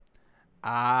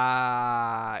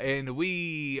And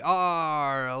we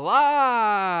are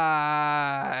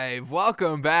live.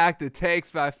 Welcome back to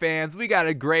Takes by Fans. We got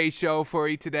a great show for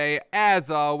you today. As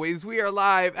always, we are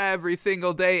live every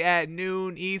single day at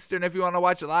noon Eastern. If you want to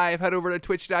watch it live, head over to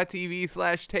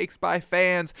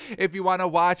twitch.tv/takesbyfans. If you want to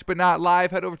watch but not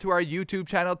live, head over to our YouTube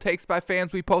channel, Takes by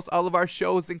Fans. We post all of our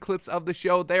shows and clips of the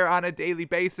show there on a daily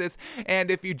basis.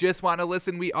 And if you just want to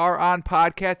listen, we are on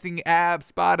podcasting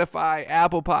apps, Spotify,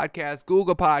 Apple Podcasts,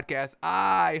 Google Podcasts,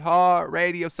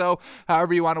 iHeartRadio. So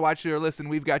however you want to watch it or listen,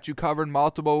 we've got you covered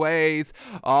multiple ways.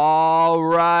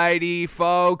 Alrighty,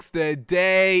 folks, the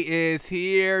day is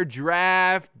here.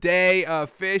 Draft day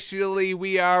officially.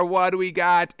 We are, what do we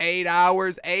got? 8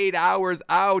 hours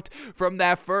out from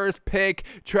that first pick.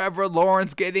 Trevor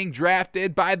Lawrence getting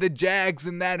drafted by the Jags,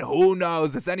 and then who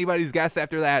knows? It's anybody's guess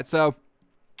after that. So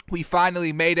we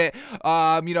finally made it.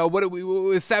 What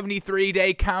was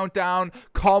 73-day countdown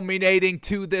culminating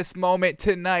to this moment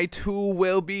tonight. Who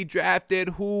will be drafted?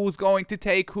 Who's going to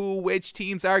take who? Which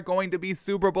teams are going to be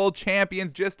Super Bowl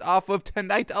champions just off of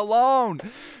tonight alone?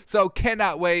 So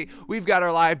cannot wait. We've got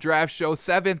our live draft show.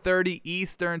 7:30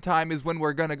 Eastern time is when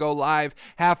we're going to go live.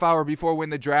 Half hour before when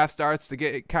the draft starts to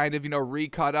get kind of,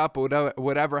 re-cut up,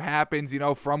 whatever happens,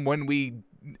 from when we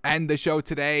end the show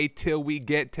today till we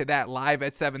get to that live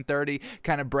at 7:30,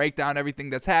 kind of break down everything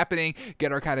that's happening,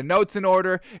 get our kind of notes in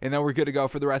order, and then we're good to go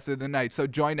for the rest of the night. So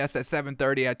join us at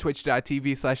 7:30 at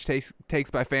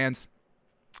twitch.tv/takesbyfans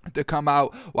to come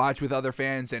out, watch with other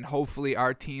fans, and hopefully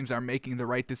our teams are making the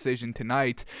right decision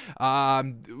tonight.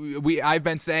 I've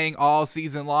been saying all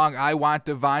season long, I want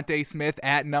Devontae Smith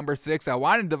at number 6. I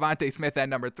wanted Devontae Smith at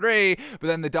number 3, but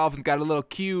then the Dolphins got a little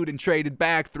cute and traded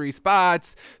back 3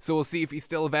 spots, so we'll see if he's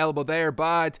still available there.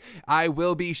 But I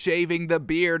will be shaving the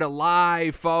beard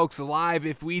alive, folks, alive,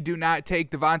 if we do not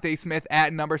take Devontae Smith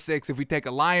at number 6. If we take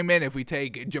a lineman, if we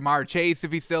take Jamar Chase,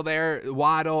 if he's still there,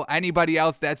 Waddle, anybody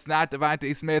else that's not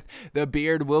Devontae Smith, the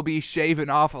beard will be shaven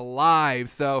off alive.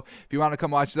 So if you want to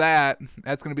come watch that,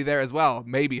 that's going to be there as well.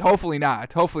 Maybe. Hopefully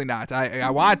not. I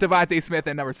want Devontae Smith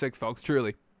at number 6, folks.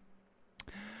 Truly.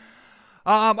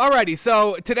 Alrighty,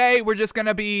 so today we're just going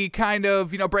to be kind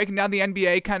of, breaking down the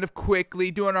NBA kind of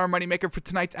quickly, doing our moneymaker for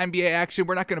tonight's NBA action.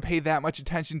 We're not going to pay that much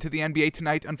attention to the NBA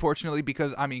tonight, unfortunately,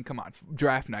 because, come on,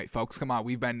 draft night, folks, come on.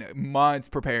 We've been months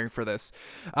preparing for this.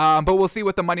 But we'll see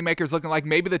what the moneymaker's looking like.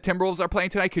 Maybe the Timberwolves are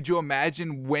playing tonight. Could you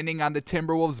imagine winning on the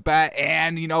Timberwolves bet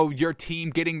and, your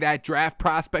team getting that draft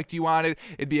prospect you wanted?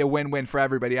 It'd be a win-win for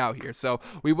everybody out here. So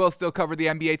we will still cover the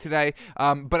NBA today,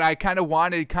 but I kind of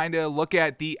wanted to look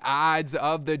at the odds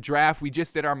of the draft. We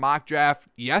just did our mock draft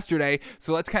yesterday,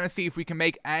 so let's kind of see if we can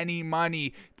make any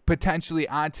money potentially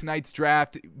on tonight's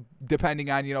draft, depending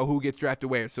on who gets drafted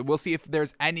where. So we'll see if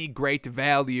there's any great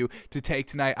value to take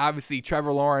tonight. Obviously,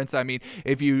 Trevor Lawrence,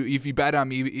 if you bet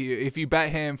him, if you bet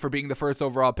him for being the first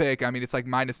overall pick, it's like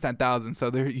minus 10,000, so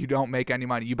there you don't make any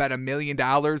money. You bet $1 million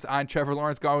on Trevor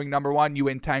Lawrence going number 1, you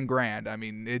win 10 grand.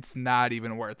 It's not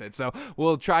even worth it. So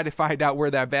we'll try to find out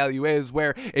where that value is,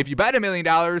 where if you bet $1 million,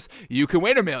 you can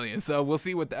win $1 million. So we'll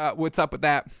see what's up with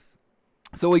that.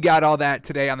 So we got all that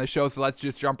today on the show, so let's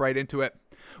just jump right into it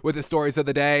with the stories of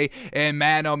the day. And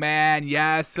man, oh man,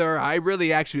 yes sir, I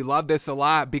really actually love this a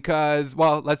lot because,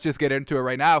 well, let's just get into it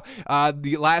right now.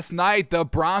 Last night, the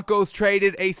Broncos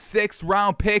traded a 6th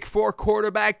round pick for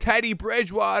quarterback Teddy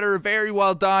Bridgewater. Very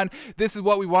well done. This is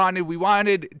what we wanted. We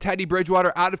wanted Teddy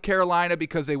Bridgewater out of Carolina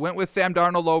because they went with Sam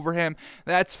Darnold over him.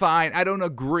 That's fine. I don't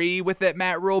agree with it,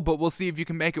 Matt Rule, but we'll see if you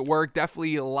can make it work.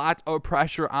 Definitely a lot of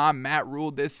pressure on Matt Rule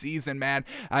this season, man.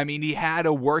 He had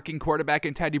a working quarterback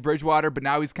in Teddy Bridgewater, but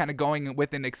now he's kind of going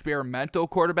with an experimental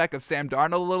quarterback of Sam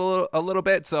Darnold a little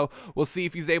bit. So we'll see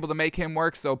if he's able to make him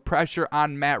work. So pressure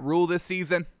on Matt Rule this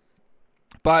season.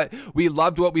 But we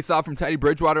loved what we saw from Teddy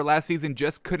Bridgewater last season.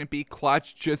 Just couldn't be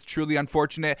clutch. Just truly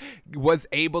unfortunate. Was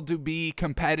able to be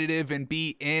competitive and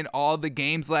be in all the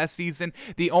games last season.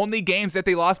 The only games that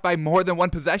they lost by more than one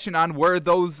possession on were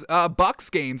those Bucks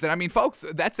games. And folks,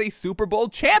 that's a Super Bowl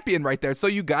champion right there. So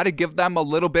you got to give them a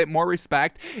little bit more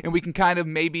respect. And we can kind of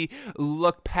maybe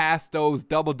look past those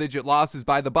double-digit losses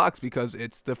by the Bucks because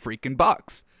it's the freaking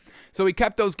Bucks. So he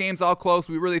kept those games all close.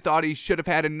 We really thought he should have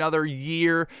had another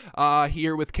year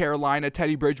here with Carolina.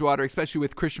 Teddy Bridgewater, especially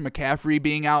with Christian McCaffrey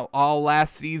being out all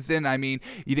last season.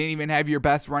 You didn't even have your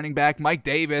best running back. Mike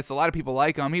Davis, a lot of people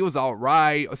like him. He was all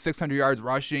right. 600 yards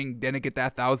rushing. Didn't get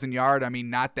that 1,000 yard.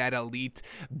 Not that elite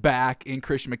back in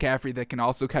Christian McCaffrey that can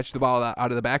also catch the ball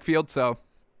out of the backfield. So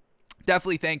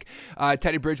Definitely think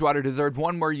Teddy Bridgewater deserved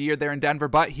one more year there in Denver,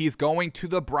 but he's going to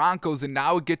the Broncos, and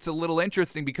now it gets a little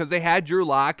interesting because they had Drew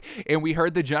Lock, and we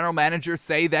heard the general manager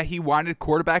say that he wanted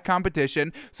quarterback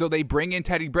competition, so they bring in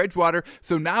Teddy Bridgewater.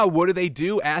 So now what do they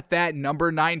do at that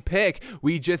number 9 pick?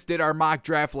 We just did our mock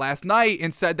draft last night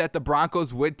and said that the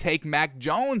Broncos would take Mac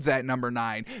Jones at number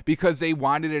 9 because they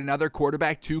wanted another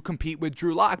quarterback to compete with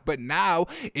Drew Lock. But now,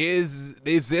 is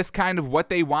this kind of what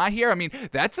they want here? I mean,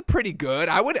 that's a pretty good.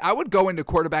 I would go into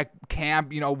quarterback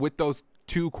camp, with those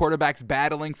two quarterbacks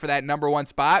battling for that number 1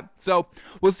 spot. So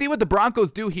we'll see what the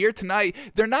Broncos do here tonight.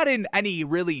 They're not in any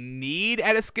really need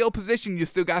at a skill position. You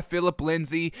still got Phillip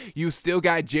Lindsay. You still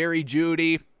got Jerry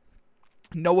Jeudy.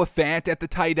 Noah Fant at the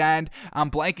tight end.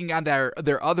 I'm blanking on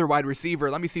their other wide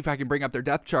receiver. Let me see if I can bring up their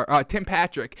depth chart. Tim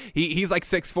Patrick. He's like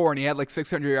 6'4", and he had like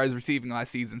 600 yards receiving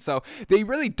last season. So they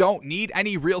really don't need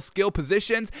any real skill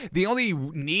positions. The only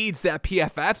needs that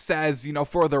PFF says,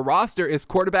 for their roster is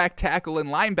quarterback, tackle, and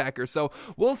linebacker. So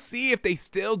we'll see if they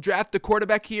still draft a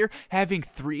quarterback here, having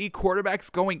 3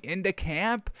 quarterbacks going into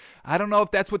camp. I don't know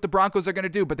if that's what the Broncos are going to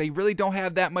do, but they really don't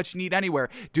have that much need anywhere.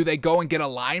 Do they go and get a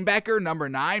linebacker, number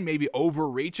 9, maybe overreach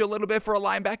a little bit for a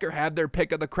linebacker, have their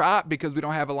pick of the crop because we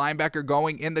don't have a linebacker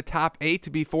going in the top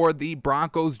 8 before the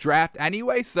Broncos draft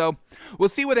anyway? So we'll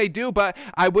see what they do, but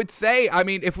I would say, I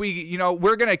mean, if we,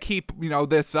 we're going to keep,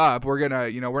 this up, we're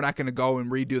going to, we're not going to go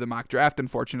and redo the mock draft,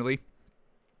 unfortunately.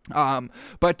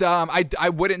 I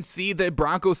wouldn't see the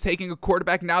Broncos taking a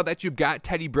quarterback now that you've got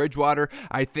Teddy Bridgewater.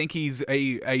 I think he's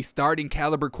a starting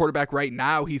caliber quarterback right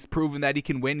now. He's proven that he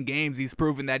can win games. He's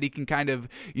proven that he can kind of,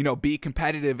 be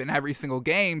competitive in every single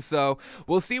game. So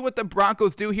we'll see what the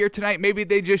Broncos do here tonight. Maybe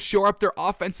they just shore up their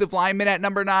offensive lineman at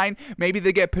number 9. Maybe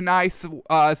they get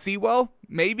Penei Sewell.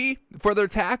 Maybe for their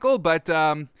tackle, but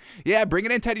yeah,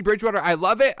 bringing in Teddy Bridgewater, I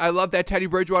love it. I love that Teddy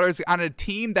Bridgewater is on a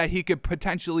team that he could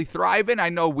potentially thrive in. I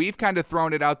know we've kind of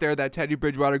thrown it out there that Teddy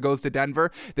Bridgewater goes to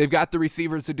Denver. They've got the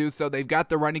receivers to do so. They've got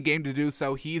the running game to do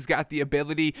so. He's got the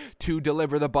ability to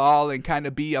deliver the ball and kind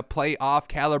of be a playoff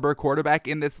caliber quarterback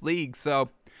in this league. So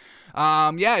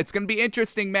yeah, it's going to be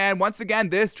interesting, man. Once again,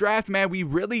 this draft, man, we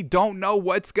really don't know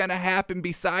what's going to happen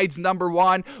besides number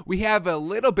 1. We have a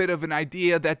little bit of an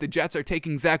idea that the Jets are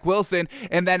taking Zach Wilson,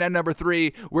 and then at number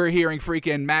 3, we're hearing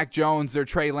freaking Mac Jones or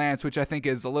Trey Lance, which I think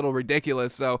is a little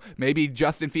ridiculous. So maybe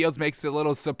Justin Fields makes a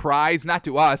little surprise, not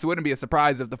to us. It wouldn't be a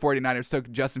surprise if the 49ers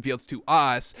took Justin Fields to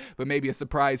us, but maybe a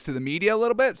surprise to the media a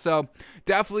little bit. So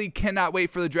definitely cannot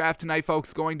wait for the draft tonight,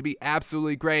 folks. Going to be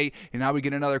absolutely great. And now we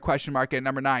get another question mark at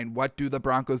number 9. What do the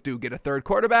Broncos do? Get a third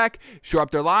quarterback, shore up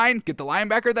their line, get the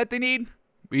linebacker that they need?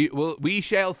 We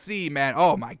shall see, man.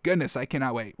 Oh my goodness, I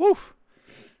cannot wait. Woof.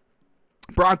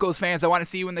 Broncos fans, I want to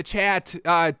see you in the chat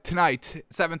tonight,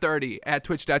 7:30 at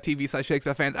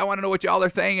twitch.tv/ShakespeareFans. I want to know what y'all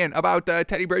are saying about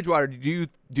Teddy Bridgewater. Do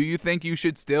you think you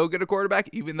should still get a quarterback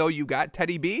even though you got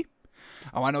Teddy B?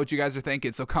 I want to know what you guys are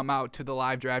thinking, so come out to the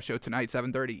live draft show tonight,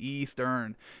 7:30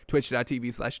 Eastern,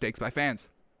 twitch.tv/ShakespeareFans.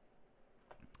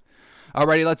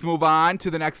 Alrighty, let's move on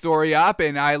to the next story up,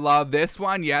 and I love this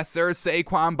one. Yes, sir,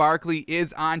 Saquon Barkley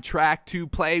is on track to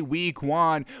play week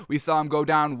 1. We saw him go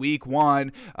down week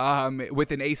 1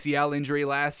 with an ACL injury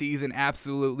last season.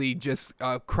 Absolutely just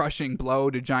a crushing blow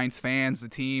to Giants fans, the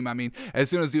team. I mean, as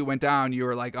soon as he went down, you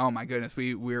were like, oh my goodness,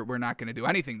 we're not going to do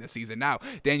anything this season. Now,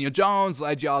 Daniel Jones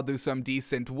led y'all to some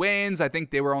decent wins. I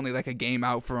think they were only like a game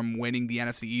out from winning the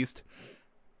NFC East.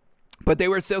 But they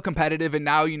were still competitive, and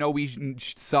now, we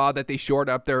saw that they shored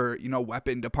up their,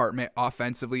 weapon department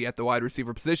offensively at the wide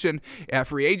receiver position at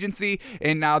free agency,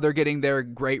 and now they're getting their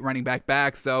great running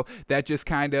back. So that just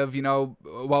kind of,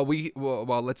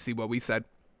 let's see what we said.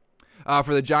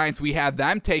 For the Giants, we have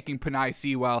them taking Penei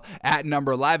Sewell at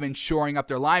number 11, shoring up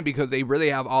their line because they really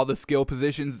have all the skill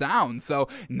positions down. So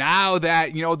now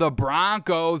that, the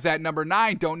Broncos at number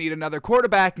 9 don't need another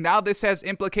quarterback, now this has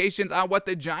implications on what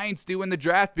the Giants do in the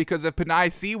draft, because if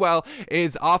Penei Sewell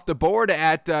is off the board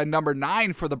at number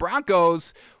 9 for the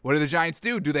Broncos, what do the Giants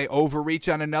do? Do they overreach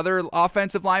on another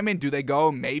offensive lineman? Do they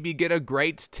go maybe get a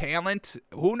great talent?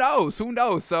 Who knows?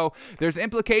 So there's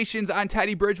implications on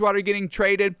Teddy Bridgewater getting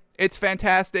traded. It's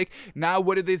fantastic. Now,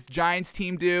 what did this Giants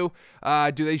team do?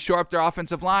 Do they shore up their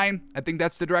offensive line? I think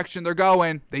that's the direction they're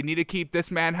going. They need to keep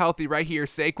this man healthy right here,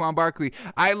 Saquon Barkley.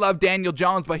 I love Daniel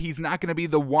Jones, but he's not going to be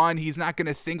the one. He's not going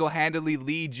to single-handedly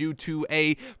lead you to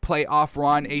a playoff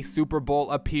run, a Super Bowl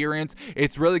appearance.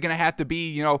 It's really going to have to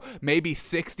be, maybe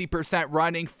 60%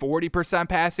 running, 40%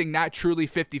 passing, not truly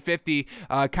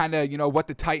 50-50. Kind of, what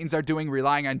the Titans are doing,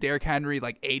 relying on Derrick Henry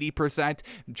like 80%.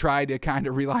 Try to kind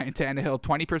of rely on Tannehill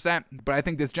 20%. 40%, but I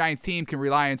think this Giants team can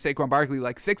rely on Saquon Barkley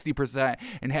like 60%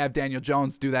 and have Daniel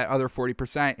Jones do that other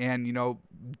 40% and,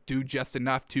 do just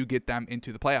enough to get them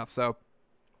into the playoffs. So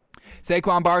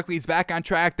Saquon Barkley's back on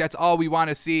track. That's all we want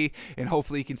to see, and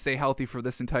hopefully he can stay healthy for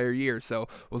this entire year. So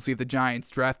we'll see if the Giants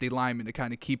draft a lineman to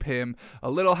kind of keep him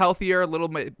a little healthier, a little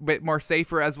bit more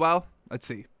safer as well. Let's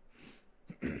see.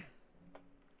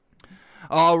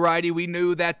 Alrighty, we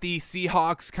knew that the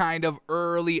Seahawks kind of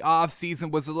early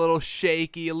offseason was a little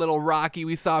shaky, a little rocky.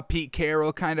 We saw Pete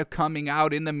Carroll kind of coming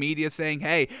out in the media saying,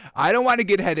 hey, I don't want to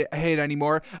get hit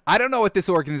anymore. I don't know what this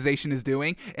organization is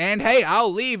doing. And hey,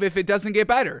 I'll leave if it doesn't get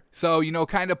better. So,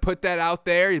 kind of put that out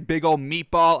there. Big old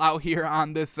meatball out here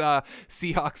on this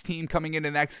Seahawks team coming into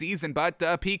next season.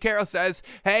 But Pete Carroll says,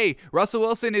 hey, Russell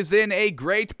Wilson is in a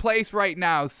great place right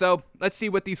now. So let's see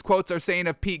what these quotes are saying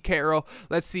of Pete Carroll.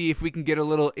 Let's see if we can get a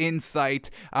little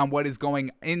insight on what is going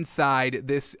inside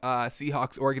this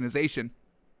Seahawks organization.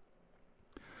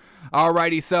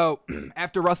 Alrighty, so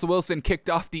after Russell Wilson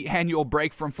kicked off the annual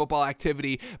break from football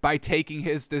activity by taking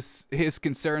his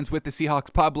concerns with the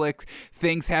Seahawks public,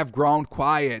 things have grown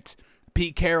quiet.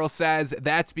 Pete Carroll says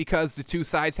that's because the two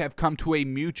sides have come to a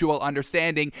mutual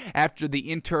understanding after the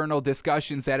internal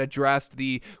discussions that addressed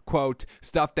the, quote,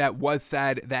 stuff that was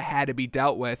said that had to be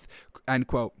dealt with, end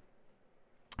quote.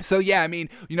 So, yeah, I mean,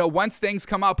 once things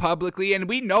come out publicly, and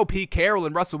we know Pete Carroll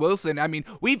and Russell Wilson, I mean,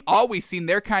 we've always seen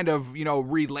their kind of,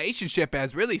 relationship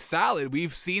as really solid.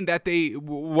 We've seen that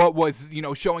what was,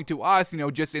 showing to us,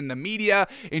 just in the media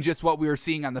and just what we were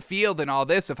seeing on the field and all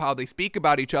this of how they speak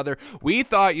about each other. We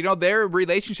thought, their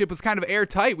relationship was kind of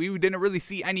airtight. We didn't really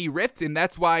see any rift, and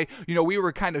that's why, we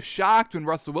were kind of shocked when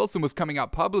Russell Wilson was coming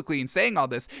out publicly and saying all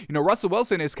this. Russell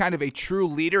Wilson is kind of a true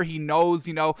leader. He knows,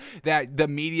 that the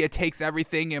media takes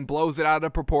everything and blows it out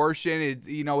of proportion.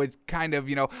 It's kind of,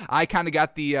 I kind of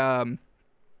got the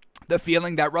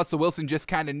feeling that Russell Wilson just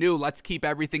kind of knew, let's keep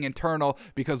everything internal,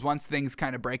 because once things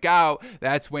kind of break out,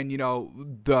 that's when,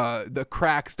 the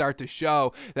cracks start to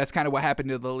show. That's kind of what happened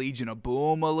to the Legion of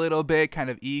Boom a little bit, kind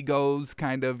of egos,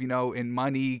 kind of, and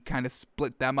money kind of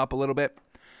split them up a little bit.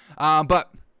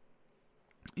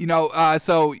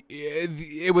 So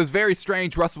it was very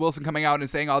strange, Russell Wilson coming out and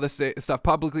saying all this stuff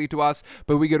publicly to us,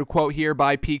 but we get a quote here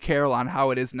by Pete Carroll on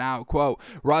how it is now. Quote,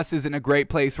 Russ is in a great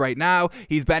place right now.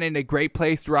 He's been in a great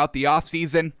place throughout the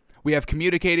offseason. We have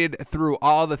communicated through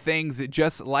all the things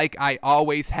just like I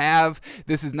always have.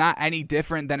 This is not any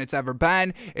different than it's ever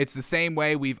been. It's the same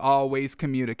way we've always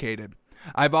communicated.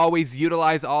 I've always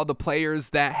utilized all the players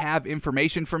that have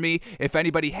information for me. If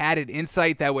anybody had an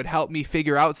insight that would help me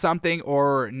figure out something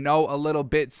or know a little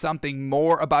bit something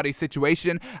more about a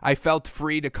situation, I felt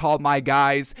free to call my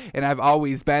guys, and I've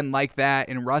always been like that.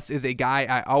 And Russ is a guy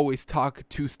I always talk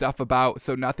to stuff about,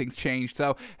 so nothing's changed.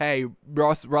 So, hey,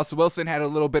 Russell Wilson had a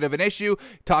little bit of an issue,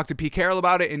 talked to Pete Carroll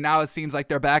about it, and now it seems like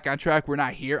they're back on track. We're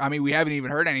not here. I mean, we haven't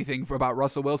even heard anything about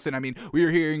Russell Wilson. I mean, we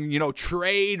were hearing,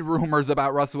 trade rumors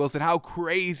about Russell Wilson. How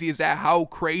crazy is that? How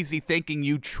crazy thinking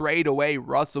you trade away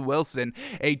Russell Wilson,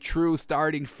 a true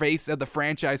starting face of the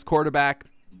franchise quarterback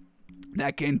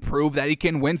that can prove that he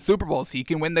can win Super Bowls. He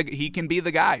can be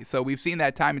the guy. So we've seen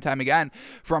that time and time again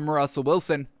from Russell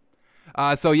Wilson.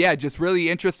 So yeah, just really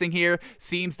interesting here.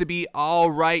 Seems to be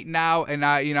all right now, and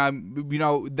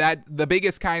that the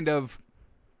biggest kind of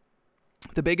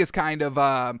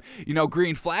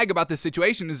green flag about this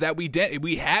situation is that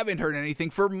we haven't heard anything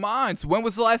for months. When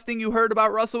was the last thing you heard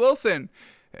about Russell Wilson?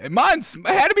 Months. It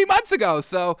had to be months ago.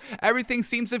 So everything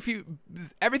seems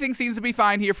to be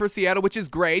fine here for Seattle, which is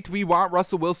great. We want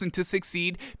Russell Wilson to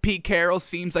succeed. Pete Carroll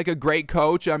seems like a great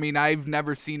coach. I mean, I've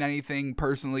never seen anything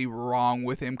personally wrong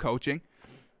with him coaching.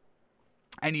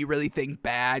 Any really thing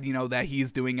bad, that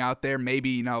he's doing out there.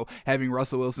 Maybe, having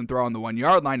Russell Wilson throw on the 1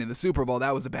 yard line in the Super Bowl,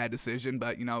 that was a bad decision.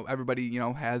 But, everybody,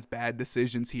 has bad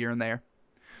decisions here and there.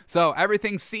 So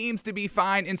everything seems to be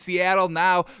fine in Seattle.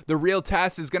 Now the real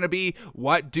test is going to be,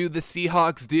 what do the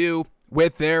Seahawks do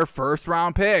with their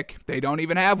first-round pick? They don't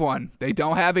even have one. They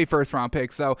don't have a first-round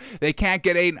pick, so they can't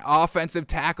get an offensive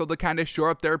tackle to kind of shore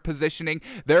up their positioning.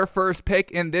 Their first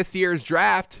pick in this year's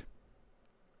draft,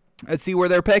 let's see where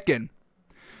they're picking.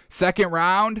 Second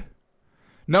round,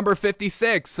 number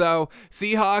 56. So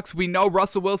Seahawks, we know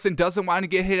Russell Wilson doesn't want to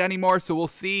get hit anymore, so we'll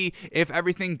see if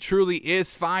everything truly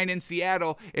is fine in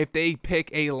Seattle if they pick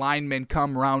a lineman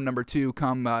come round number 2,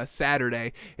 come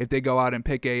Saturday, if they go out and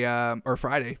pick or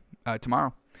Friday,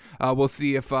 tomorrow. We'll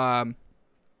see if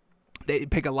they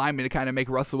pick a lineman to kind of make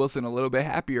Russell Wilson a little bit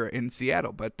happier in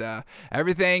Seattle. But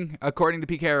everything, according to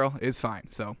Pete Carroll, is fine.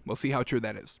 So we'll see how true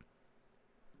that is.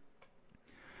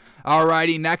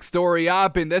 Alrighty, next story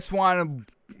up, and this one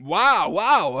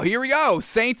Wow. Here we go.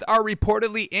 Saints are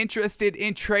reportedly interested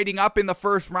in trading up in the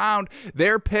first round.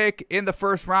 Their pick in the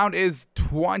first round is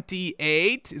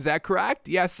 28. Is that correct?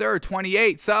 Yes, sir.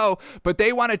 28. So, but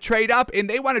they want to trade up, and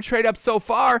they want to trade up so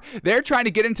far, they're trying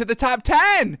to get into the top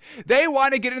 10. They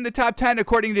want to get in the top 10,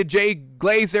 according to Jay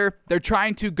Glazer. They're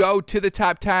trying to go to the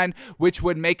top 10, which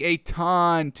would make a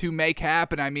ton to make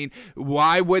happen. I mean,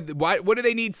 what do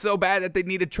they need so bad that they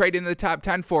need to trade into the top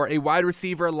 10 for? A wide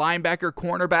receiver, linebacker,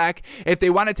 cornerback. If they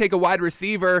want to take a wide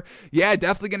receiver, yeah,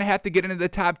 definitely going to have to get into the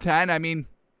top 10. I mean,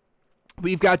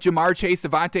 we've got Jamar Chase,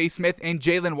 Devontae Smith, and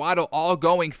Jalen Waddle all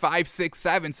going 5, 6,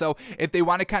 7. So if they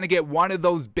want to kind of get one of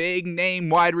those big name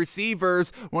wide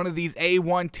receivers, one of these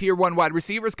A1 tier 1 wide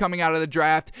receivers coming out of the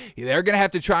draft, they're going to have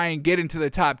to try and get into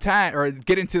the top 10 or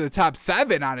get into the top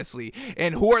 7, honestly.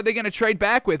 And who are they going to trade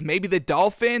back with? Maybe the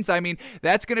Dolphins? I mean,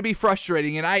 that's going to be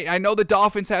frustrating. And I know the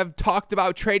Dolphins have talked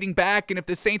about trading back, and if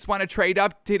the Saints want to trade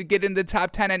up to get in the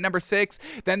top 10 at number 6,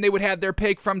 then they would have their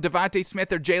pick from Devontae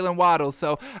Smith or Jalen Waddle.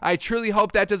 So I truly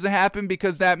hope that doesn't happen,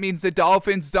 because that means the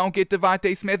Dolphins don't get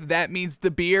Devontae Smith. That means the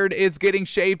beard is getting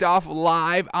shaved off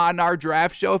live on our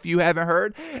draft show, if you haven't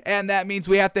heard, and that means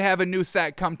we have to have a new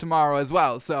set come tomorrow as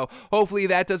well. So hopefully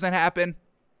that doesn't happen.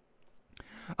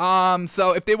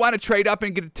 So if they want to trade up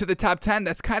and get to the top 10,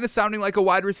 that's kind of sounding like a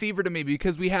wide receiver to me,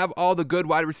 because we have all the good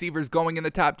wide receivers going in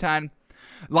the top 10.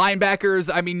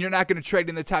 Linebackers, I mean, you're not going to trade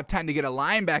in the top 10 to get a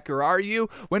linebacker, are you?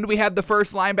 When do we have the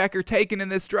first linebacker taken in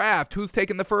this draft? Who's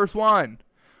taking the first one?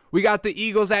 We got the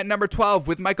Eagles at number 12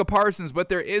 with Micah Parsons, but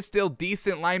there is still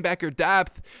decent linebacker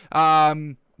depth.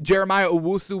 Jeremiah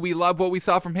Owusu, we love what we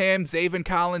saw from him. Zaven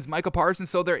Collins, Micah Parsons.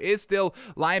 So there is still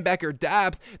linebacker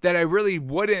depth that I really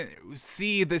wouldn't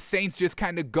see the Saints just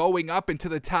kind of going up into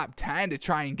the top 10 to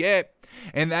try and get.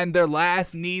 And then their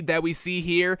last need that we see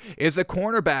here is a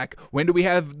cornerback. When do we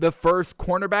have the first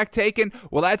cornerback taken?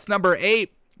 Well, that's number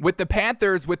 8 with the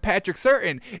Panthers with Patrick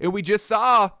Surtain. And we just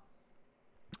saw...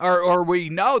 Or we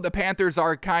know the Panthers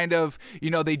are kind of,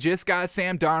 they just got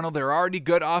Sam Darnold. They're already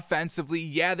good offensively.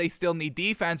 Yeah, they still need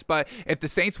defense, but if the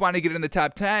Saints want to get in the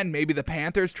top 10, maybe the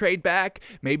Panthers trade back.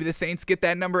 Maybe the Saints get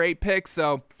that number 8 pick.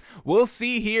 So we'll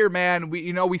see here, man.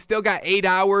 We still got 8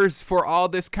 hours for all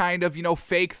this kind of,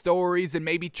 fake stories and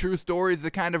maybe true stories to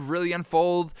kind of really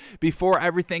unfold before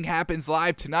everything happens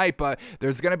live tonight. But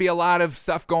there's going to be a lot of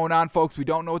stuff going on, folks. We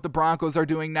don't know what the Broncos are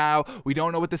doing now. We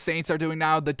don't know what the Saints are doing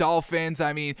now. The Dolphins,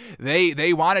 I mean,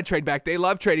 they want to trade back. They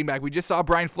love trading back. We just saw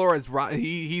Brian Flores.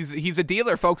 He's a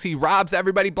dealer, folks. He robs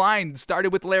everybody blind.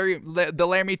 Started with the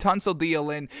Laramie Tunsil deal,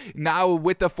 and now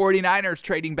with the 49ers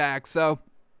trading back. So...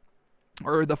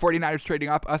 or the 49ers trading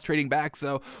up, us trading back.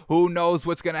 So who knows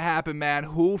what's going to happen, man.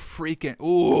 It's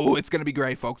going to be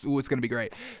great, folks. It's going to be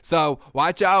great. So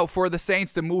watch out for the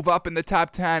Saints to move up in the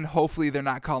top 10. Hopefully they're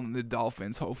not calling the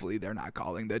Dolphins.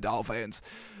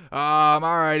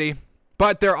 Alrighty.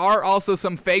 But there are also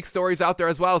some fake stories out there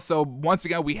as well. So once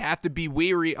again, we have to be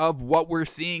weary of what we're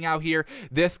seeing out here.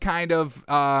 This kind of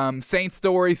Saints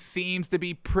story seems to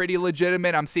be pretty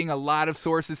legitimate. I'm seeing a lot of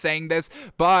sources saying this.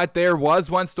 But there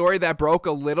was one story that broke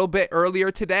a little bit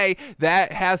earlier today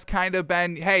that has kind of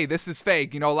been, hey, this is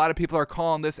fake. A lot of people are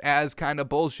calling this as kind of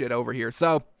bullshit over here.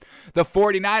 So the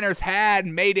 49ers had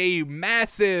made a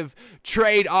massive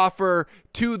trade offer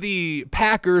to the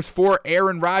Packers for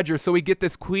Aaron Rodgers. So we get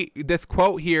this tweet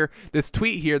here.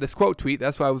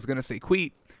 That's why I was going to say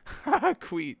tweet.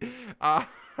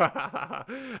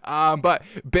 But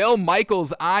Bill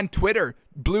Michaels on Twitter,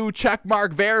 blue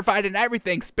checkmark verified and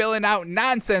everything, spilling out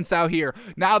nonsense out here.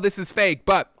 Now this is fake,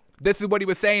 but this is what he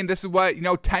was saying. This is what,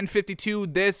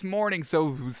 10:52 this morning.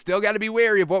 So still got to be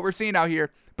wary of what we're seeing out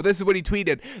here. But this is what he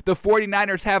tweeted. The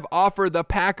 49ers have offered the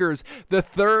Packers the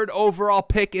 3rd overall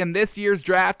pick in this year's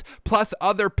draft, plus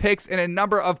other picks and a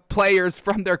number of players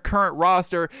from their current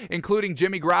roster, including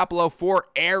Jimmy Garoppolo, for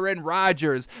Aaron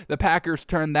Rodgers. The Packers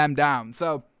turned them down.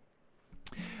 So,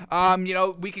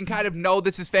 we can kind of know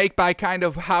this is fake by kind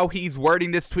of how he's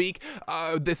wording this tweet.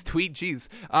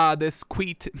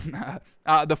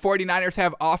 The 49ers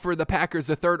have offered the Packers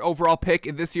the 3rd overall pick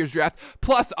in this year's draft,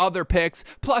 plus other picks,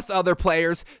 plus other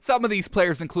players. Some of these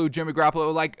players include Jimmy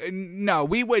Garoppolo. No,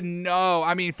 we would know.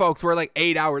 I mean, folks, we're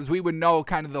 8 hours. We would know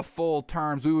kind of the full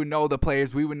terms. We would know the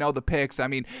players. We would know the picks. I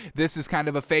mean, this is kind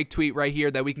of a fake tweet right here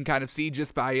that we can kind of see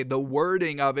just by the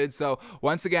wording of it. So,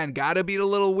 once again, gotta be a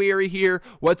little weary here.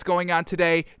 What's going on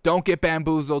today? Don't get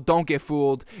bamboozled. Don't get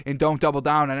fooled. And don't double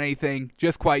down on anything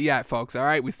just quite yet, folks. All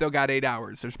right? We still got 8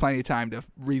 hours. There's plenty of time to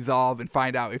resolve and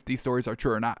find out if these stories are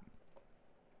true or not.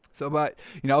 So, but,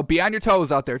 be on your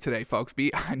toes out there today, folks.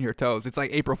 Be on your toes. It's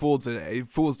like April Fool's Day.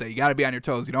 You got to be on your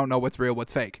toes. You don't know what's real,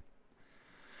 what's fake.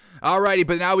 Alrighty,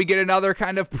 but now we get another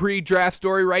kind of pre-draft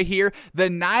story right here. The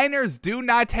Niners do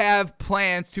not have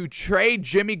plans to trade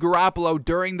Jimmy Garoppolo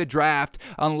during the draft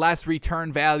unless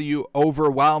return value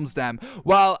overwhelms them.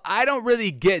 Well, I don't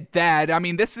really get that. I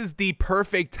mean, this is the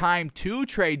perfect time to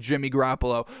trade Jimmy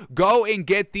Garoppolo. Go and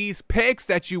get these picks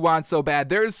that you want so bad.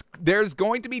 There's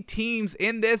going to be teams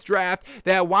in this draft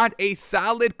that want a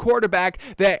solid quarterback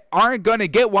that aren't going to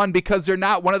get one because they're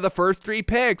not one of the first 3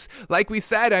 picks. Like we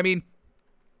said, I mean,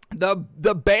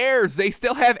 the Bears, they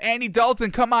still have Andy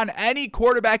Dalton. Come on, any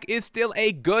quarterback is still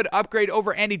a good upgrade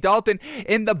over Andy Dalton.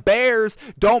 And the Bears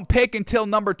don't pick until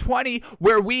number 20,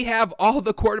 where we have all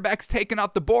the quarterbacks taken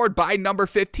off the board by number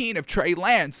 15 of Trey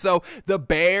Lance. So the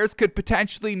Bears could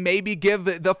potentially maybe give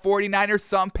the 49ers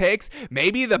some picks.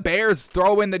 Maybe the Bears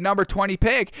throw in the number 20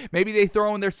 pick. Maybe they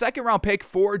throw in their second round pick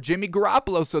for Jimmy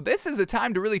Garoppolo. So this is a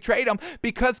time to really trade him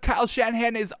because Kyle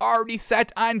Shanahan is already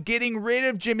set on getting rid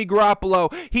of Jimmy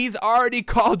Garoppolo. He's already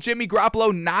called Jimmy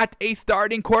Garoppolo not a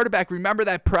starting quarterback. Remember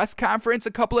that press conference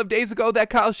a couple of days ago that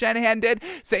Kyle Shanahan did,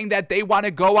 saying that they want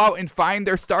to go out and find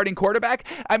their starting quarterback?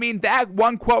 I mean, that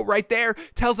one quote right there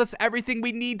tells us everything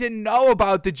we need to know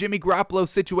about the Jimmy Garoppolo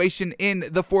situation in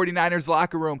the 49ers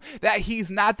locker room. That he's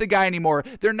not the guy anymore.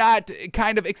 They're not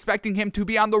kind of expecting him to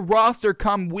be on the roster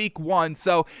come week 1.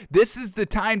 So this is the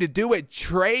time to do it.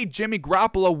 Trade Jimmy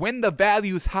Garoppolo when the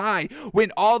value's high,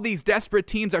 when all these desperate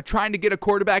teams are trying to get a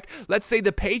quarterback. Let's say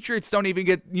the Patriots don't even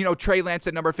get, Trey Lance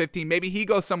at number 15. Maybe he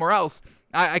goes somewhere else.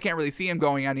 I can't really see him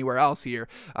going anywhere else here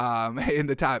in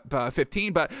the top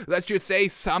 15, but let's just say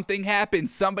something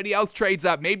happens. Somebody else trades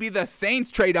up. Maybe the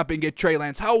Saints trade up and get Trey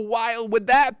Lance. How wild would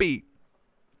that be?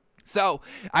 So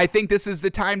I think this is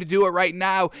the time to do it right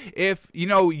now. If,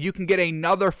 you can get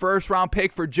another first-round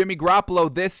pick for Jimmy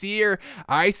Garoppolo this year,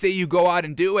 I say you go out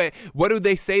and do it. What do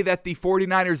they say that the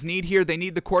 49ers need here? They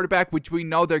need the quarterback, which we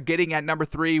know they're getting at number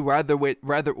 3,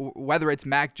 whether it's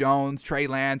Mac Jones, Trey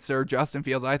Lance, or Justin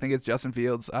Fields. I think it's Justin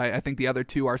Fields. I think the other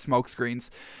 2 are smokescreens.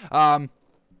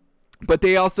 But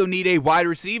they also need a wide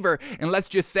receiver. And let's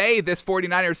just say this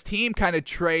 49ers team kind of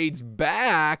trades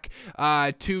back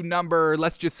to number,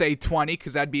 let's just say 20,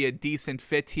 because that'd be a decent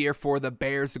fit here for the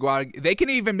Bears to go out. They can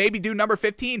even maybe do number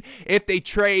 15 if they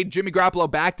trade Jimmy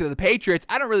Garoppolo back to the Patriots.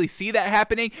 I don't really see that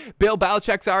happening. Bill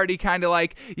Belichick's already kind of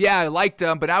like, yeah, I liked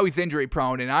him, but now he's injury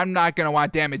prone, and I'm not going to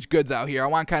want damaged goods out here. I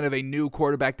want kind of a new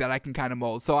quarterback that I can kind of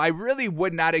mold. So I really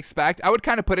would not expect, I would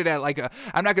kind of put it at like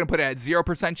I'm not going to put it at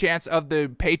 0% chance of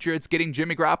the Patriots getting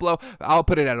Jimmy Garoppolo. I'll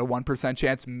put it at a 1%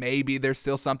 chance. Maybe there's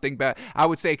still something, but I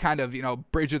would say kind of,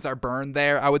 bridges are burned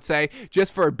there. I would say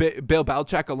just for Bill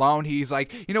Belichick alone, he's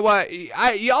like, you know what?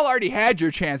 Y'all already had your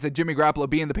chance at Jimmy Garoppolo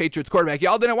being the Patriots quarterback.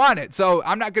 Y'all didn't want it. So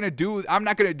I'm not going to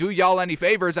do y'all any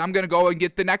favors. I'm going to go and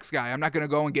get the next guy. I'm not going to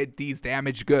go and get these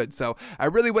damaged goods. So I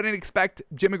really wouldn't expect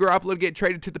Jimmy Garoppolo to get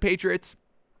traded to the Patriots.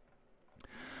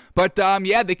 But,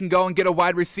 yeah, they can go and get a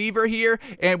wide receiver here.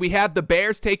 And we have the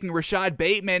Bears taking Rashad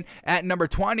Bateman at number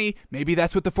 20. Maybe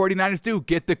that's what the 49ers do.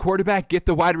 Get the quarterback, get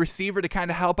the wide receiver to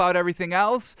kind of help out everything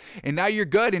else. And now you're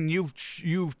good. And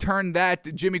you've turned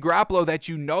that Jimmy Garoppolo that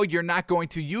you're not going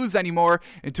to use anymore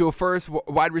into a first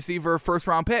wide receiver, first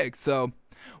round pick. So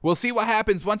we'll see what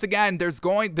happens. Once again,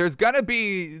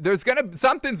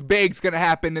 something's big's gonna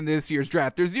happen in this year's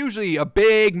draft. There's usually a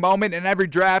big moment in every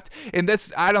draft, and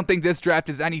I don't think this draft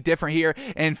is any different here.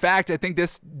 In fact, I think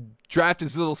this draft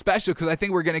is a little special because I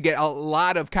think we're going to get a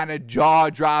lot of kind of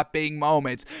jaw-dropping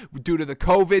moments due to the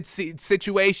COVID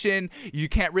situation. You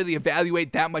can't really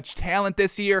evaluate that much talent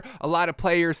this year. A lot of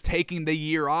players taking the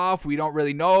year off we don't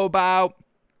really know about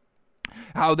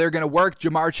how they're going to work.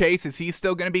 Jamar Chase, is he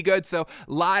still going to be good? So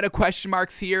a lot of question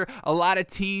marks here. A lot of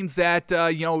teams that,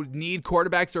 need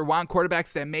quarterbacks or want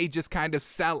quarterbacks that may just kind of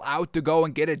sell out to go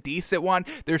and get a decent one.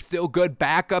 There's still good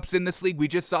backups in this league. We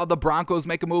just saw the Broncos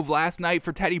make a move last night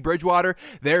for Teddy Bridgewater.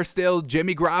 There's still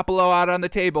Jimmy Garoppolo out on the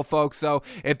table, folks. So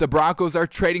if the Broncos are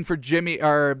trading for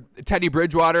Teddy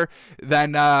Bridgewater,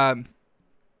 then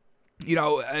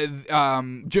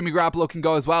Jimmy Garoppolo can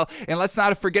go as well. And let's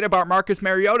not forget about Marcus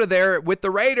Mariota there with the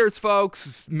Raiders,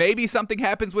 folks. Maybe something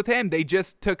happens with him. He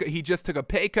just took a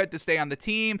pay cut to stay on the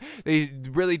team. They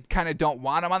really kind of don't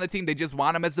want him on the team. They just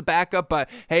want him as a backup. But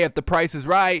hey, if the price is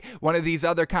right, one of these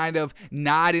other kind of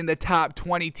not in the top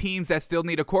 20 teams that still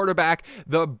need a quarterback,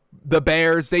 the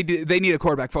Bears, they need a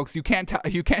quarterback, folks. You can't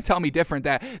tell me different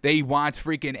that they want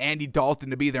freaking Andy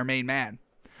Dalton to be their main man.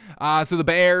 So the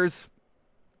Bears,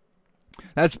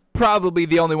 that's probably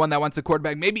the only one that wants a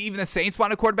quarterback. Maybe even the Saints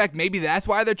want a quarterback. Maybe that's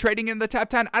why they're trading in the top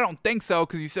 10. I don't think so,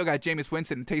 because you still got Jameis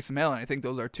Winston and Taysom Hill, and I think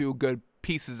those are two good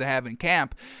pieces to have in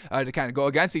camp to kind of go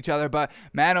against each other. But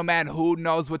man, oh man, who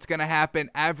knows what's going to happen?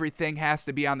 Everything has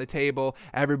to be on the table.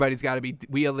 Everybody's got to be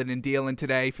wheeling and dealing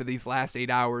today for these last 8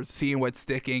 hours, seeing what's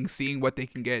sticking, seeing what they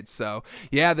can get. So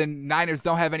yeah, the Niners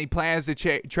don't have any plans to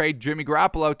trade Jimmy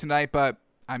Garoppolo tonight, but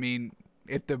I mean,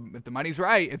 if the money's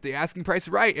right, if the asking price is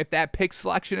right, if that pick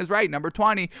selection is right, number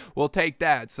 20, we'll take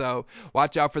that. So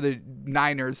watch out for the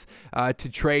Niners to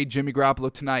trade Jimmy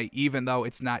Garoppolo tonight, even though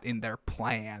it's not in their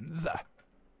plans.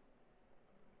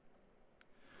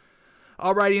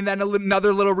 Alrighty, and then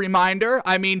another little reminder.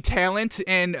 I mean, talent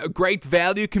and great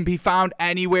value can be found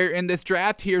anywhere in this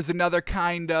draft. Here's another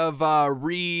kind of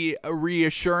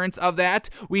reassurance of that.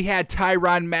 We had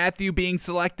Tyrann Mathieu being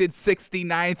selected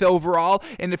 69th overall,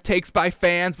 and if Takes by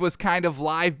Fans was kind of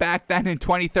live back then in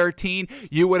 2013,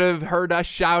 you would have heard us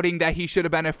shouting that he should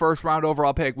have been a first-round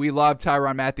overall pick. We love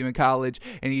Tyrann Mathieu in college,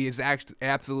 and he is actually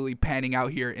absolutely panning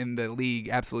out here in the league.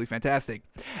 Absolutely fantastic.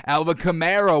 Alvin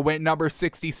Kamara went number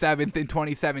 67th in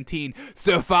 2017.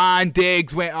 Stephon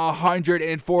Diggs went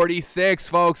 146,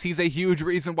 folks. He's a huge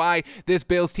reason why this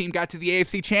Bills team got to the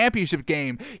AFC Championship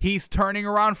game. He's turning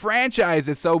around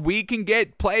franchises, so we can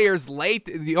get players late,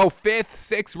 5th,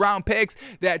 6th round picks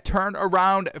that turn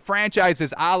around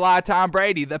franchises, a la Tom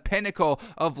Brady, the pinnacle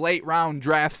of late round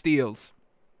draft steals.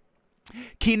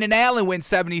 Keenan Allen went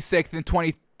 76th in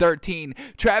 2013.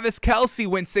 Travis Kelce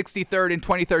went 63rd in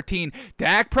 2013.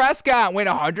 Dak Prescott went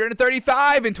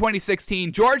 135 in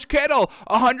 2016. George Kittle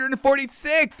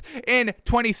 146th in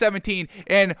 2017.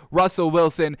 And Russell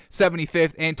Wilson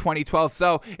 75th in 2012.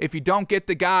 So if you don't get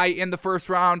the guy in the first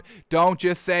round, don't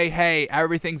just say, hey,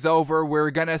 everything's over.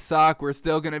 We're going to suck. We're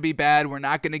still going to be bad. We're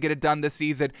not going to get it done this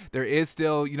season. There is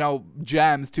still,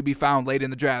 gems to be found late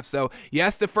in the draft. So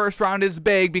yes, the first round is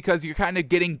big because you're kind of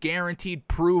getting guaranteed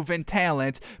proven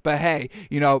talent. But hey,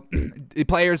 the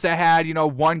players that had,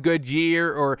 one good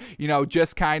year or,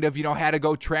 just kind of, had to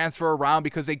go transfer around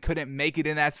because they couldn't make it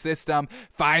in that system,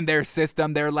 find their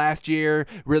system their last year,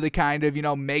 really kind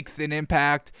of, makes an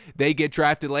impact. They get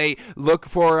drafted late. Look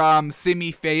for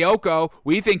Simi Fehoko.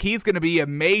 We think he's going to be a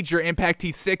major impact.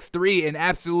 He's 6'3" and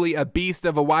absolutely a beast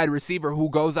of a wide receiver who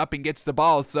goes up and gets the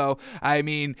ball. So, I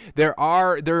mean, there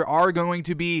are going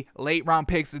to be late round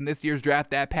picks in this year's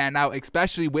draft that pan out,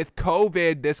 especially with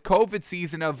COVID. This COVID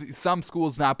season of some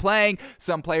schools not playing,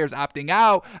 some players opting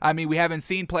out. I mean, we haven't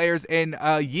seen players in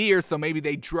a year, so maybe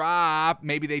they drop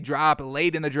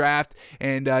late in the draft,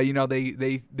 and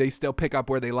they still pick up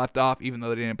where they left off, even though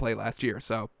they didn't play last year.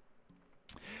 So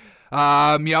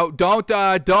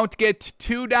don't get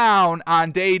too down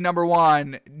on night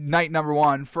number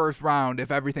one, first round,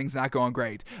 if everything's not going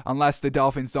great. Unless the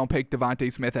Dolphins don't pick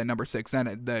Devontae Smith at number 6,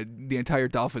 then the entire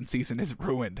Dolphin season is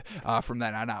ruined from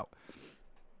then on out.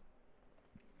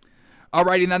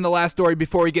 Alrighty, and then the last story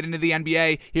before we get into the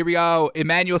NBA. Here we go.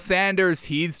 Emmanuel Sanders,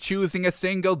 he's choosing a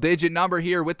single-digit number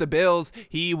here with the Bills.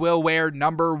 He will wear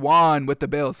number 1 with the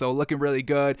Bills, so looking really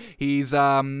good. He's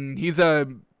a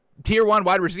Tier 1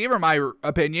 wide receiver, in my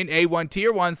opinion. A1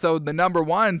 Tier 1, so the number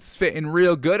 1's fitting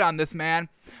real good on this man.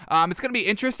 It's going to be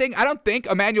interesting. I don't think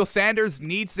Emmanuel Sanders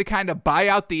needs to kind of buy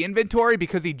out the inventory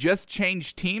because he just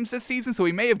changed teams this season, so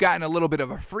he may have gotten a little bit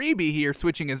of a freebie here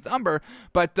switching his number.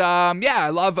 But, I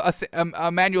love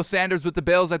Emmanuel Sanders with the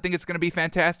Bills. I think it's going to be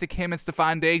fantastic. Him and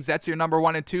Stephon Diggs, that's your number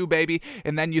 1 and 2, baby.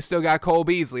 And then you still got Cole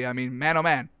Beasley. I mean, man, oh,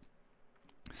 man.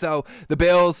 So the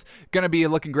Bills going to be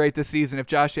looking great this season if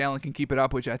Josh Allen can keep it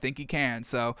up, which I think he can.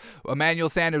 So Emmanuel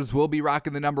Sanders will be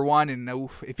rocking the number 1, and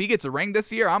if he gets a ring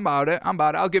this year, I'm about it.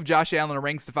 I'll give Josh Allen a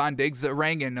ring, Stephon Diggs a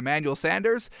ring, and Emmanuel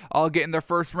Sanders all getting their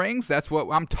first rings. That's what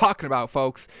I'm talking about,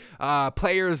 folks.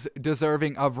 Players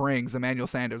deserving of rings. Emmanuel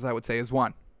Sanders, I would say, is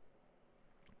one.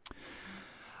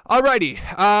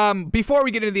 Alrighty, before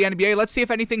we get into the NBA, let's see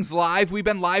if anything's live. We've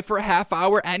been live for a half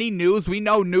hour. Any news? We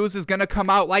know news is going to come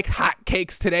out like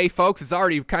hotcakes today, folks. It's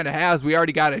already kind of has. We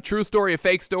already got a true story, a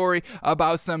fake story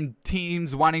about some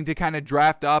teams wanting to kind of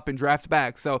draft up and draft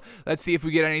back. So let's see if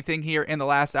we get anything here in the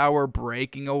last hour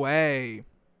breaking away.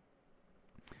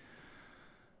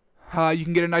 You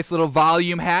can get a nice little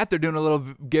Volume hat. They're doing a little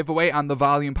giveaway on the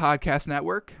Volume Podcast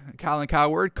Network. Colin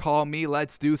Cowherd, call me.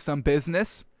 Let's do some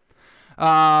business.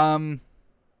 Here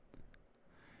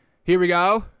we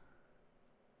go.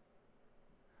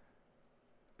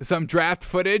 Some draft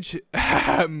footage.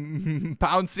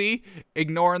 Pouncy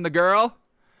ignoring the girl.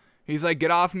 He's like, get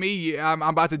off me. I'm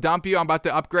about to dump you. I'm about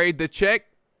to upgrade the chick.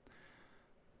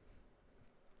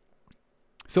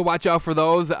 So watch out for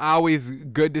those. Always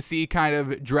good to see kind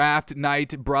of draft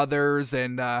night brothers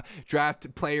and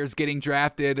draft players getting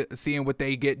drafted, seeing what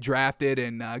they get drafted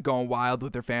and going wild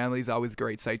with their families. Always a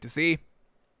great sight to see.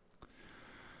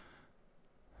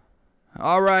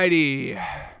 Alrighty.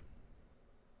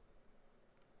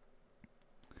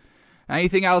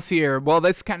 Anything else here? Well,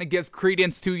 this kind of gives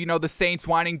credence to, the Saints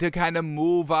wanting to kind of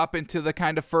move up into the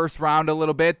kind of first round a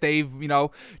little bit. They've,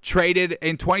 traded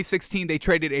in 2016, they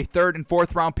traded a third and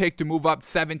fourth round pick to move up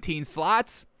 17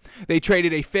 slots. They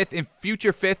traded a fifth and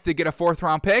future fifth to get a fourth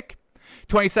round pick.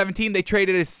 2017, they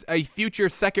traded a future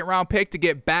second round pick to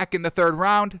get back in the third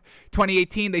round.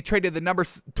 2018, they traded the number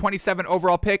 27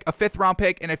 overall pick, a fifth round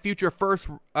pick, and a future first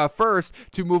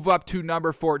to move up to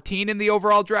number 14 in the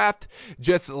overall draft.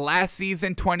 Just last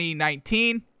season,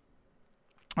 2019.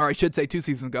 Or I should say 2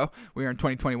 seasons ago. We are in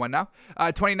 2021 now.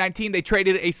 2019, they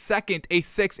traded a second, a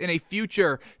sixth, and a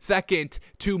future second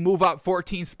to move up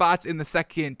 14 spots in the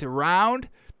second round.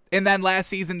 And then last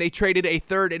season, they traded a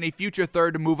third and a future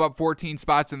third to move up 14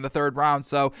 spots in the third round.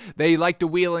 So they like to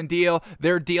wheel and deal.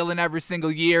 They're dealing every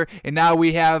single year. And now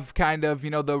we have kind of,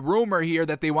 the rumor here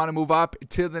that they want to move up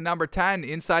to the number 10,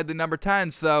 inside the number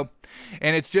 10. So,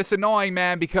 and it's just annoying,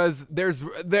 man, because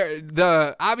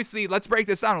obviously, let's break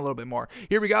this down a little bit more.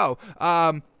 Here we go.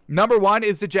 Number 1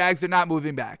 is the Jags. They're not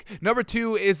moving back. Number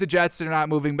 2 is the Jets. They're not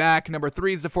moving back. Number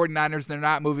 3 is the 49ers. They're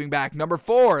not moving back. Number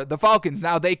 4, the Falcons.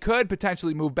 Now, they could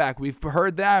potentially move back. We've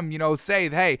heard them, say,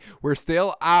 hey, we're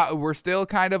still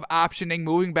kind of optioning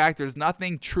moving back. There's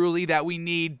nothing truly that we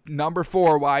need number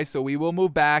 4-wise, so we will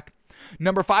move back.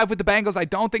 Number 5 with the Bengals, I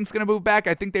don't think it's going to move back.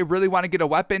 I think they really want to get a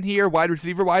weapon here, wide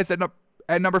receiver-wise,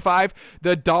 at number 5.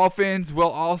 The Dolphins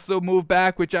will also move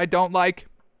back, which I don't like.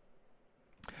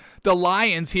 The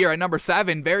Lions here at number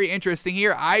 7, very interesting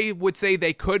here. I would say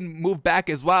they could move back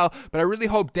as well, but I really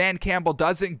hope Dan Campbell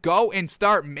doesn't go and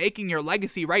start making your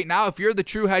legacy right now. If you're the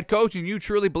true head coach and you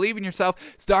truly believe in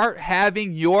yourself, start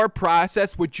having your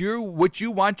process, what you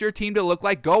want your team to look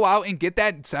like. Go out and get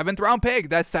that 7th round pick,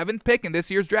 that 7th pick in this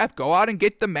year's draft. Go out and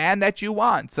get the man that you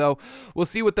want. So we'll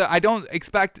see I don't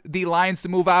expect the Lions to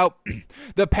move out.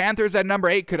 The Panthers at number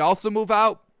 8 could also move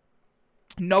out.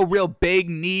 No real big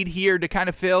need here to kind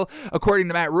of fill. According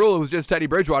to Matt Rule, it was just Teddy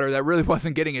Bridgewater that really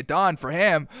wasn't getting it done for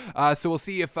him. So we'll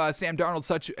see if Sam Darnold's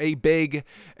such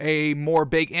a more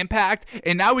big impact.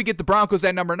 And now we get the Broncos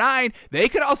at number 9. They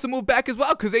could also move back as well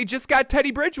because they just got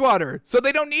Teddy Bridgewater. So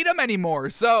they don't need him anymore.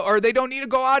 Or they don't need to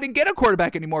go out and get a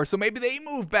quarterback anymore. So maybe they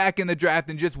move back in the draft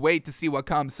and just wait to see what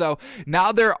comes. So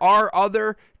now there are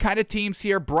other kind of teams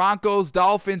here, Broncos,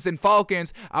 Dolphins, and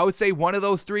Falcons. I would say one of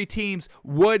those 3 teams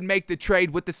would make the trade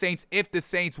with the Saints if the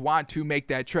Saints want to make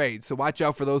that trade. So watch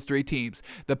out for those 3 teams.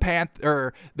 The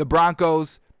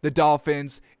Broncos, the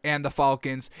Dolphins, and the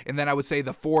Falcons. And then I would say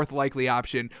the 4th likely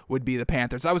option would be the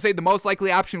Panthers. I would say the most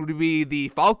likely option would be the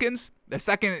Falcons. The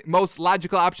second most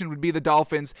logical option would be the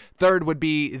Dolphins. 3rd would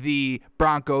be the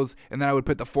Broncos. And then I would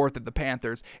put the 4th at the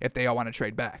Panthers if they all want to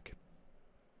trade back.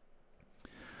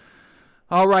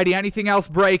 Alrighty, anything else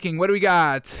breaking? What do we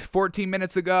got? 14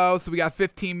 minutes ago, so we got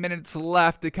 15 minutes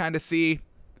left to kind of see.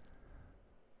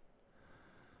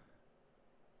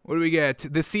 What do we get?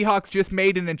 The Seahawks just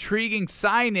made an intriguing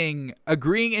signing,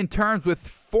 agreeing in terms with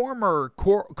former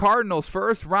Cardinals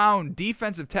first-round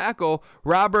defensive tackle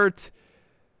Robert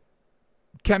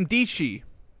Nkemdiche.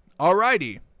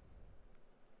 Alrighty.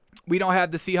 We don't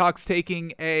have the Seahawks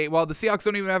taking the Seahawks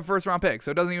don't even have a first-round pick,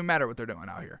 so it doesn't even matter what they're doing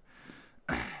out here.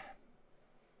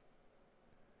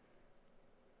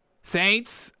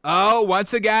 Saints,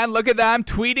 once again, look at them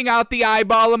tweeting out the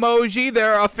eyeball emoji,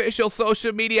 their official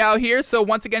social media out here. So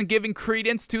once again, giving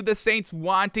credence to the Saints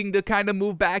wanting to kind of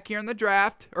move back here in the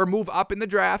draft, or move up in the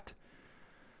draft.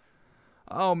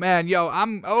 Oh, man,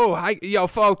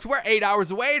 folks, we're 8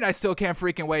 hours away and I still can't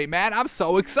freaking wait, man. I'm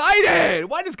so excited.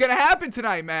 What is going to happen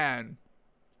tonight, man?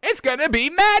 It's going to be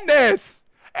madness.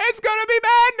 It's going to be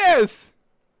madness.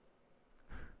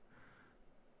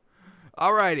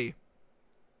 Alrighty.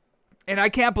 And I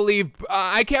can't believe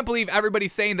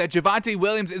everybody's saying that Javonte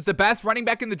Williams is the best running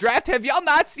back in the draft. Have y'all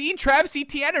not seen Travis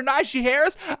Etienne or Najee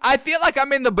Harris? I feel like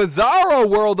I'm in the bizarro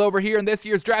world over here in this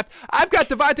year's draft. I've got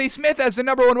Devontae Smith as the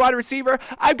number 1 wide receiver.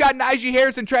 I've got Najee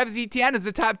Harris and Travis Etienne as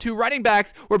the top 2 running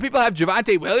backs, where people have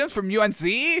Javonte Williams from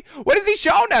UNC. What has he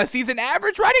shown us? He's an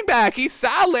average running back. He's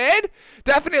solid.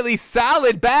 Definitely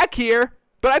solid back here.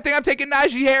 But I think I'm taking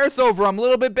Najee Harris over him. A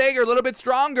little bit bigger, a little bit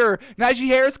stronger. Najee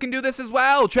Harris can do this as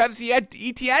well. Travis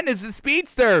Etienne is the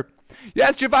speedster.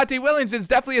 Yes, Javonte Williams is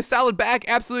definitely a solid back.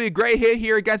 Absolutely a great hit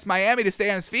here against Miami to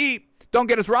stay on his feet. Don't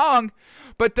get us wrong.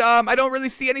 But I don't really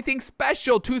see anything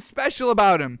too special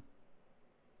about him.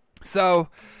 So,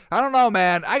 I don't know,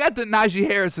 man. I got the Najee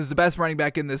Harris as the best running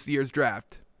back in this year's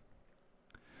draft.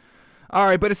 All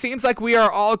right, but it seems like we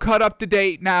are all caught up to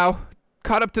date now.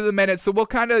 Caught up to the minute, so we'll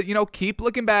kind of, keep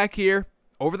looking back here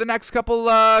over the next couple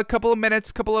of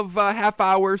minutes, couple of half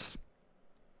hours.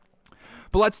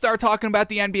 But let's start talking about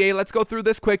the NBA. Let's go through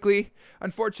this quickly.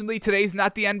 Unfortunately, today's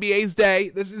not the NBA's day.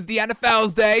 This is the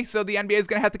NFL's day, so the NBA is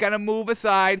going to have to kind of move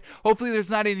aside. Hopefully, there's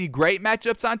not any great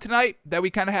matchups on tonight that we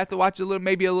kind of have to watch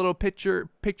maybe a little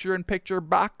picture-in-picture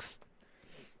box.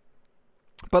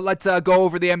 But let's go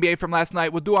over the NBA from last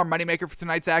night. We'll do our moneymaker for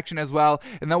tonight's action as well,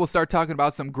 and then we'll start talking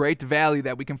about some great value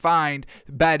that we can find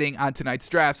betting on tonight's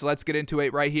draft. So let's get into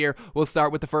it right here. We'll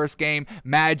start with the first game,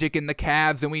 Magic and the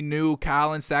Cavs, and we knew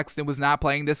Colin Sexton was not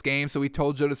playing this game, so we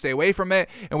told Joe to stay away from it,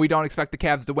 and we don't expect the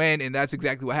Cavs to win, and that's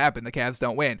exactly what happened. The Cavs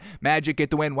don't win. Magic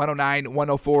get the win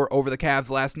 109-104 over the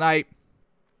Cavs last night.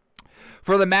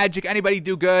 For the Magic, anybody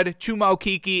do good? Chuma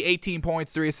Okeke, 18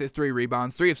 points, 3 assists, 3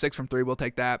 rebounds. 3 of 6 from 3, we'll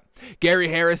take that. Gary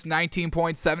Harris, 19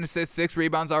 points, 7 assists, 6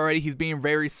 rebounds already. He's being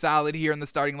very solid here in the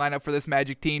starting lineup for this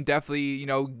Magic team. Definitely,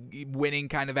 winning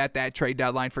kind of at that trade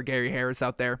deadline for Gary Harris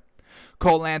out there.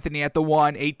 Cole Anthony at the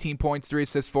 1, 18 points, 3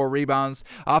 assists, 4 rebounds.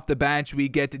 Off the bench, we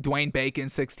get Dwayne Bacon,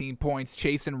 16 points.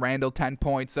 Chasen Randall, 10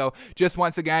 points. So just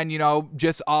once again,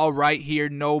 just all right here.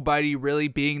 Nobody really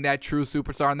being that true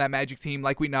superstar on that Magic team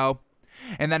like we know.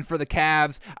 And then for the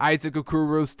Cavs, Isaac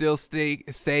Okoro still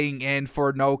staying in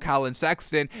for no Colin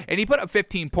Sexton. And he put up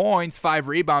 15 points, 5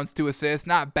 rebounds, 2 assists.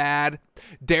 Not bad.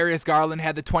 Darius Garland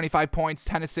had the 25 points,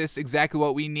 10 assists, exactly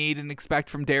what we need and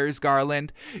expect from Darius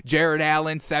Garland. Jared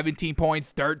Allen, 17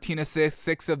 points, 13 assists,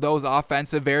 6 of those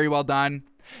offensive. Very well done.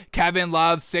 Kevin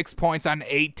Love, 6 points on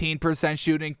 18%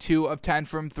 shooting, 2 of 10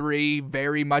 from 3.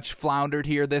 Very much floundered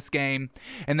here this game.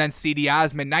 And then C.D.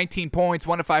 Osman, 19 points,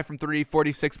 1 of 5 from 3,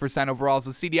 46% overall.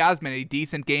 So C.D. Osman, a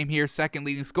decent game here, second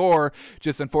leading scorer.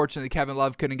 Just unfortunately, Kevin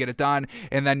Love couldn't get it done.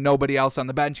 And then nobody else on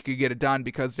the bench could get it done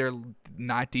because they're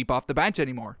not deep off the bench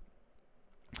anymore.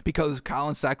 Because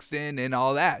Colin Sexton and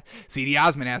all that. C.D.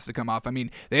 Osman has to come off. I mean,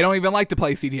 they don't even like to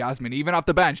play C.D. Osman, even off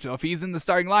the bench. So if he's in the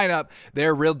starting lineup,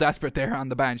 they're real desperate there on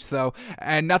the bench. So,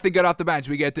 and nothing good off the bench.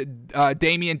 We get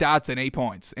Damian Dotson, 8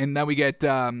 points. And then we get,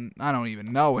 I don't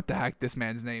even know what the heck this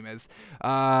man's name is.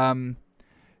 Findu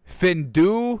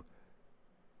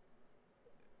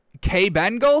K.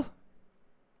 Bengal?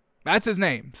 That's his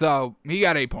name. So he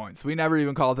got 8 points. We never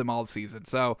even called him all season.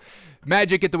 So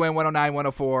Magic get the win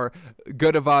 109-104.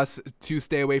 Good of us to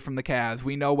stay away from the Cavs.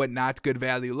 We know what not good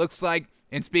value looks like.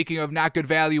 And speaking of not good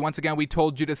value, once again, we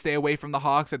told you to stay away from the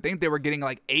Hawks. I think they were getting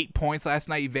like 8 points last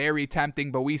night. Very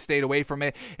tempting, but we stayed away from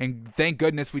it. And thank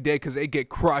goodness we did because they get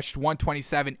crushed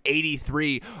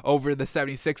 127-83 over the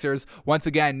 76ers. Once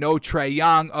again, no Trae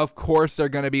Young. Of course, they're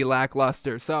going to be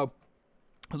lackluster. So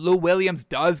Lou Williams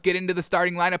does get into the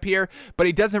starting lineup here, but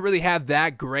he doesn't really have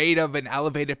that great of an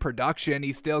elevated production.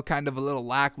 He's still kind of a little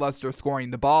lackluster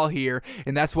scoring the ball here,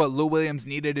 and that's what Lou Williams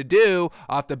needed to do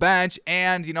off the bench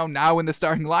and, now in the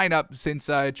starting lineup since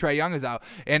Trae Young is out.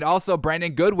 And also,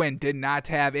 Brandon Goodwin did not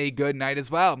have a good night as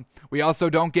well. We also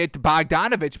don't get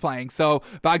Bogdanovich playing, so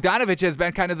Bogdanovich has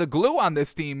been kind of the glue on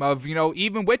this team of,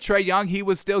 even with Trae Young, he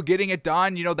was still getting it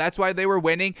done. That's why they were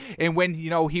winning, and when,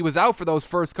 he was out for those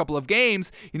first couple of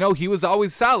games, he was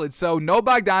always solid. So no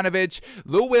Bogdanovich,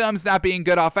 Lou Williams not being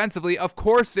good offensively. Of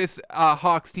course, this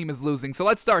Hawks team is losing. So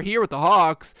let's start here with the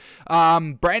Hawks.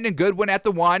 Brandon Goodwin at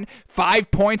the 1, 5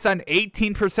 points on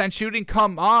 18% shooting.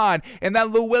 Come on. And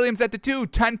then Lou Williams at the 2,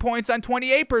 10 points on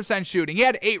 28% shooting. He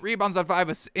had 8 rebounds on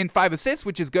 5 assists,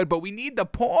 which is good, but we need the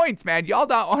points, man. Y'all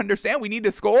don't understand. We need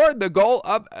to score. The goal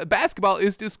of basketball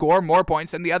is to score more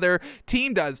points than the other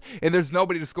team does. And there's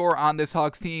nobody to score on this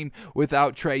Hawks team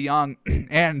without Trae Young.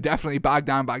 And definitely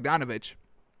Bogdanovich.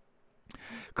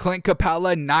 Clint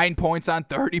Capella, 9 points on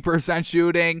 30%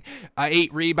 shooting,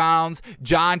 8 rebounds.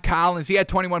 John Collins, he had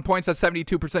 21 points on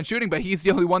 72% shooting, but he's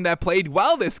the only one that played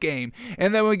well this game.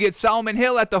 And then we get Solomon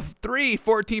Hill at the 3,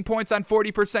 14 points on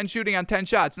 40% shooting on 10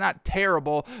 shots. Not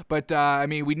terrible, but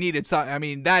we needed some.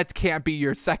 That can't be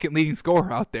your second leading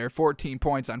scorer out there. 14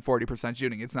 points on 40%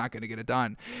 shooting. It's not going to get it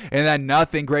done. And then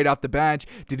nothing great off the bench.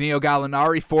 Danilo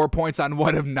Gallinari, 4 points on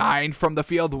 1 of 9 from the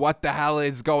field. What the hell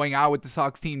is going on with this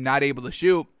Hawks team not able to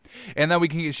shoot? And then we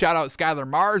can shout out Skylar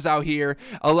Mars out here,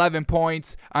 11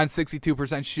 points on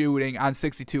 62% shooting on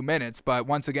 62 minutes. But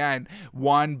once again,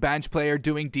 one bench player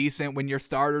doing decent when your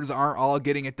starters aren't all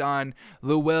getting it done.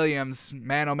 Lou Williams,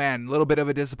 man, oh man, a little bit of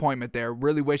a disappointment there.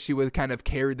 Really wish he would kind of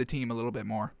carry the team a little bit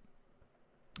more.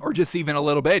 Or just even a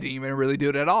little bit, didn't even really do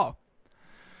it at all.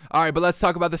 All right, but let's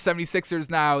talk about the 76ers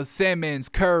now. Simmons,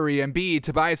 Curry, Embiid,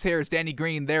 Tobias Harris, Danny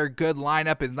Green, their good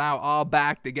lineup is now all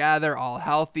back together, all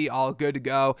healthy, all good to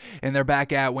go, and they're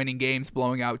back at winning games,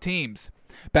 blowing out teams.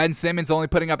 Ben Simmons only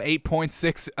putting up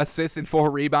 8.6 assists and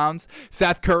 4 rebounds.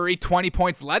 Seth Curry, 20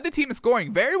 points, led the team in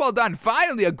scoring. Very well done.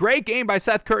 Finally, a great game by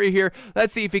Seth Curry here.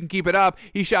 Let's see if he can keep it up.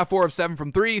 He shot 4 of 7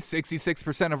 from 3,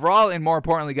 66% overall, and more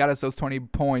importantly, got us those 20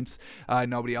 points.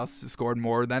 Nobody else has scored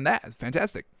more than that. It's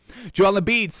fantastic. Joel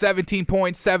Embiid, 17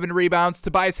 points, 7 rebounds.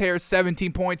 Tobias Harris,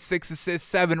 17 points, 6 assists,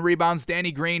 7 rebounds.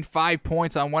 Danny Green, 5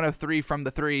 points on 1 of 3 from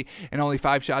the 3 and only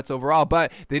 5 shots overall.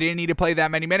 But they didn't need to play that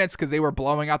many minutes because they were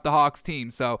blowing out the Hawks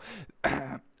team. So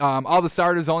all the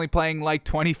starters only playing like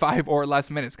 25 or less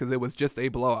minutes because it was just a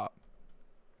blowout.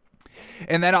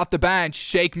 And then off the bench,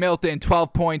 Shake Milton,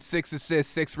 12 points, 6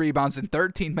 assists, 6 rebounds in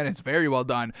 13 minutes. Very well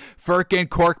done. Furkan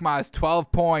Korkmaz,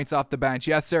 12 points off the bench.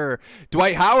 Yes, sir.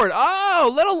 Dwight Howard.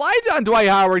 Oh, little light on Dwight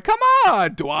Howard. Come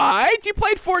on, Dwight. You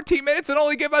played 14 minutes and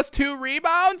only give us 2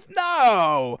 rebounds?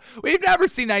 No. We've never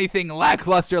seen anything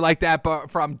lackluster like that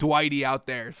from Dwighty out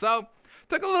there. So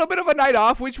took a little bit of a night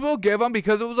off, which we'll give him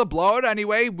because it was a blowout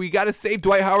anyway. We got to save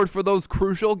Dwight Howard for those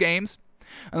crucial games.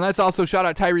 And let's also shout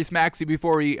out Tyrese Maxey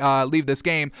before we leave this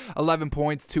game. 11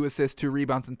 points, 2 assists, 2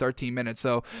 rebounds in 13 minutes.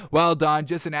 So well done.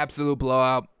 Just an absolute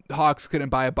blowout. The Hawks couldn't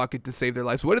buy a bucket to save their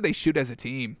lives. What did they shoot as a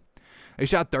team? They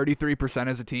shot 33%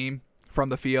 as a team from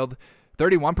the field,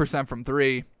 31% from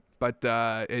 3, but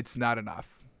it's not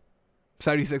enough.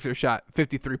 76ers shot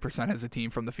 53% as a team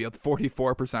from the field,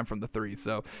 44% from the 3.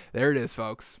 So there it is,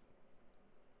 folks.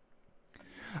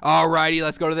 Alrighty,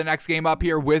 let's go to the next game up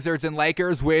here. Wizards and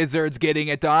Lakers. Wizards getting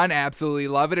it done. Absolutely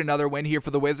love it. Another win here for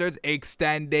the Wizards,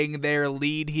 extending their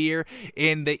lead here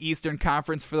in the Eastern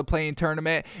Conference for the play-in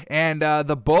tournament. And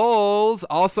the Bulls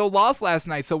also lost last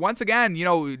night. So once again,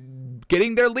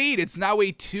 getting their lead. It's now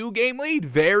a 2-game lead.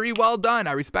 Very well done.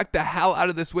 I respect the hell out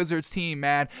of this Wizards team,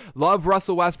 man. Love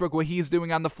Russell Westbrook, what he's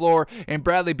doing on the floor. And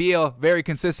Bradley Beal, very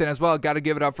consistent as well. Got to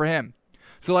give it up for him.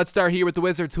 So let's start here with the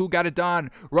Wizards. Who got it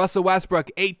done? Russell Westbrook,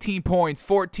 18 points,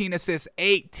 14 assists,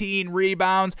 18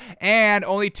 rebounds, and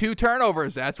only 2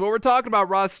 turnovers. That's what we're talking about,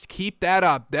 Russ. Keep that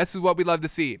up. This is what we love to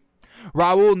see.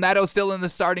 Raul Neto still in the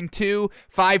starting 2,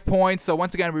 5 points. So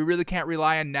once again, we really can't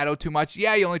rely on Neto too much.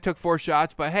 Yeah, he only took 4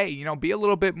 shots, but hey, be a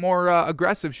little bit more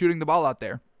aggressive shooting the ball out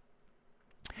there.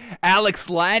 Alex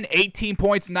Len, 18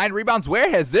 points, 9 rebounds. Where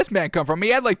has this man come from? He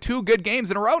had like 2 good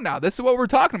games in a row now. This is what we're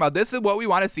talking about. This is what we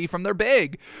want to see from their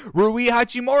big. Rui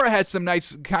Hachimura had some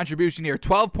nice contribution here.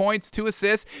 12 points, 2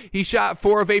 assists. He shot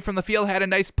 4 of 8 from the field, had a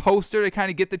nice poster to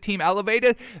kind of get the team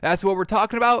elevated. That's what we're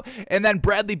talking about. And then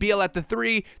Bradley Beal at the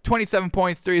 3, 27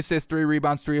 points, 3 assists, 3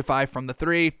 rebounds, 3 of 5 from the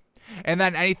 3. And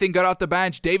then anything good off the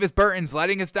bench. Davis Bertans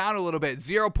letting us down a little bit.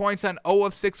 0 points on 0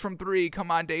 of 6 from 3. Come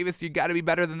on, Davis. You got to be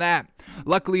better than that.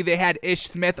 Luckily, they had Ish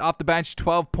Smith off the bench.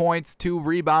 12 points, 2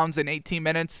 rebounds in 18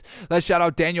 minutes. Let's shout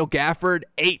out Daniel Gafford.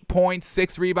 8 points,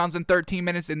 6 rebounds in 13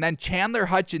 minutes. And then Chandler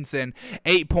Hutchinson.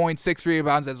 8 points, 6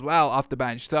 rebounds as well off the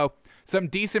bench. So some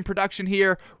decent production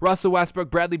here. Russell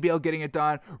Westbrook, Bradley Beal getting it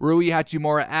done. Rui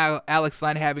Hachimura, Alex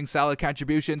Len having solid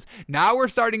contributions. Now we're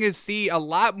starting to see a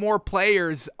lot more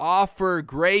players offer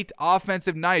great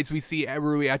offensive nights. We see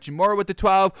Rui Hachimura with the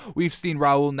 12. We've seen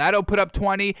Raul Neto put up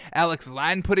 20. Alex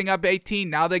Len putting up 18.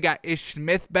 Now they got Ish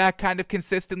Smith back kind of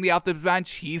consistently off the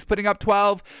bench. He's putting up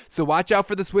 12. So watch out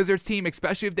for this Wizards team,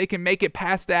 especially if they can make it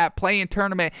past that play-in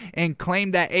tournament and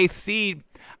claim that 8th seed.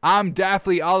 I'm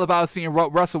definitely all about seeing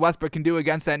what Russell Westbrook can do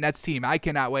against that Nets team. I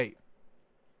cannot wait.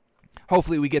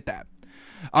 Hopefully we get that.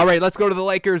 All right, let's go to the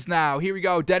Lakers now. Here we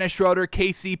go. Dennis Schroeder,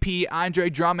 KCP,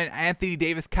 Andre Drummond, Anthony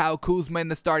Davis, Kyle Kuzma in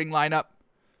the starting lineup.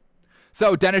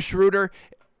 So Dennis Schroeder,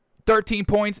 13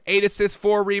 points, 8 assists,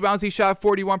 4 rebounds. He shot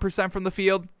 41% from the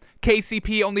field.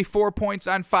 KCP only 4 points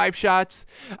on 5 shots.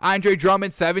 Andre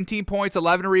Drummond 17 points,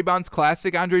 11 rebounds.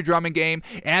 Classic Andre Drummond game.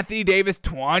 Anthony Davis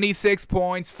 26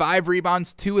 points, 5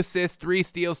 rebounds, 2 assists, 3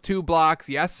 steals, 2 blocks.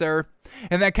 Yes, sir.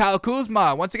 And then Kyle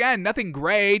Kuzma, once again, nothing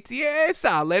great. Yeah,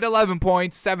 solid. 11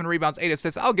 points, 7 rebounds, 8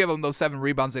 assists. I'll give him those 7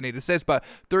 rebounds and 8 assists, but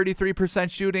 33%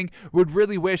 shooting. Would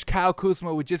really wish Kyle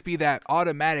Kuzma would just be that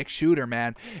automatic shooter,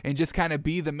 man, and just kind of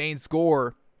be the main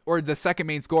scorer. Or the second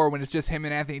main scorer when it's just him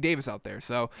and Anthony Davis out there.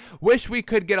 So, wish we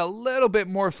could get a little bit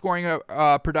more scoring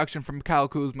production from Kyle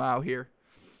Kuzma out here.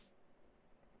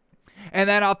 And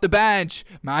then off the bench,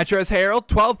 Montrezl Harrell,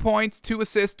 12 points, 2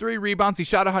 assists, 3 rebounds. He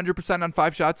shot 100% on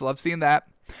 5 shots. Love seeing that.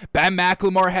 Ben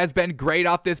McLemore has been great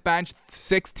off this bench.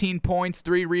 16 points,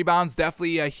 3 rebounds.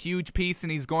 Definitely a huge piece,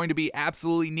 and he's going to be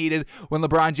absolutely needed when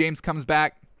LeBron James comes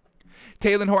back.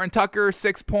 Talen Horton-Tucker,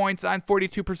 6 points on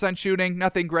 42% shooting.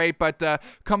 Nothing great, but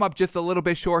come up just a little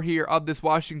bit short here of this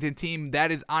Washington team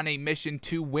that is on a mission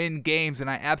to win games, and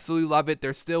I absolutely love it.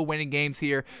 They're still winning games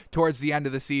here towards the end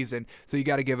of the season, so you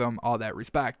got to give them all that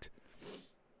respect.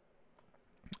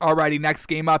 Alrighty, next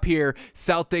game up here,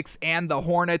 Celtics and the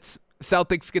Hornets.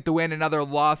 Celtics get the win. Another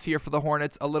loss here for the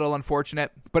Hornets. A little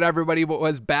unfortunate, but everybody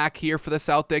was back here for the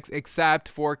Celtics except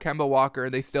for Kemba Walker.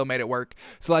 They still made it work.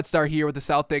 So let's start here with the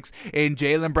Celtics. And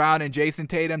Jaylen Brown and Jason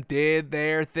Tatum did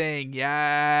their thing.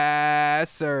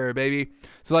 Yes, sir, baby.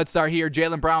 So let's start here.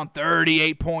 Jaylen Brown,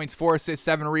 38 points, 4 assists,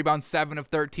 7 rebounds, 7 of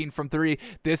 13 from 3.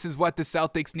 This is what the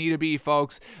Celtics need to be,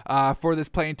 folks, for this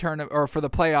playing tournament or for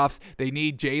the playoffs. They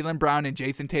need Jaylen Brown and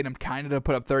Jason Tatum kind of to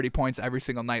put up 30 points every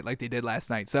single night like they did last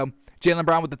night. So Jaylen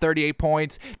Brown with the 38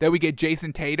 points. Then we get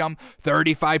Jason Tatum,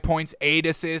 35 points, 8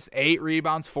 assists, 8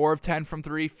 rebounds, 4 of 10 from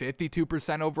 3,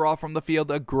 52% overall from the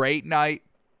field. A great night.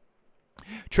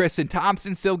 Tristan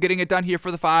Thompson still getting it done here for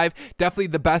the 5. Definitely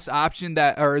the best option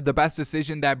the best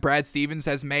decision that Brad Stevens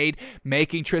has made,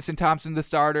 making Tristan Thompson the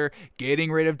starter,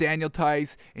 getting rid of Daniel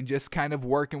Tice, and just kind of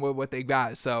working with what they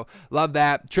got. So love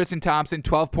that. Tristan Thompson,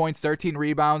 12 points, 13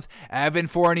 rebounds. Evan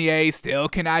Fournier still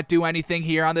cannot do anything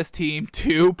here on this team.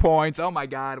 2 points. Oh my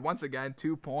God. Once again,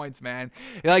 2 points, man.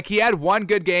 Like he had one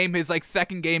good game, his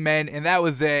second game in, and that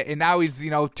was it. And now he's,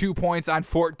 2 points on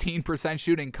 14%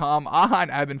 shooting. Come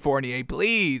on, Evan Fournier,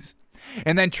 please.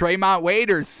 And then Tremont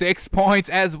Waiters, 6 points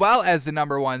as well as the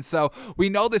number 1. So we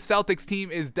know the Celtics team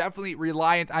is definitely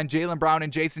reliant on Jaylen Brown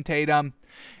and Jason Tatum.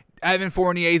 Evan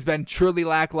Fournier's been truly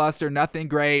lackluster, nothing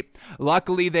great.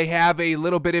 Luckily, they have a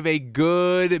little bit of a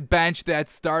good bench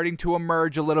that's starting to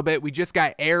emerge a little bit. We just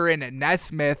got Aaron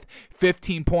Nesmith,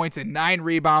 15 points and 9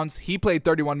 rebounds. He played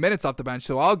 31 minutes off the bench,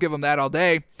 so I'll give him that all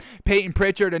day. Peyton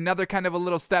Pritchard, another kind of a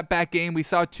little step back game. We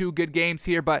saw 2 good games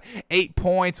here, but 8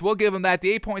 points. We'll give him that.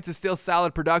 The 8 points is still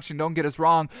solid production, don't get us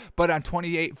wrong, but on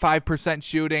 5%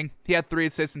 shooting. He had 3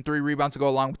 assists and 3 rebounds to go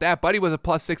along with that, but he was a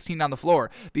plus 16 on the floor,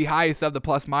 the highest of the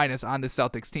plus minus on the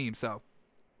Celtics team. So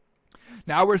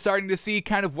now we're starting to see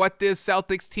kind of what this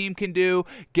Celtics team can do,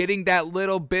 getting that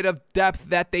little bit of depth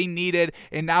that they needed.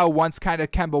 And now once kind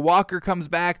of Kemba Walker comes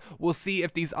back, we'll see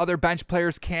if these other bench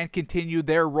players can continue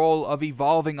their role of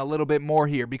evolving a little bit more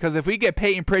here. Because if we get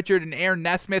Peyton Pritchard and Aaron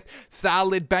Nesmith,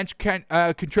 solid bench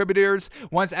contributors,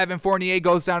 once Evan Fournier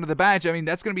goes down to the bench, I mean,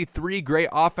 that's going to be 3 great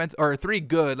offense, or 3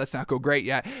 good, let's not go great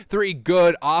yet, 3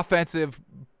 good offensive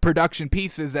production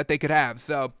pieces that they could have.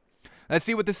 So let's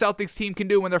see what the Celtics team can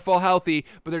do when they're full healthy,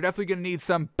 but they're definitely going to need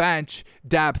some bench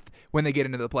depth when they get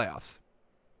into the playoffs.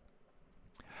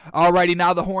 Alrighty,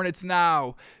 now the Hornets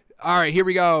now. All right, here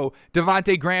we go.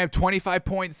 Devontae Graham, 25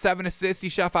 points, 7 assists. He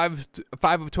shot 5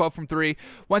 of 12 from 3.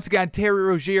 Once again, Terry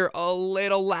Rozier, a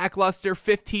little lackluster,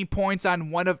 15 points on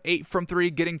 1 of 8 from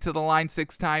 3, getting to the line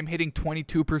 6 times, hitting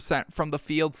 22% from the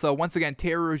field. So once again,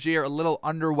 Terry Rozier, a little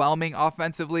underwhelming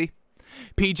offensively.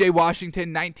 PJ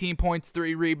Washington, 19 points,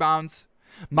 3 rebounds.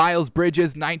 Miles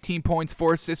Bridges, 19 points,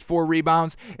 4 assists, 4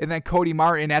 rebounds. And then Cody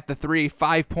Martin at the 3,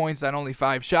 5 points on only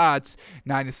 5 shots,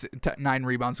 9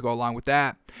 rebounds to go along with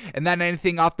that. And then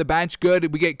anything off the bench,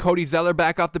 good. We get Cody Zeller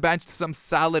back off the bench, some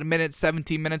solid minutes,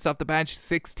 17 minutes off the bench,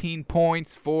 16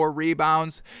 points, 4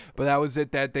 rebounds. But that was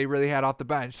it that they really had off the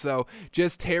bench. So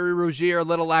just Terry Rozier, a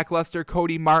little lackluster.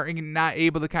 Cody Martin not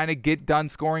able to kind of get done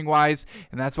scoring-wise,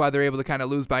 and that's why they're able to kind of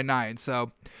lose by 9.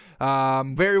 So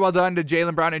very well done to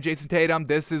Jaylen Brown and Jason Tatum.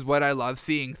 This is what I love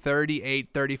seeing, 38,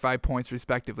 35 points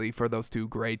respectively for those 2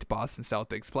 great Boston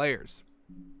Celtics players.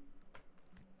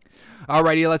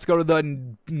 Alrighty, let's go to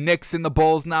the Knicks and the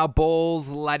Bulls now. Bulls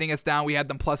letting us down. We had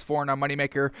them +4 in our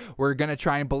moneymaker. We're going to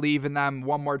try and believe in them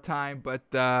one more time, but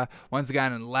once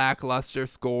again, lackluster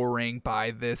scoring by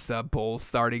this Bulls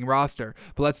starting roster.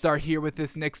 But let's start here with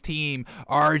this Knicks team.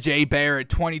 RJ Barrett,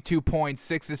 22 points,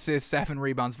 6 assists, 7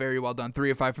 rebounds. Very well done. 3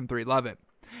 of 5 from 3. Love it.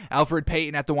 Alfred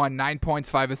Payton at the 1, 9 points,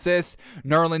 5 assists.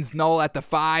 Nerlens Noel at the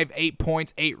 5, 8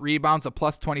 points, 8 rebounds, a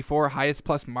 +24, highest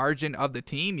plus margin of the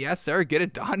team. Yes, sir. Get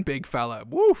it done, big fella.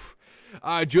 Woof.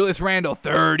 Julius Randle,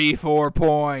 34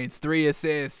 points, 3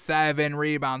 assists, 7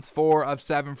 rebounds, 4 of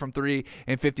 7 from 3,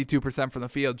 and 52% from the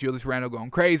field. Julius Randle going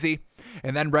crazy.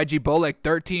 And then Reggie Bullock,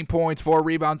 13 points, 4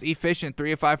 rebounds, efficient,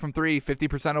 3 of 5 from 3,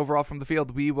 50% overall from the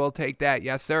field. We will take that,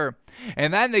 yes, sir.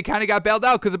 And then they kind of got bailed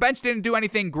out because the bench didn't do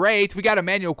anything great. We got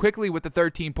Emmanuel Quickly with the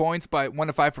 13 points, but 1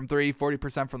 of 5 from 3,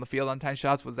 40% from the field on 10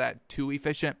 shots. Was that too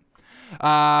efficient?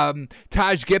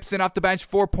 Taj Gibson off the bench,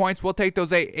 4 points. We'll take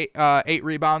those 8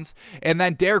 rebounds. And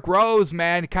then Derrick Rose,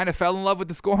 man, kind of fell in love with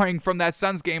the scoring from that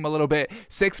Suns game a little bit.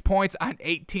 6 points on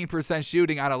 18%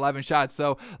 shooting on 11 shots.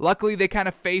 So luckily they kind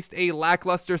of faced a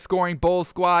lackluster scoring Bulls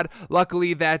squad.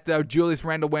 Luckily that Julius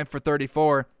Randle went for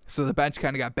 34. So the bench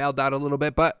kind of got bailed out a little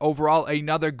bit. But overall,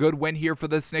 another good win here for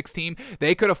this Knicks team.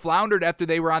 They could have floundered after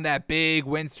they were on that big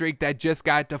win streak that just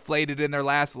got deflated in their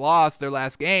last loss, their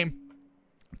last game.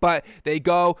 But they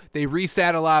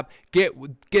resaddle up,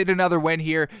 get another win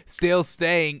here, still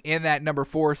staying in that number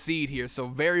 4 seed here. So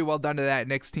very well done to that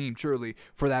Knicks team, truly,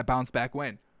 for that bounce back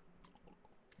win.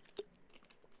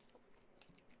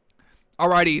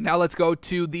 Alrighty, now let's go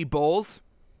to the Bulls.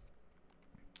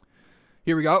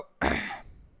 Here we go.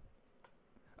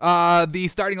 The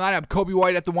starting lineup: Kobe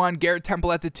White at the 1, Garrett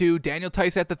Temple at the 2, Daniel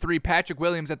Theis at the 3, Patrick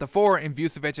Williams at the 4, and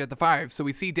Vucevic at the 5. So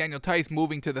we see Daniel Theis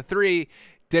moving to the 3.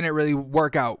 Didn't really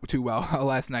work out too well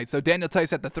last night. So Daniel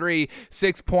Theis at the 3,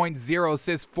 6 points, 0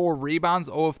 assists, 4 rebounds,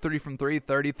 0 of 3 from 3,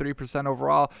 33%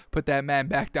 overall. Put that man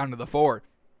back down to the 4.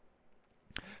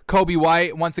 Kobe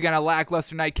White, once again, a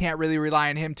lackluster night. Can't really rely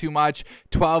on him too much.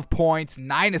 12 points,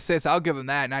 9 assists. I'll give him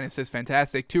that. 9 assists,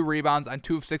 fantastic. 2 rebounds on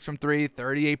 2 of 6 from 3,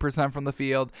 38% from the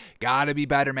field. Got to be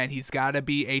better, man. He's got to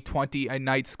be a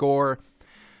 20-a-night scorer.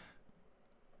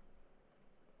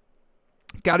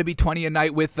 Got to be 20 a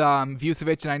night with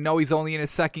Vucevic, and I know he's only in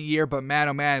his 2nd year, but man,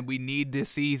 oh man, we need to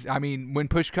see. I mean, when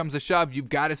push comes to shove, you've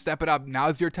got to step it up.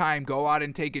 Now's your time. Go out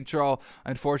and take control.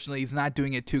 Unfortunately, he's not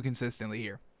doing it too consistently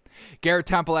here. Garrett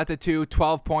Temple at the 2,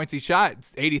 12 points. He shot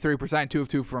 83%, 2 of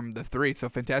 2 from the 3, so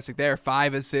fantastic there.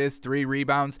 5 assists, 3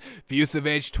 rebounds.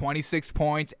 Vucevic, 26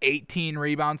 points, 18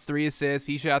 rebounds, 3 assists.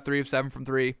 He shot 3 of 7 from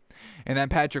 3. And then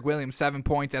Patrick Williams, 7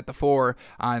 points at the 4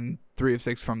 on 3 of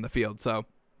 6 from the field. So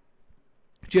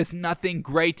just nothing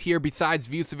great here besides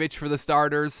Vucevic for the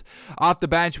starters. Off the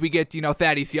bench, we get,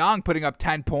 Thaddeus Young putting up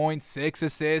 10 points, 6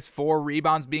 assists, 4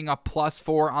 rebounds, being a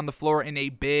 +4 on the floor in a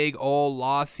big old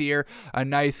loss here. A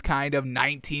nice kind of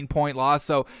 19-point loss.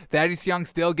 So Thaddeus Young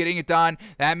still getting it done.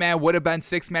 That man would have been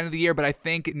 6th man of the year, but I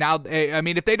think now,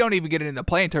 if they don't even get it in the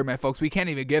play-in tournament, folks, we can't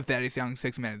even give Thaddeus Young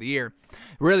 6th man of the year.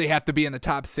 Really have to be in the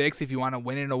top 6 if you want to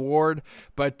win an award.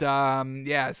 But,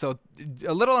 yeah, so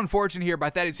a little unfortunate here by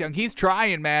Thaddeus Young. He's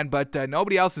trying, man, but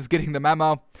nobody else is getting the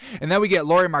memo. And then we get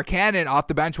Lauri Markkanen off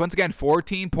the bench. Once again,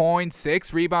 14 points,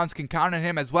 6 rebounds. Can count on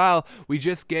him as well. We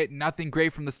just get nothing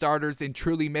great from the starters and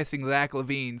truly missing Zach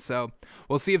LaVine. So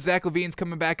we'll see if Zach LaVine's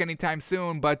coming back anytime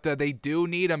soon, but they do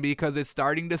need him because it's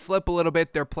starting to slip a little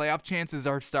bit. Their playoff chances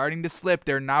are starting to slip.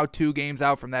 They're now 2 games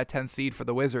out from that 10th seed for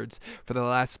the Wizards for the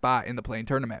last spot in the play-in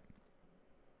tournament.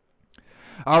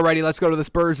 Alrighty, let's go to the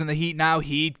Spurs and the Heat now.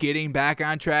 Heat getting back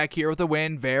on track here with a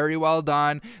win. Very well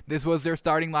done. This was their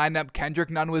starting lineup. Kendrick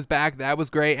Nunn was back. That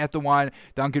was great at the 1.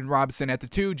 Duncan Robinson at the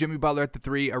 2. Jimmy Butler at the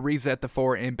 3. Ariza at the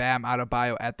 4. And Bam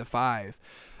Adebayo at the 5.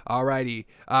 Alrighty.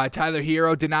 Tyler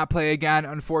Hero did not play again,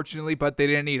 unfortunately, but they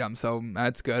didn't need him, so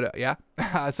that's good. Yeah.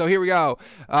 So here we go.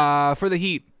 For the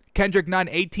Heat, Kendrick Nunn,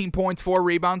 18 points, 4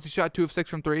 rebounds. He shot 2 of 6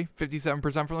 from 3,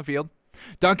 57% from the field.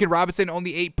 Duncan Robinson,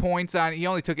 only 8 points on. He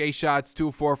only took 8 shots, 2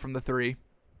 of 4 from the 3.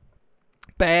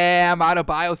 Bam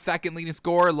Adebayo, 2nd leading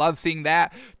scorer. Love seeing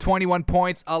that. 21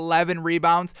 points, 11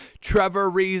 rebounds.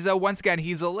 Trevor Ariza, once again,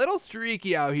 he's a little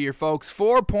streaky out here, folks.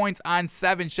 4 points on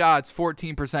 7 shots,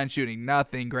 14% shooting.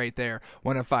 Nothing great there.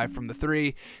 1 of 5 from the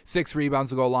 3. 6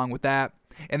 rebounds to go along with that.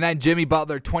 And then Jimmy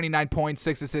Butler, 29 points,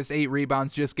 6 assists, 8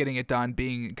 rebounds, just getting it done,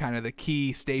 being kind of the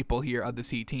key staple here of this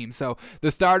Heat team. So the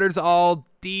starters all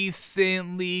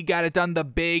decently got it done. The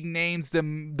big names, the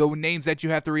names that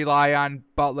you have to rely on,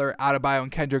 Butler, Adebayo,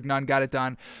 and Kendrick Nunn got it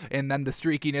done. And then the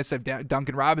streakiness of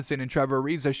Duncan Robinson and Trevor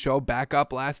Ariza showed back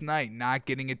up last night, not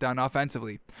getting it done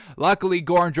offensively. Luckily,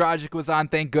 Goran Dragic was on,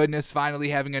 thank goodness, finally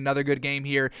having another good game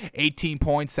here. 18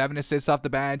 points, 7 assists off the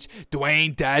bench.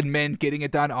 Dwayne Dedmon getting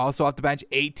it done also off the bench,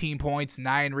 18 points,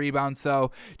 9 rebounds.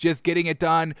 So just getting it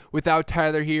done without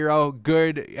Tyler Hero.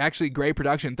 Good, actually great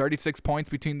production, 36 points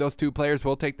between those 2 players.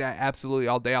 We'll take that absolutely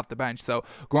all day off the bench. So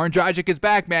Goran Dragic is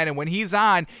back, man, and when he's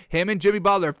on, him and Jimmy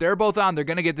Butler, if they're both on, they're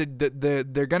gonna get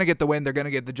they're gonna get the win. They're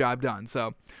gonna get the job done.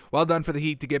 So well done for the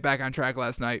Heat to get back on track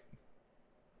last night.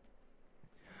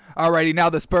 Alrighty, now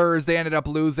the Spurs, they ended up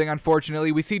losing,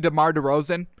 unfortunately. We see DeMar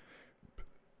DeRozan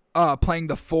playing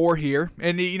the 4 here,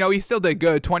 and he still did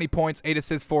good. 20 points, 8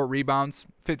 assists, 4 rebounds,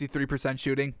 53%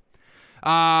 shooting.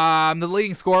 The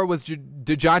leading scorer was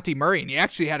DeJounte Murray, and he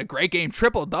actually had a great game.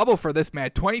 Triple-double for this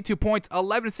man. 22 points,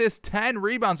 11 assists, 10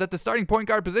 rebounds at the starting point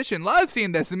guard position. Love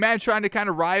seeing this. The man trying to kind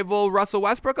of rival Russell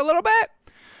Westbrook a little bit.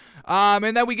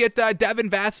 And then we get Devin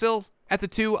Vassell at the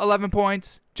 2, 11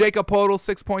 points. Jacob Poeltl,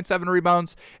 6.7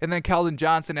 rebounds. And then Keldon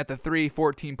Johnson at the 3,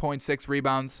 14.6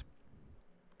 rebounds.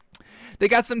 They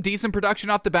got some decent production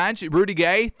off the bench. Rudy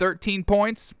Gay, 13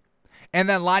 points. And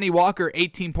then Lonnie Walker,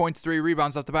 18 points, 3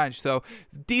 rebounds off the bench. So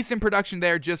decent production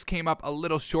there. Just came up a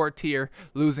little short here,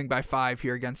 losing by 5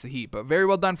 here against the Heat. But very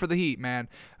well done for the Heat, man.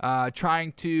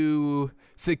 Trying to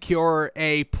secure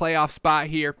a playoff spot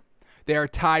here. They are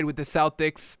tied with the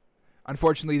Celtics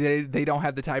Unfortunately, they don't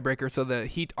have the tiebreaker, so the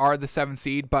Heat are the 7th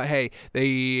seed. But hey,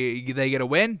 they get a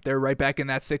win. They're right back in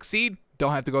that 6th seed.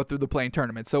 Don't have to go through the play-in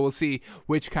tournament. So we'll see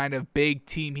which kind of big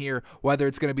team here, whether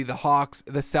it's going to be the Hawks,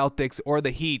 the Celtics, or the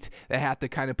Heat that have to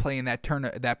kind of play in that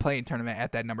play-in tournament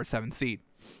at that number 7 seed.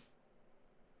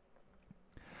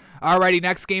 Alrighty,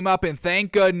 next game up, and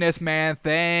thank goodness, man.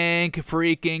 Thank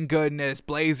freaking goodness.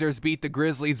 Blazers beat the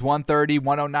Grizzlies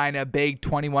 130-109, a big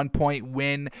 21-point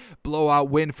win,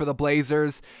 blowout win for the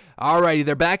Blazers. Alrighty,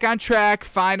 they're back on track,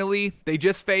 finally. They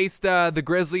just faced the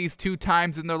Grizzlies 2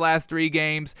 times in their last 3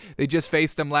 games. They just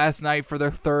faced them last night for their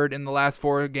 3rd in the last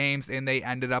 4 games, and they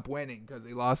ended up winning because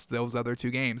they lost those other 2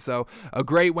 games. So a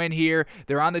great win here.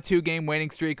 They're on the 2-game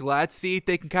winning streak. Let's see if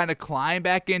they can kind of climb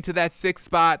back into that 6th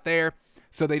spot there,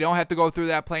 so they don't have to go through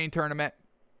that play-in tournament.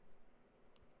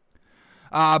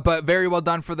 But very well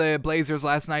done for the Blazers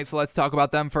last night, so let's talk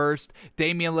about them first.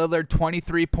 Damian Lillard,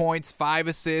 23 points, 5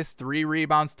 assists, 3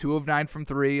 rebounds, 2 of 9 from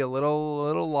 3, a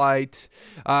little light.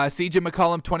 CJ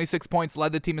McCollum, 26 points,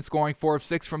 led the team in scoring, 4 of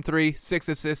 6 from 3, 6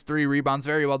 assists, 3 rebounds,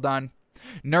 very well done.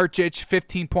 Nurkic,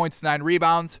 15 points, 9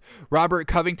 rebounds. Robert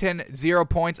Covington, 0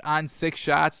 points on 6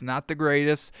 shots. Not the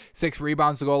greatest. 6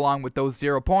 rebounds to go along with those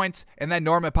 0 points. And then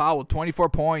Norman Powell, 24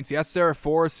 points. Yes, sir.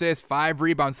 4 assists, 5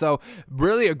 rebounds. So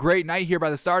really a great night here by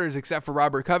the starters, except for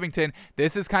Robert Covington.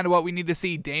 This is kind of what we need to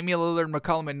see. Damian Lillard,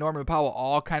 McCollum, and Norman Powell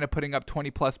all kind of putting up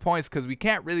 20-plus points because we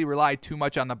can't really rely too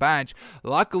much on the bench.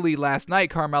 Luckily, last night,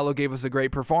 Carmelo gave us a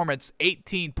great performance.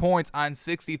 18 points on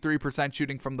 63%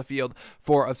 shooting from the field.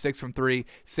 4 of 6 from 3.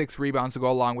 6 rebounds to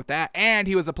go along with that, and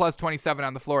he was a plus 27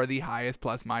 on the floor, the highest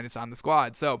plus minus on the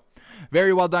squad. So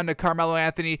very well done to Carmelo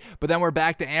Anthony. But then we're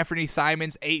back to Anthony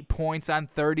Simons, 8 points on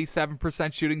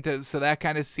 37% shooting, so that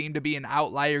kind of seemed to be an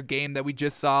outlier game that we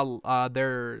just saw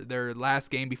their last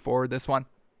game before this one.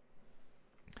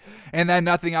 And then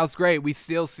nothing else great. We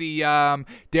still see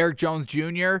Derrick Jones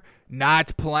Jr.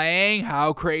 not playing.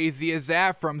 How crazy is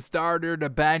that? From starter to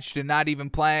bench to not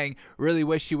even playing. Really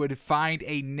wish he would find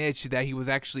a niche that he was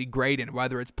actually great in,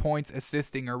 whether it's points,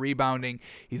 assisting, or rebounding.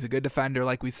 He's a good defender,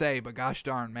 like we say, but gosh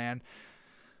darn, man.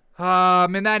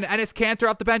 And then Enes Kanter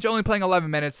off the bench, only playing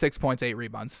 11 minutes, 6 points, 8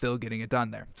 rebounds, still getting it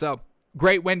done there. So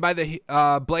great win by the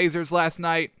Blazers last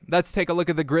night. Let's take a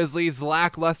look at the Grizzlies.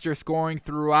 Lackluster scoring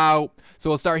throughout. So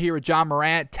we'll start here with John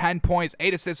Morant. 10 points,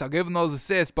 8 assists. I'll give him those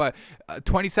assists, but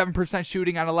 27%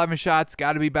 shooting on 11 shots.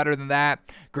 Got to be better than that.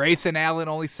 Grayson Allen,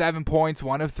 only 7 points.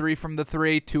 1 of 3 from the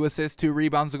 3. 2 assists, 2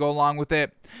 rebounds to go along with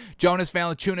it. Jonas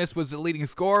Valanciunas was the leading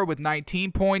scorer with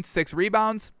 19 points, 6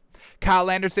 rebounds.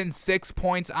 Kyle Anderson, 6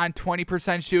 points on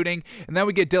 20% shooting. And then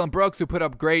we get Dillon Brooks, who put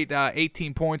up great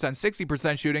 18 points on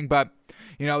 60% shooting. But,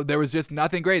 you know, there was just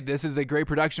nothing great. This is a great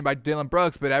production by Dillon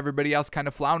Brooks, but everybody else kind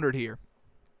of floundered here.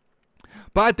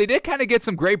 But they did kind of get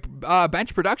some great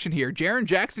bench production here. Jaren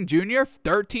Jackson Jr.,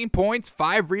 13 points,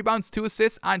 5 rebounds, 2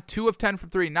 assists on 2 of 10 from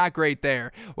 3. Not great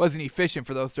there. Wasn't efficient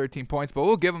for those 13 points, but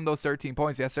we'll give him those 13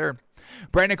 points. Yes, sir.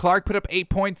 Brandon Clark put up 8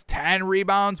 points, 10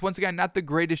 rebounds. Once again, not the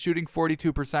greatest shooting,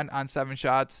 42% on 7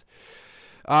 shots.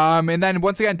 And then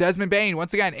once again, Desmond Bane,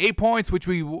 once again, 8 points, which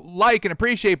we like and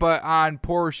appreciate, but on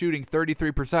poor shooting,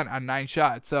 33% on 9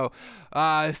 shots. So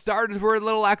starters were a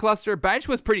little lackluster. Bench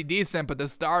was pretty decent, but the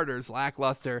starters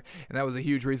lackluster, and that was a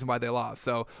huge reason why they lost.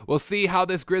 So we'll see how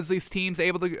this Grizzlies team's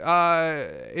able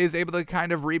to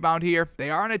kind of rebound here. They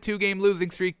are on a 2-game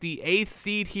losing streak, the 8th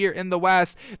seed here in the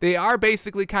West. They are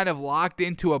basically kind of locked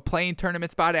into a play-in tournament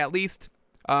spot, at least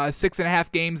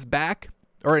 6.5 games back,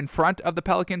 or in front of the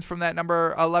Pelicans from that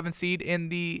number 11 seed in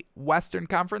the Western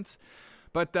Conference.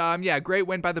 But, yeah, great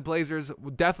win by the Blazers. We'll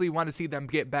definitely want to see them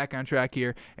get back on track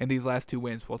here, and these last 2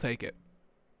 wins, we'll take it.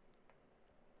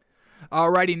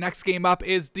 Alrighty, next game up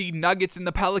is the Nuggets and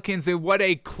the Pelicans, and what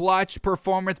a clutch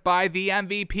performance by the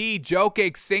MVP.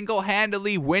 Jokic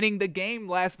single-handedly winning the game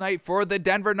last night for the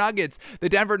Denver Nuggets. The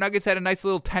Denver Nuggets had a nice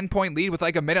little 10-point lead with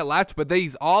like a minute left, but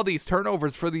all these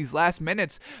turnovers for these last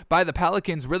minutes by the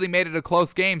Pelicans really made it a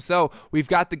close game. So we've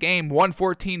got the game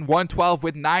 114-112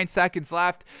 with 9 seconds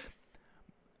left.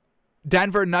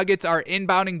 Denver Nuggets are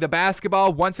inbounding the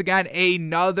basketball. Once again,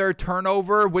 another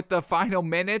turnover with the final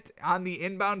minute on the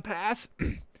inbound pass.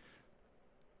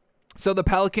 So the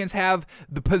Pelicans have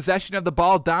the possession of the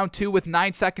ball, down 2 with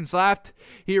 9 seconds left.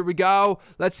 Here we go.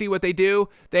 Let's see what they do.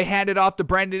 They hand it off to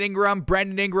Brandon Ingram.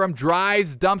 Brandon Ingram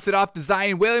drives, dumps it off to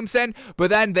Zion Williamson. But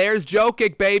then there's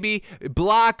Jokic, baby.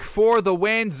 Block for the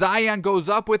win. Zion goes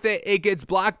up with it. It gets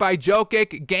blocked by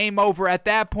Jokic. Game over at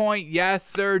that point. Yes,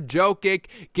 sir. Jokic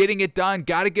getting it done.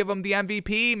 Got to give him the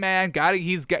MVP, man.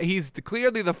 He's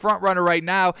clearly the front runner right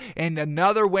now. And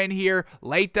another win here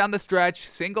late down the stretch.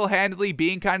 Single-handedly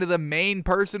being kind of the main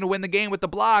person to win the game with the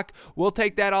block, we'll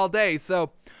take that all day.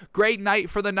 So great night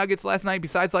for the Nuggets last night,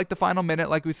 besides like the final minute.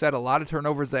 Like we said, a lot of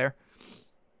turnovers there.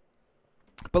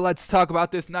 But let's talk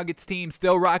about this Nuggets team.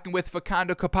 Still rocking with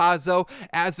Facundo Campazzo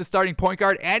as the starting point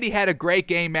guard. And he had a great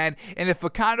game, man. And if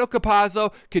Facundo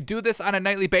Campazzo could do this on a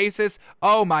nightly basis,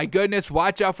 oh my goodness,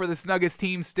 watch out for this Nuggets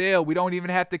team still. We don't even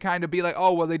have to kind of be like,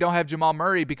 oh, well, they don't have Jamal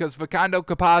Murray, because Facundo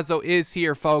Campazzo is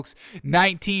here, folks.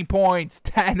 19 points,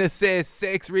 10 assists,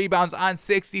 6 rebounds on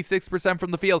 66%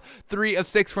 from the field, 3 of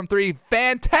 6 from 3.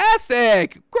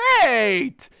 Fantastic.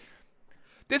 Great.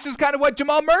 This is kind of what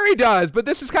Jamal Murray does, but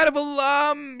this is kind of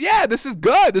a, yeah, this is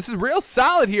good. This is real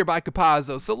solid here by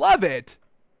Campazzo, so love it.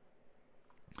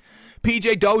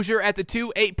 PJ Dozier at the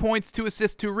 2, 8 points, 2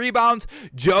 assists, 2 rebounds.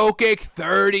 Jokic,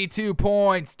 32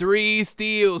 points, 3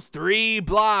 steals, 3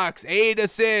 blocks, 8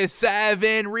 assists,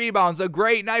 7 rebounds. A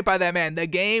great night by that man. The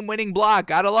game-winning block.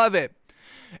 Gotta love it.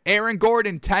 Aaron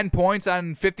Gordon, 10 points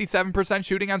on 57%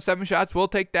 shooting on 7 shots. We'll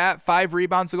take that. 5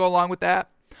 rebounds to go along with that.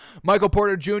 Michael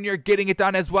Porter Jr. getting it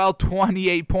done as well.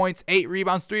 28 points, 8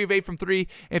 rebounds, 3 of 8 from 3,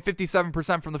 and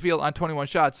 57% from the field on 21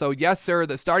 shots. So, yes, sir,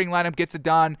 the starting lineup gets it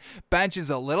done. Bench is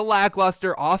a little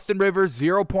lackluster. Austin Rivers,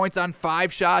 0 points on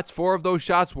 5 shots. 4 of those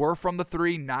shots were from the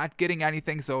 3, not getting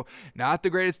anything, so not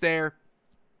the greatest there.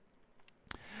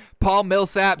 Paul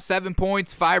Millsap, 7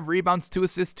 points, 5 rebounds, 2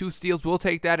 assists, 2 steals. We'll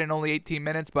take that in only 18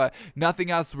 minutes, but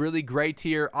nothing else really great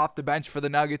here off the bench for the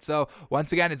Nuggets. So,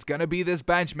 once again, it's going to be this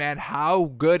bench, man. How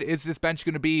good is this bench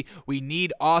going to be? We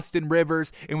need Austin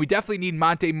Rivers, and we definitely need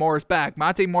Monte Morris back.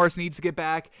 Monte Morris needs to get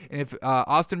back, and if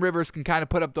Austin Rivers can kind of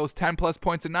put up those 10-plus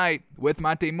points a night with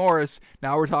Monte Morris,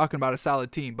 now we're talking about a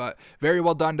solid team. But very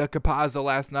well done to Campazzo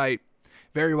last night.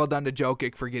 Very well done to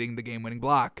Jokic for getting the game-winning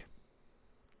block.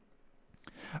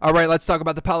 All right, let's talk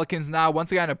about the Pelicans now. Once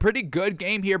again, a pretty good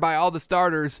game here by all the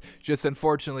starters. Just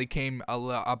unfortunately came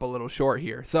up a little short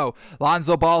here. So,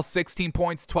 Lonzo Ball, 16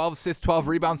 points, 12 assists, 12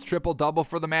 rebounds, triple-double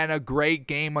for the man. A great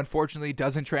game. Unfortunately,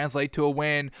 doesn't translate to a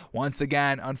win. Once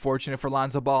again, unfortunate for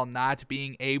Lonzo Ball not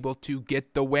being able to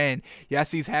get the win.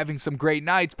 Yes, he's having some great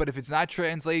nights, but if it's not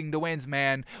translating to wins,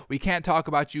 man, we can't talk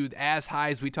about you as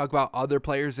high as we talk about other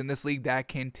players in this league that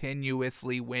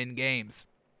continuously win games.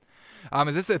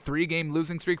 Is this a 3-game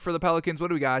losing streak for the Pelicans? What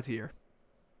do we got here?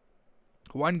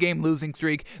 1-game losing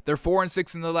streak. They're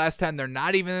 4-6 in the last 10. They're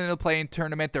not even in the play-in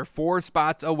tournament. They're 4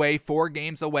 spots away, 4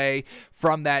 games away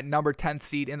from that number 10th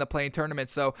seed in the play-in tournament.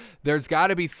 So there's got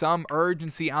to be some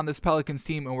urgency on this Pelicans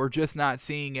team, and we're just not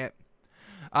seeing it.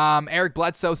 Eric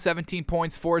Bledsoe, 17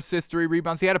 points, 4 assists, 3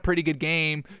 rebounds. He had a pretty good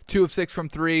game. 2 of 6 from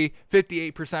 3,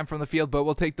 58% from the field, but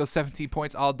we'll take those 17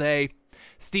 points all day.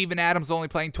 Steven Adams only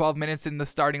playing 12 minutes in the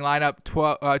starting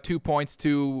lineup, 2 points,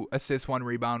 2 assists, 1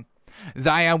 rebound.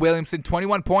 Zion Williamson,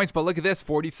 21 points, but look at this,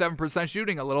 47%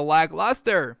 shooting, a little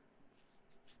lackluster.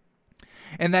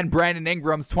 And then Brandon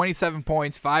Ingram's 27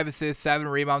 points, 5 assists, 7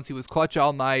 rebounds. He was clutch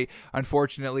all night.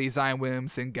 Unfortunately, Zion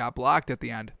Williamson got blocked at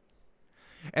the end.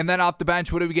 And then off the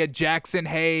bench, what do we get? Jackson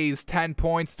Hayes, 10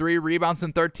 points, 3 rebounds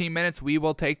in 13 minutes. We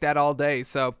will take that all day.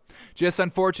 So just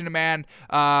unfortunate, man.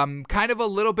 Kind of a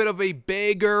little bit of a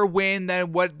bigger win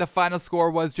than what the final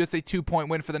score was. Just a 2-point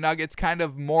win for the Nuggets. Kind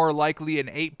of more likely an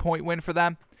 8-point win for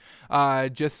them.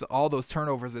 Just all those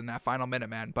turnovers in that final minute,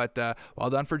 man. But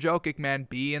well done for Jokic, man.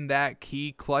 Being that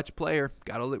key clutch player.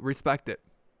 Gotta respect it.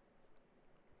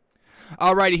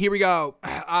 Alrighty, here we go.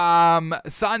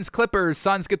 Suns, Clippers.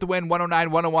 Suns get the win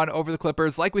 109-101 over the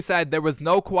Clippers. Like we said, there was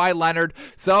no Kawhi Leonard.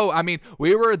 So, I mean,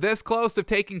 we were this close of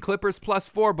taking Clippers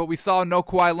 +4, but we saw no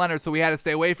Kawhi Leonard, so we had to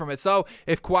stay away from it. So,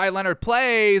 if Kawhi Leonard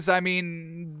plays, I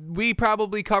mean, we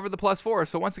probably cover the +4.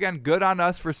 So, once again, good on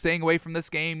us for staying away from this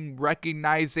game,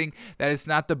 recognizing that it's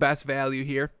not the best value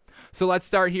here. So let's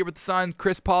start here with the Suns.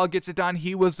 Chris Paul gets it done.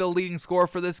 He was the leading scorer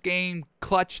for this game.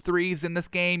 Clutch threes in this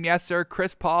game. Yes, sir.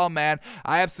 Chris Paul, man.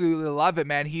 I absolutely love it,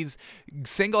 man. He's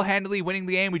single-handedly winning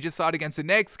the game. We just saw it against the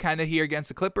Knicks, kind of here against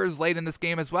the Clippers late in this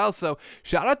game as well. So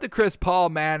shout out to Chris Paul,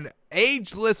 man.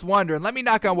 Ageless wonder. And let me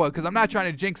knock on wood, because I'm not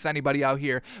trying to jinx anybody out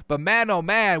here. But man, oh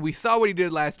man, we saw what he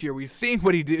did last year. We've seen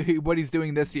what he's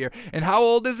doing this year. And how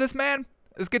old is this man?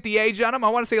 Let's get the age on him. I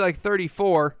want to say like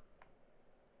 34.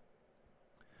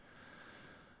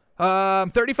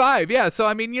 35, yeah. So,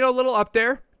 I mean, you know, a little up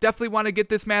there. Definitely want to get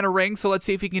this man a ring. So, let's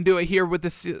see if he can do it here with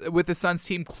the Suns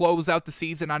team. Close out the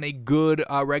season on a good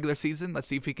regular season. Let's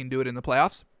see if he can do it in the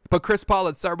playoffs. But Chris Paul,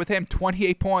 let's start with him.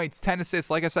 28 points, 10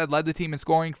 assists. Like I said, led the team in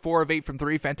scoring. 4 of 8 from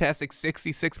 3. Fantastic.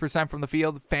 66% from the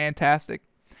field. Fantastic.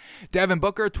 Devin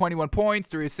Booker, 21 points,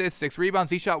 3 assists, 6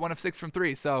 rebounds. He shot 1 of 6 from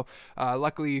 3. So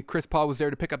luckily Chris Paul was there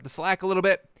to pick up the slack a little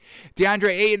bit. DeAndre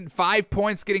Ayton, 5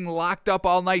 points, getting locked up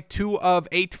all night, 2 of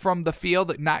 8 from the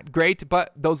field. Not great,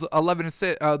 but those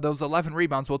 11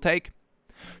 rebounds we'll take.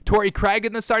 Torrey Craig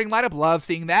in the starting lineup. Love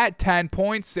seeing that. 10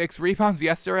 points, 6 rebounds.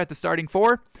 Yes, sir, at the starting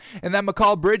 4. And then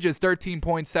McCall Bridges, 13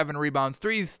 points, 7 rebounds,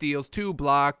 3 steals, 2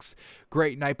 blocks.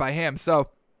 Great night by him. So,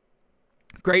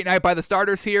 great night by the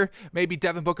starters here. Maybe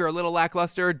Devin Booker a little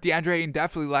lackluster. DeAndre Ayton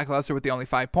definitely lackluster with the only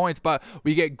 5 points. But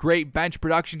we get great bench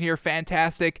production here.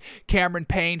 Fantastic. Cameron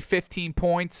Payne, 15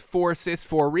 points, 4 assists,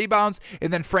 4 rebounds.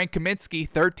 And then Frank Kaminsky,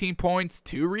 13 points,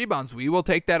 2 rebounds. We will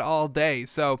take that all day.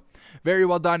 So, very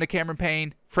well done to Cameron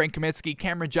Payne, Frank Kaminsky.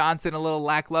 Cameron Johnson, a little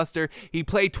lackluster. He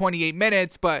played 28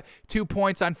 minutes, but 2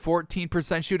 points on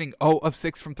 14% shooting. 0 of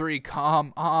 6 from 3.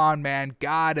 Come on, man.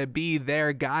 Gotta be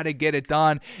there. Gotta get it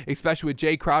done, especially with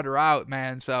Jay Crowder out,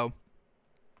 man. So,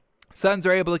 Suns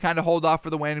are able to kind of hold off for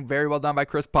the win. Very well done by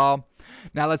Chris Paul.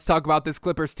 Now let's talk about this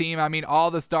Clippers team. I mean,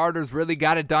 all the starters really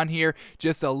got it done here.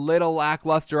 Just a little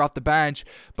lackluster off the bench.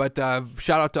 But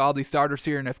shout out to all these starters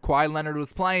here. And if Kawhi Leonard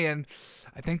was playing,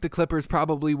 I think the Clippers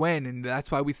probably win, and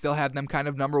that's why we still have them kind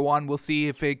of number 1. We'll see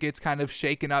if it gets kind of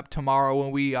shaken up tomorrow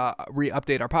when we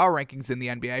re-update our power rankings in the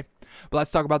NBA. But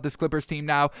let's talk about this Clippers team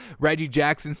now. Reggie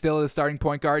Jackson still the starting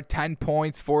point guard. 10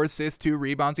 points, 4 assists, 2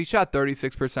 rebounds. He shot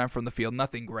 36% from the field.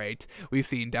 Nothing great. We've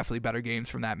seen definitely better games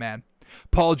from that man.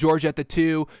 Paul George at the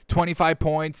 2, 25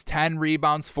 points, 10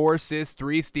 rebounds, 4 assists,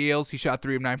 3 steals. He shot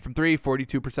 3 of 9 from 3,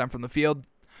 42% from the field.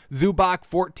 Zubac,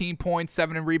 14 points,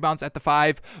 7 rebounds at the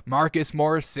 5. Marcus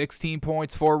Morris, 16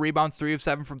 points, 4 rebounds, 3 of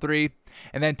 7 from 3.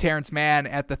 And then Terrence Mann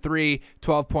at the 3,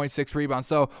 12.6 rebounds.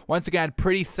 So, once again,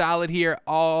 pretty solid here.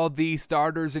 All the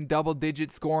starters in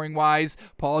double-digit scoring-wise.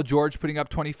 Paul George putting up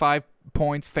 25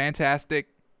 points. Fantastic.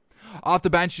 Off the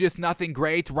bench, just nothing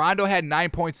great. Rondo had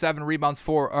 9.7 rebounds,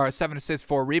 7 assists,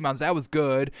 4 rebounds. That was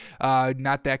good.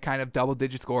 Not that kind of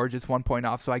double-digit score, just 1 point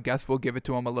off. So, I guess we'll give it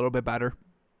to him a little bit better.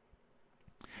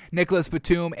 Nicholas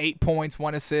Batum, 8 points,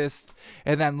 1 assist,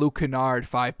 and then Luke Kennard,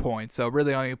 5 points. So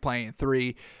really only playing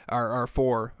 4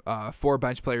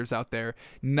 bench players out there.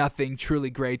 Nothing truly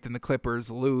great than the Clippers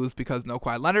lose because no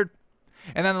Kawhi Leonard.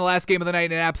 And then the last game of the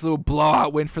night, an absolute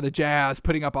blowout win for the Jazz,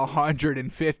 putting up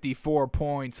 154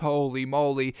 points. Holy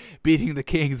moly, beating the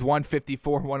Kings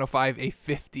 154-105, a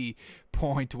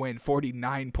 50-point win,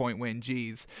 49-point win,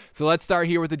 geez. So let's start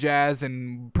here with the Jazz,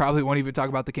 and probably won't even talk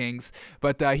about the Kings.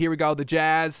 But here we go, the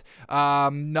Jazz,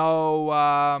 Donovan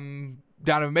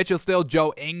Mitchell still.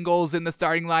 Joe Ingles in the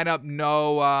starting lineup.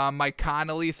 No Mike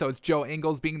Conley, so it's Joe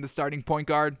Ingles being the starting point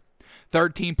guard.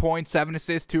 13 points, 7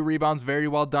 assists, 2 rebounds. Very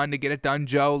well done to get it done,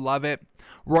 Joe. Love it.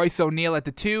 Royce O'Neal at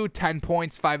the 2, 10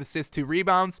 points, 5 assists, 2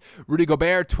 rebounds. Rudy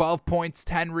Gobert, 12 points,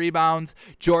 10 rebounds.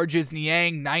 Georges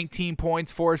Niang, 19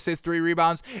 points, 4 assists, 3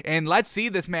 rebounds. And let's see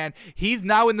this, man. He's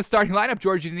now in the starting lineup,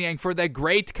 Georges Niang, for that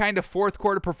great kind of fourth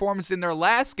quarter performance in their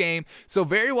last game. So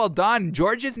very well done.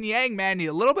 Georges Niang, man,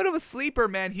 a little bit of a sleeper,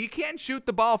 man. He can shoot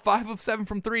the ball, 5 of 7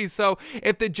 from 3. So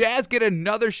if the Jazz get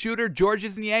another shooter,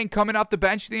 Georges Niang coming off the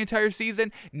bench the entire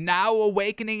season, now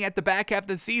awakening at the back half of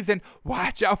the season,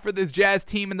 watch out for this Jazz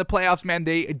team in the playoffs, man.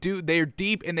 They're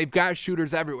deep and they've got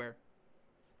shooters everywhere.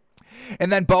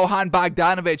 And then Bojan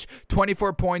Bogdanovic,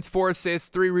 24 points, 4 assists,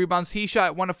 3 rebounds. He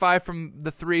shot 1 of 5 from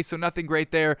the 3, so nothing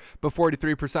great there, but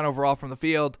 43% overall from the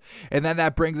field. And then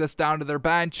that brings us down to their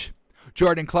bench.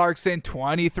 Jordan Clarkson,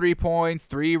 23 points,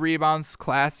 3 rebounds.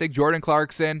 Classic Jordan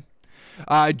Clarkson.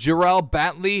 Jarrell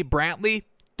Brantley,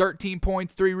 13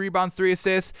 points, 3 rebounds, 3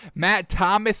 assists. Matt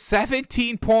Thomas,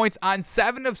 17 points on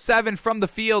 7 of 7 from the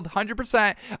field,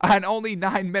 100% on only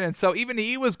 9 minutes. So even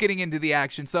he was getting into the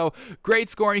action. So great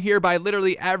scoring here by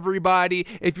literally everybody.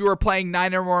 If you were playing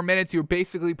 9 or more minutes, you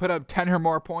basically put up 10 or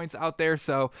more points out there.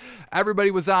 So everybody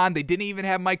was on. They didn't even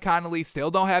have Mike Conley, still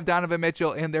don't have Donovan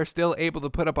Mitchell, and they're still able to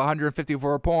put up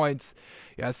 154 points.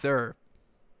 Yes, sir.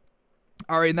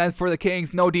 All right, and then for the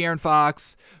Kings, no De'Aaron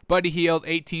Fox. Buddy Hield,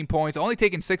 18 points, only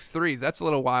taking 6 threes. That's a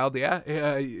little wild, yeah.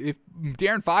 If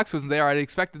De'Aaron Fox wasn't there, I'd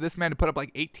expected this man to put up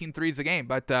like 18 threes a game.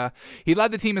 But he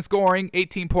led the team in scoring,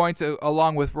 18 points,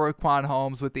 along with Roquan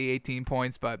Holmes with the 18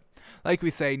 points. But like we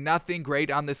say, nothing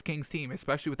great on this Kings team,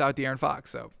 especially without De'Aaron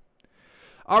Fox. So,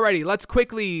 alrighty, let's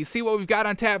quickly see what we've got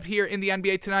on tap here in the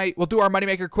NBA tonight. We'll do our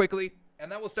moneymaker quickly,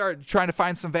 and then we'll start trying to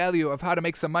find some value of how to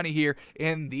make some money here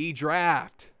in the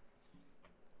draft.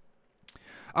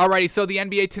 Alrighty, so the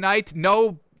NBA tonight,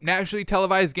 no nationally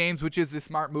televised games, which is a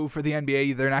smart move for the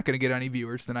NBA. They're not going to get any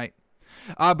viewers tonight.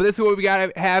 But this is what we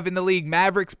got to have in the league.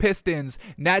 Mavericks, Pistons,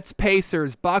 Nets,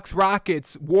 Pacers, Bucks,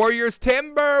 Rockets, Warriors,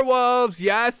 Timberwolves.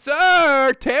 Yes,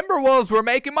 sir. Timberwolves. We're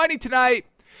making money tonight.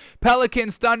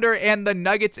 Pelicans, Thunder, and the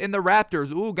Nuggets and the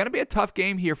Raptors. Ooh, going to be a tough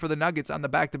game here for the Nuggets on the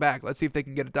back-to-back. Let's see if they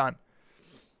can get it done.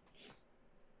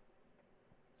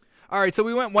 All right, so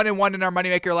we went 1-1 in our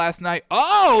moneymaker last night.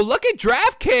 Oh, look at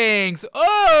DraftKings.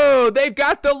 Oh, they've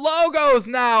got the logos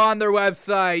now on their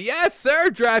website. Yes, sir,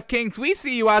 DraftKings. We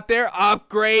see you out there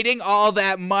upgrading all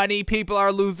that money people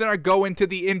are losing are going to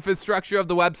the infrastructure of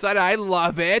the website. I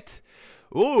love it.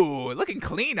 Ooh, looking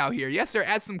clean out here. Yes, sir.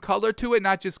 Add some color to it,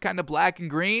 not just kind of black and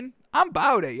green. I'm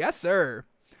about it. Yes, sir.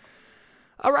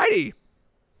 All righty.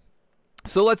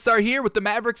 So let's start here with the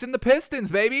Mavericks and the Pistons,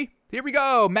 baby. Here we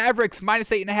go. Mavericks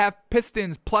 -8.5.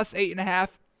 Pistons +8.5.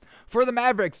 For the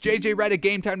Mavericks, J.J. Redick,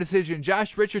 game time decision.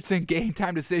 Josh Richardson, game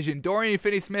time decision. Dorian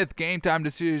Finney-Smith, game time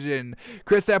decision.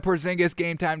 Kristaps Porzingis,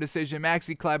 game time decision.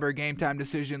 Maxi Kleber, game time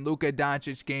decision. Luka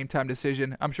Doncic, game time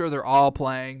decision. I'm sure they're all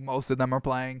playing. Most of them are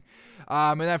playing.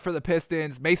 And then for the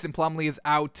Pistons, Mason Plumlee is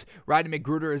out. Rodney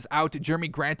McGruder is out. Jeremy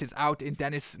Grant is out. And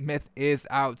Dennis Smith is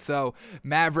out. So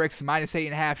Mavericks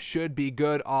 -8.5 should be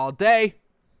good all day.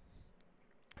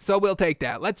 So we'll take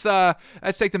that. Let's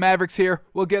take the Mavericks here.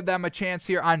 We'll give them a chance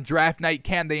here on draft night.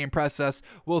 Can they impress us?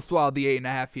 We'll swallow the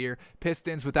 8.5 here.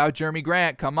 Pistons without Jeremy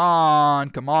Grant. Come on.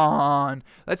 Come on.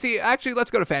 Let's see. Actually, let's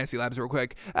go to Fantasy Labs real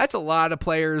quick. That's a lot of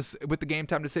players with the game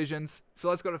time decisions. So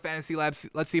let's go to Fantasy Labs.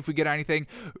 Let's see if we get anything.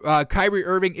 Kyrie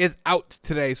Irving is out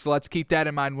today. So let's keep that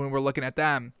in mind when we're looking at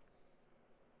them.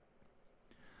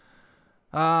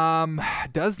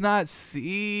 Does not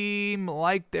seem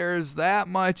like there's that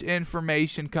much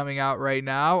information coming out right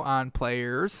now on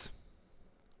players.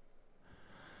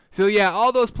 So yeah,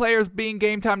 all those players being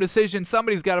game time decisions,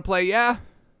 somebody's got to play. Yeah,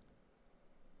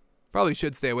 probably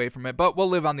should stay away from it, but we'll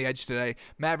live on the edge today.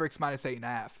 Mavericks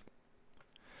 -8.5.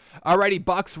 Alrighty,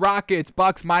 Bucks, Rockets.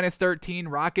 Bucks -13,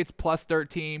 Rockets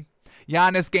 +13.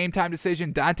 Giannis, game time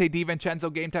decision. Dante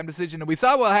DiVincenzo, game time decision. And we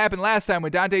saw what happened last time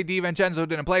when Dante DiVincenzo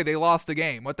didn't play. They lost the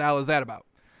game. What the hell is that about?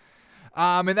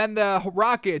 And then the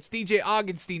Rockets, DJ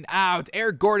Augustin out.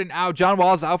 Eric Gordon out. John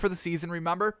Wall's out for the season,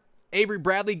 remember? Avery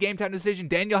Bradley, game time decision.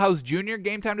 Daniel House Jr.,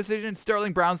 game time decision.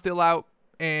 Sterling Brown still out.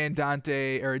 And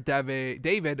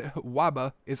David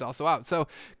Waba is also out. So,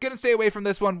 going to stay away from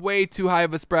this one. Way too high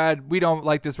of a spread. We don't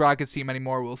like this Rockets team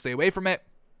anymore. We'll stay away from it.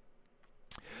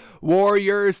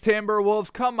 Warriors,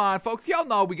 Timberwolves. Come on, folks. Y'all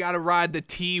know we got to ride the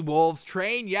T-Wolves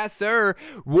train. Yes, sir.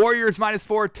 Warriors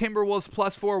 -4, Timberwolves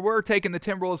 +4. We're taking the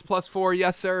Timberwolves +4.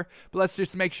 Yes, sir. But let's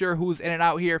just make sure who's in and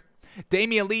out here.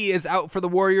 Damian Lee is out for the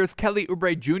Warriors. Kelly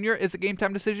Oubre Jr. is a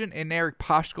game-time decision. And Eric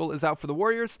Paschal is out for the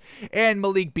Warriors. And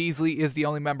Malik Beasley is the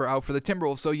only member out for the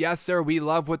Timberwolves. So, yes, sir, we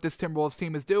love what this Timberwolves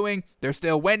team is doing. They're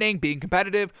still winning, being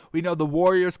competitive. We know the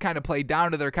Warriors kind of play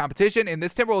down to their competition. And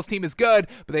this Timberwolves team is good.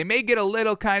 But they may get a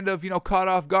little kind of, caught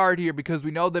off guard here because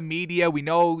we know the media, we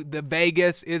know the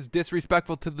Vegas is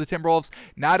disrespectful to the Timberwolves.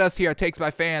 Not us here at Takes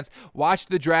by Fans. Watch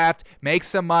the draft. Make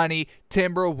some money.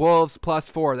 Timberwolves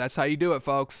 +4. That's how you do it,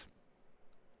 folks.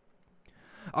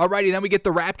 Alrighty, then we get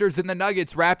the Raptors and the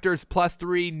Nuggets. Raptors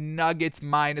 +3, Nuggets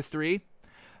 -3.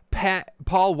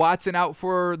 Paul Watson out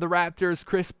for the Raptors.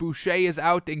 Chris Boucher is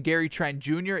out, and Gary Trent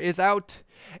Jr. is out.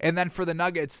 And then for the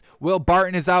Nuggets, Will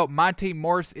Barton is out. Monte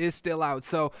Morris is still out.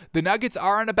 So the Nuggets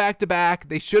are on a back-to-back.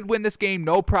 They should win this game,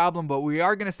 no problem, but we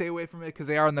are going to stay away from it because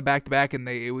they are on the back-to-back, and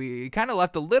we kind of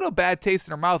left a little bad taste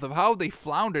in our mouth of how they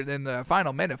floundered in the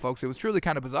final minute, folks. It was truly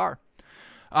kind of bizarre.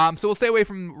 So we'll stay away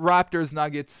from Raptors,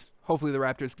 Nuggets. Hopefully the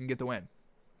Raptors can get the win.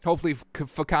 Hopefully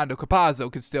Facundo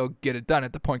Campazzo can still get it done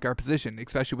at the point guard position,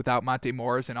 especially without Monte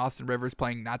Morris and Austin Rivers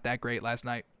playing not that great last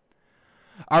night.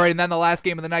 All right, and then the last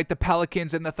game of the night, the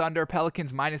Pelicans and the Thunder.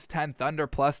 Pelicans -10, Thunder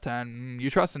 +10. You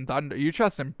trusting Thunder? You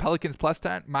trusting Pelicans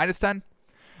 +10, -10?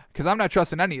 Because I'm not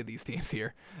trusting any of these teams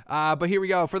here. But here we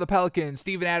go for the Pelicans.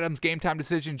 Steven Adams, game time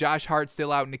decision. Josh Hart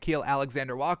still out. Nickeil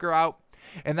Alexander-Walker out.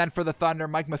 And then for the Thunder,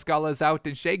 Mike Muscala is out,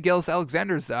 and Shai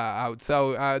Gilgeous-Alexander's out.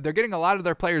 So they're getting a lot of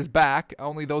their players back.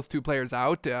 Only those two players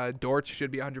out. Dort should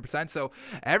be 100%. So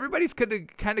everybody's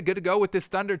kind of good to go with this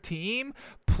Thunder team.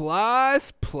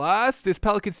 Plus this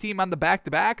Pelicans team on the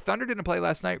back-to-back. Thunder didn't play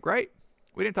last night, right?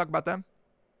 We didn't talk about them.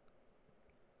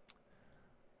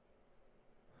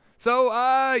 So,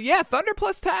 yeah, Thunder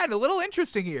 +10. A little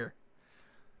interesting here.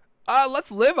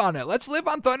 Let's live on it. Let's live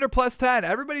on Thunder +10.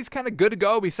 Everybody's kind of good to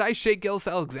go besides Shai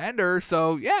Gilgeous-Alexander.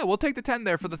 So, yeah, we'll take the 10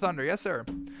 there for the Thunder. Yes, sir.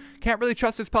 Can't really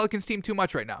trust this Pelicans team too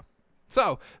much right now.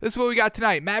 So, this is what we got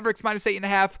tonight. Mavericks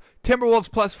 -8.5. Timberwolves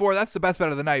 +4. That's the best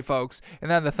bet of the night, folks. And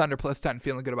then the Thunder +10.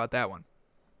 Feeling good about that one.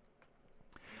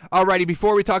 Alrighty,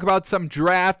 before we talk about some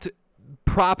draft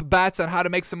prop bets on how to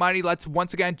make some money. Let's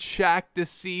once again check to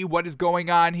see what is going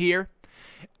on here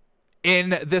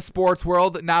in the sports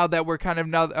world now that we're kind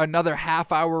of another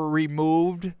half hour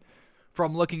removed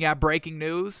from looking at breaking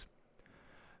news.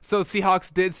 So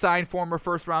Seahawks did sign former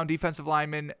first-round defensive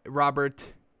lineman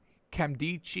Robert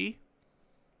Nkemdiche.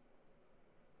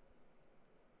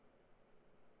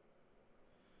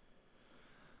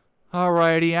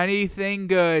 Alrighty, anything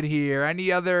good here?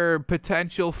 Any other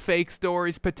potential fake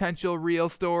stories, potential real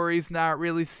stories? Not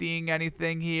really seeing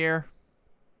anything here.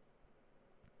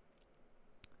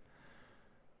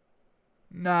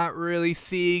 Not really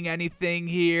seeing anything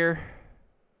here.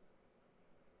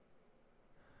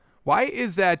 Why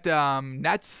is that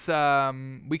Nets,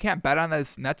 we can't bet on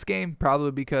this Nets game?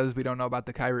 Probably because we don't know about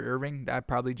the Kyrie Irving. That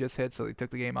probably just hit, so they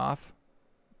took the game off.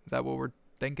 Is that what we're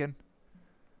thinking?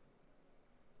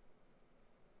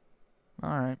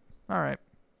 All right.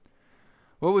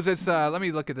 What was this? Let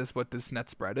me look at this, what this net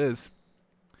spread is.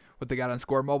 What they got on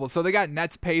Score Mobile. So they got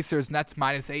Nets Pacers, Nets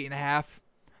minus 8.5.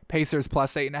 Pacers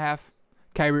plus 8.5.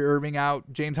 Kyrie Irving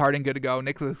out. James Harden good to go.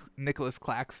 Nicholas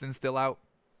Claxton still out.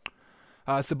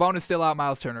 Sabonis still out.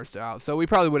 Miles Turner still out. So we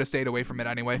probably would have stayed away from it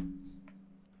anyway.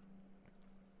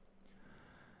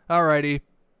 Alrighty.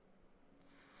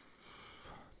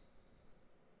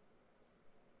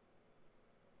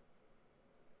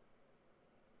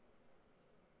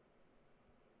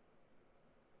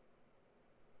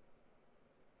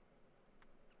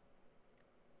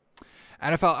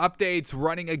 NFL updates,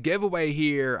 running a giveaway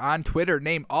here on Twitter.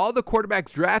 Name all the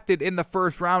quarterbacks drafted in the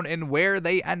first round and where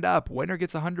they end up. Winner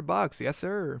gets $100. Yes,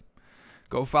 sir.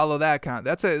 Go follow that account.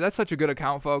 That's such a good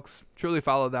account, folks. Truly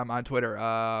follow them on Twitter.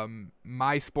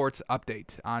 My Sports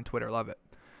Update on Twitter. Love it.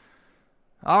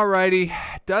 Alrighty.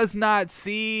 Does not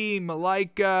seem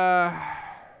like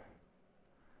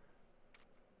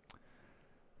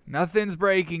nothing's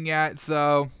breaking yet,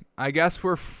 so I guess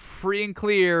we're free and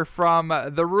clear from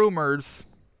the rumors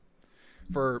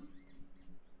for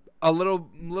a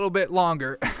little bit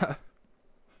longer.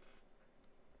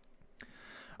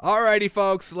 Alrighty,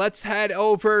 folks, let's head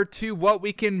over to what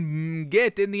we can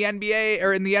get in the NBA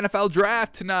or in the NFL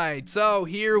draft tonight. So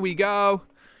here we go.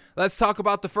 Let's talk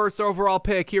about the first overall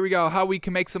pick. Here we go. How we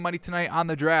can make some money tonight on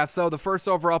the draft. So the first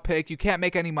overall pick, you can't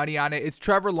make any money on it. It's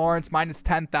Trevor Lawrence minus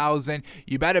 10,000.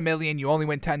 You bet $1 million, you only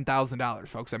win $10,000,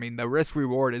 folks. I mean, the risk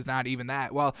reward is not even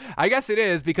that. Well, I guess it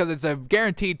is because it's a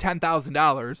guaranteed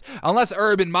 $10,000 unless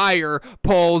Urban Meyer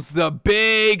pulls the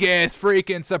biggest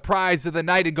freaking surprise of the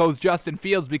night and goes Justin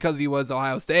Fields because he was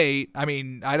Ohio State. I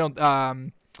mean, I don't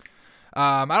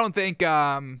think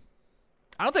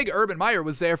Urban Meyer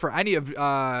was there for any of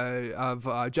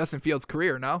Justin Fields'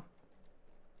 career, no?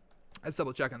 Let's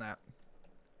double check on that.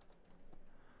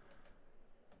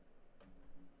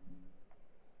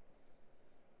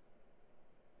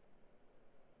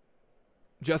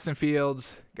 Justin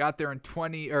Fields got there in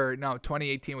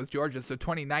 2018 was Georgia, so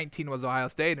 2019 was Ohio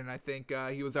State, and I think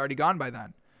he was already gone by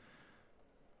then.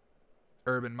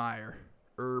 Urban Meyer.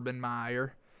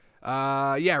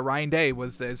 Yeah, Ryan Day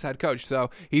was his head coach,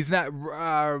 so he's not.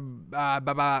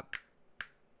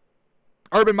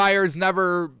 Urban Meyer's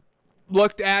never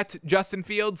looked at Justin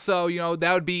Fields, so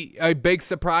that would be a big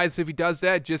surprise if he does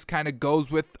that. Just kind of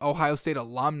goes with Ohio State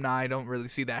alumni. I don't really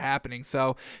see that happening,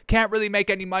 so can't really make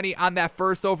any money on that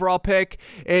first overall pick.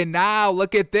 And now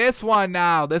look at this one.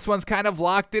 Now this one's kind of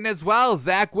locked in as well.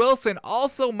 Zach Wilson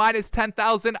also minus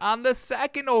 10,000 on the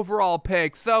second overall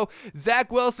pick. So Zach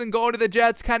Wilson going to the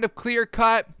Jets, kind of clear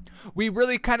cut. We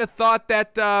really kind of thought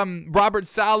that Robert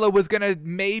Saleh was going to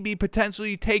maybe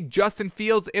potentially take Justin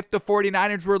Fields if the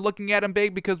 49ers were looking at him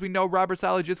big, because we know Robert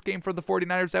Saleh just came for the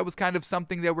 49ers. That was kind of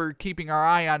something that we're keeping our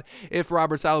eye on, if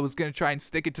Robert Saleh was going to try and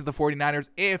stick it to the 49ers.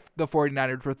 If the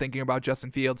 49ers were thinking about Justin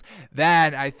Fields,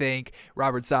 then I think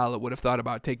Robert Saleh would have thought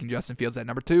about taking Justin Fields at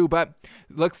number 2. But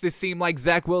looks to seem like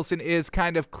Zach Wilson is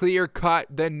kind of clear-cut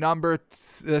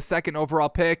the second overall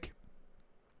pick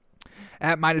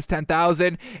at minus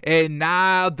 10,000. And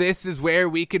now this is where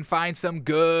we can find some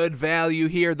good value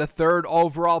here. The third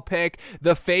overall pick,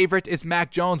 the favorite is Mac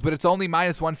Jones, but it's only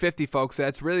minus 150, folks.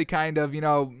 That's really kind of,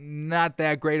 not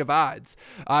that great of odds.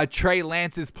 Trey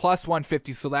Lance is plus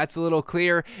 150, so that's a little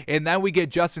clear. And then we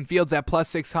get Justin Fields at plus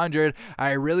 600.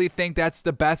 I really think that's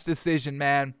the best decision,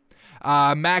 man.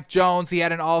 Mac Jones, he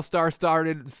had an all-star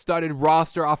studded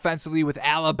roster offensively with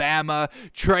Alabama.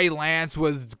 Trey Lance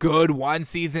was good one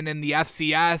season in the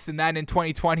FCS, and then in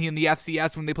 2020 in the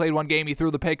FCS when they played one game, he threw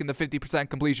the pick in the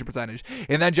 50% completion percentage.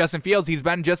 And then Justin Fields, he's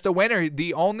been just a winner.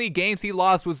 The only games he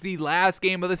lost was the last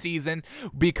game of the season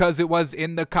because it was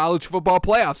in the college football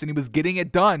playoffs, and he was getting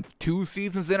it done 2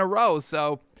 seasons in a row.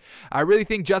 So I really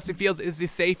think Justin Fields is the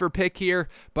safer pick here,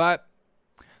 but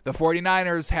the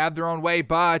 49ers have their own way,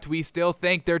 but we still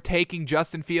think they're taking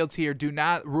Justin Fields here. Do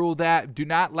not rule that. Do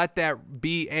not let that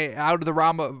be out of the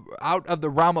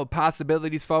realm of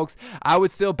possibilities, folks. I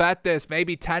would still bet this,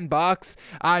 maybe $10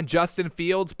 on Justin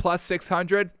Fields plus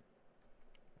 600.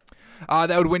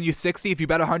 That would win you 60. If you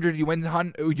bet 100, you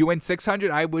win 600.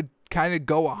 I would kind of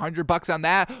go $100 on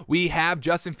that. We have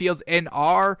Justin Fields in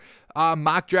our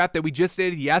mock draft that we just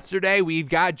did yesterday. We've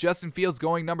got Justin Fields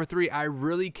going number 3. I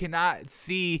really cannot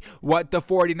see what the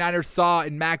 49ers saw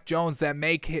in Mac Jones that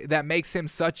makes him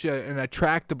such an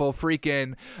attractable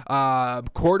freaking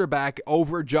quarterback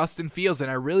over Justin Fields,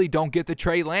 and I really don't get the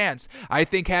Trey Lance. I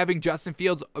think having Justin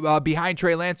Fields behind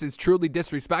Trey Lance is truly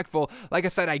disrespectful. Like I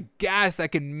said, I guess I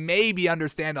can maybe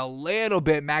understand a little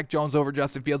bit Mac Jones over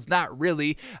Justin Fields. Not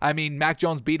really. I mean, Mac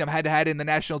Jones beat him head-to-head in the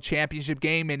national championship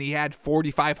game, and he had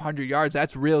 4,500 yards.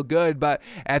 That's real good, but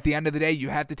at the end of the day, you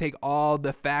have to take all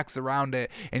the facts around it,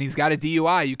 and he's got a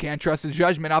DUI. You can't trust his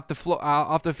judgment off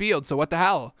the field, so what the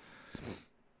hell?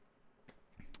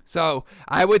 So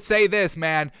I would say this,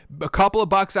 man, a couple of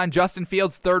bucks on Justin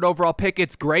Fields' 3rd overall pick.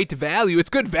 It's great value. It's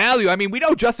good value. I mean, we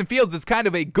know Justin Fields is kind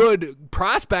of a good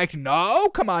prospect. No,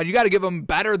 come on, you got to give him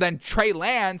better than Trey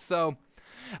Lance. So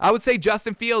I would say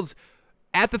Justin Fields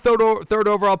at the third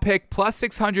overall pick, plus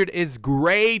 600 is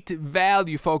great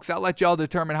value, folks. I'll let y'all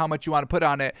determine how much you want to put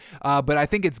on it, but I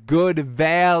think it's good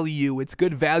value. It's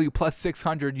good value, plus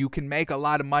 600. You can make a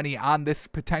lot of money on this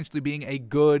potentially being a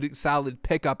good, solid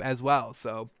pickup as well.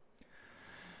 So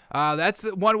that's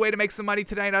one way to make some money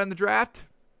tonight on the draft.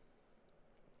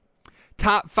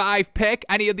 Top 5 pick.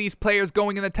 Any of these players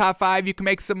going in the top 5, you can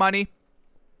make some money.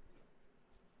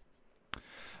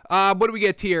 What do we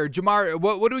get here? Jamar,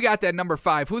 what do we got at number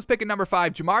 5? Who's picking number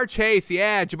 5? Jamar Chase.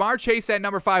 Yeah, Jamar Chase at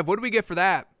number 5. What do we get for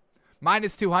that?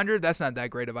 Minus 200. That's not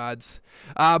that great of odds.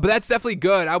 But that's definitely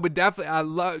good. I would definitely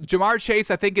love Jamar Chase.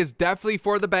 I think is definitely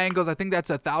for the Bengals. I think that's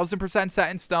 1,000%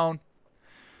 set in stone.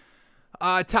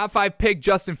 Top 5 pick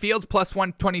Justin Fields plus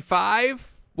 125.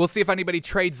 We'll see if anybody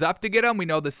trades up to get him. We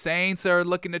know the Saints are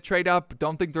looking to trade up.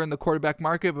 Don't think they're in the quarterback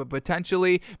market, but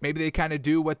potentially maybe they kind of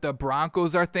do what the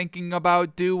Broncos are thinking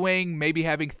about doing. Maybe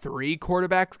having 3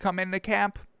 quarterbacks come into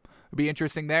camp. Would be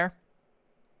interesting there.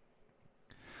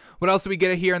 What else do we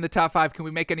get here in the top 5? Can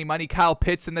we make any money? Kyle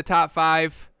Pitts in the top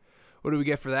 5. What do we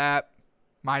get for that?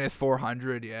 Minus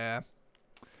 400, yeah.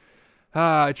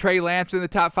 Trey Lance in the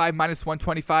top 5, minus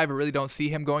 125. I really don't see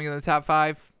him going in the top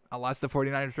 5. Unless the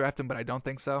 49ers draft him, but I don't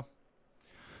think so.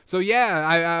 So,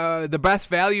 yeah, the best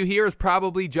value here is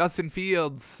probably Justin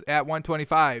Fields at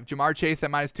 125. Jamar Chase at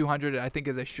minus 200, I think,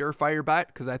 is a surefire bet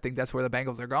because I think that's where the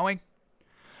Bengals are going.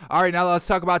 All right, now let's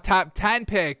talk about top 10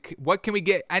 pick. What can we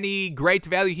get? Any great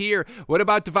value here? What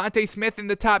about Devontae Smith in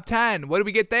the top 10? What do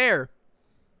we get there?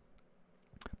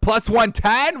 Plus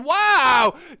 110?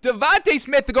 Wow! Devontae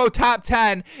Smith to go top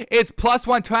 10 is plus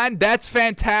 110. That's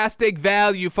fantastic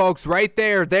value, folks. Right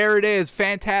there. There it is.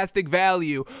 Fantastic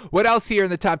value. What else here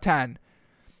in the top 10?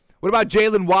 What about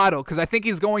Jalen Waddle? Because I think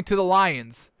he's going to the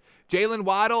Lions. Jalen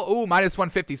Waddle, ooh, minus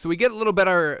 150. So we get a little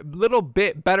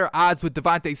bit better odds with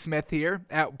Devontae Smith here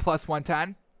at plus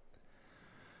 110.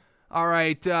 All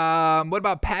right. What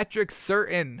about Patrick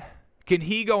Surtain? Can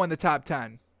he go in the top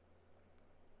 10?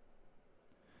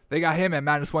 They got him at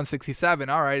minus 167.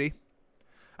 Alrighty.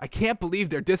 I can't believe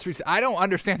they're disrespect. I don't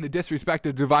understand the disrespect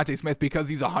of Devontae Smith because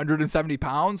he's 170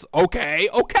 pounds. Okay.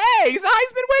 He's a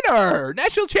Heisman winner.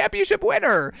 National championship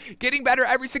winner. Getting better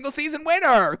every single season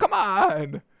winner. Come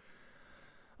on.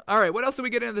 All right. What else do we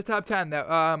get in the top 10?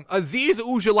 Azeez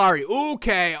Ojulari.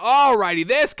 Okay. Alrighty.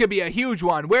 This could be a huge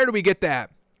one. Where do we get that?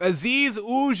 Azeez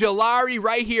Ojulari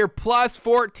right here, plus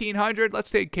 1,400. Let's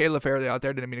take Caleb Farley out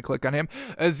there. Didn't mean to click on him.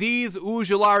 Azeez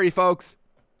Ojulari, folks.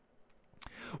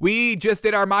 We just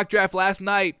did our mock draft last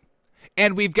night.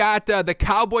 And we've got the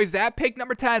Cowboys at pick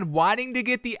number 10 wanting to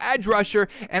get the edge rusher.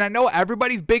 And I know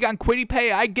everybody's big on Kwity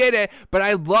Paye. I get it. But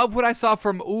I love what I saw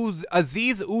from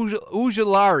Azeez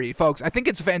Ojulari, folks. I think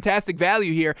it's fantastic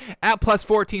value here at plus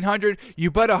 1,400.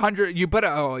 You put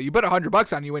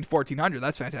 $100 on, you win 1,400.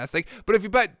 That's fantastic. But if you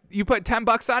put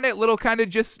 $10 on it, little kind of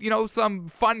just, some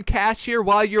fun cash here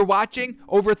while you're watching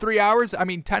over 3 hours. I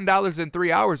mean, $10 in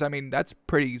 3 hours. I mean, that's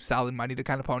pretty solid money to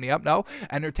kind of pony up. No,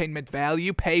 entertainment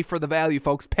value. Pay for the value,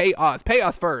 folks. Pay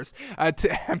us first, and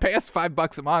pay us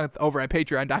 $5 a month over at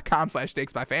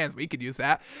patreon.com/stakesbyfans. We could use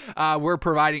that. We're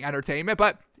providing entertainment,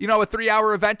 but a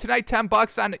 3-hour event tonight,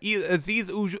 $10 on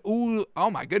Azeez oh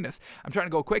my goodness, I'm trying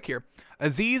to go quick here.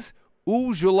 Azeez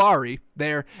Ujulari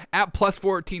there at plus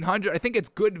 1,400. I think it's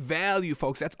good value,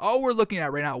 folks. That's all we're looking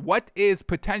at right now. What is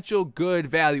potential good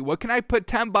value? What can I put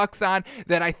 10 bucks on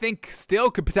that I think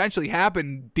still could potentially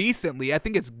happen decently? I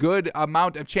think it's good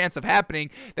amount of chance of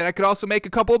happening that I could also make a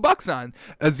couple of bucks on.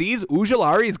 Azeez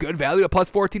Ujulari is good value at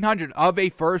plus 1,400 of a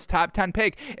first top 10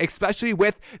 pick, especially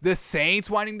with the Saints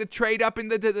wanting to trade up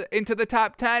into the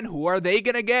top 10. Who are they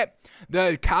going to get?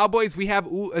 The Cowboys. We have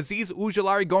Azeez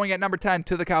Ujulari going at number 10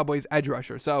 to the Cowboys edge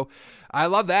rusher. So I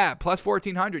love that. Plus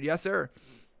 1,400. Yes, sir.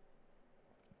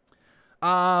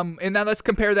 And then let's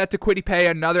compare that to Kwity Paye,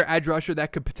 another edge rusher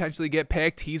that could potentially get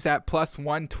picked. He's at plus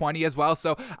 120 as well.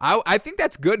 So I think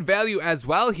that's good value as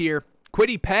well here.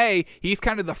 Kwity Paye, he's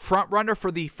kind of the front runner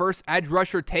for the first edge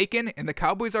rusher taken, and the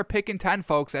Cowboys are picking 10,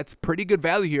 folks. That's pretty good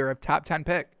value here of top 10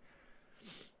 pick.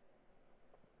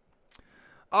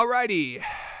 Alrighty.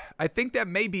 I think that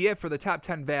may be it for the top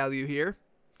 10 value here.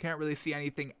 Can't really see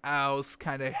anything else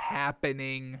kind of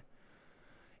happening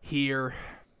here.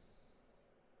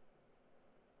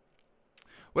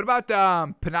 What about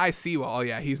Penei Sewell? Oh,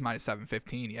 yeah, he's minus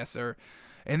 715. Yes, sir.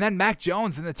 And then Mac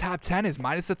Jones in the top 10 is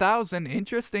minus 1,000.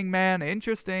 Interesting, man.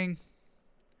 Interesting.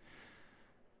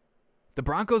 The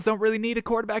Broncos don't really need a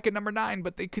quarterback at number 9,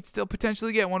 but they could still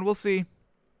potentially get one. We'll see.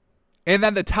 And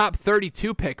then the top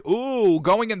 32 pick. Ooh,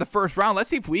 going in the first round. Let's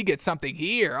see if we get something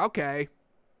here. Okay.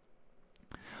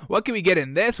 What can we get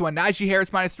in this one? Najee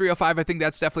Harris minus 305. I think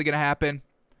that's definitely going to happen.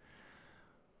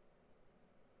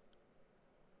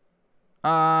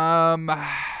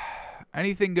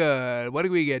 Anything good? What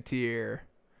do we get here?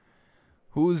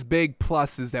 Who's big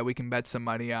pluses that we can bet some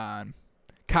money on?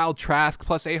 Kyle Trask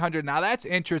plus 800. Now that's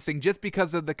interesting just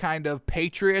because of the kind of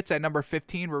Patriots at number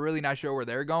 15. We're really not sure where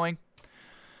they're going.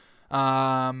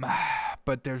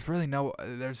 But there's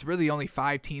really only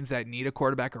 5 teams that need a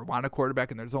quarterback or want a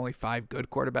quarterback, and there's only 5 good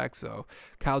quarterbacks, so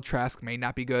Kyle Trask may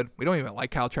not be good. We don't even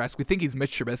like Kyle Trask. We think he's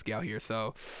Mitch Trubisky out here,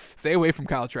 so stay away from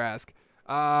Kyle Trask.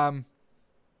 Yeah,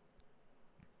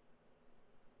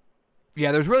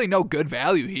 there's really no good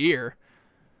value here.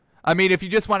 I mean, if you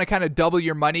just want to kind of double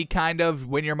your money, kind of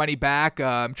win your money back,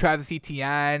 Travis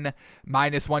Etienne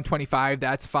minus 125,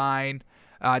 that's fine.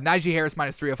 Najee Harris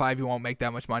minus 305, you won't make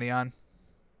that much money on.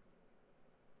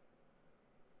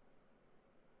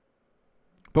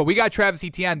 But we got Travis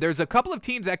Etienne. There's a couple of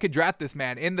teams that could draft this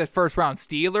man in the first round.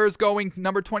 Steelers going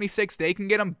number 26, they can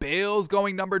get him. Bills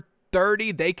going number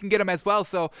 30, they can get him as well.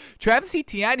 So Travis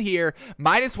Etienne here,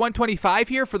 minus 125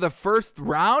 here for the first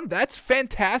round. That's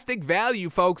fantastic value,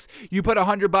 folks. You put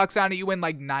 $100 on it, you win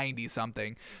like 90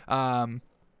 something.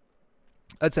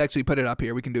 Let's actually put it up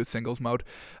here. We can do it singles mode.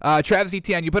 Travis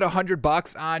Etienne, you put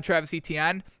 $100 on Travis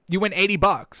Etienne, you win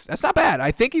 $80. That's not bad.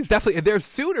 I think he's definitely, there's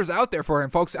suitors out there for him,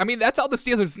 folks. I mean, that's all the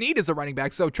Steelers need is a running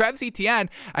back. So Travis Etienne,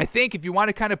 I think if you want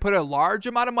to kind of put a large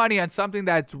amount of money on something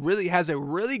that really has a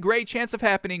really great chance of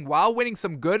happening while winning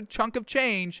some good chunk of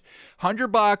change,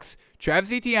 $100,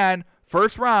 Travis Etienne,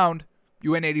 first round,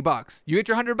 you win $80. You get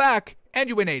your 100 back and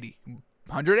you win 80.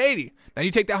 180. Then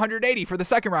you take that 180 for the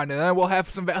second round, and then we'll have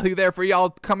some value there for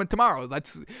y'all coming tomorrow.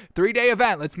 Let's 3-day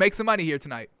event. Let's make some money here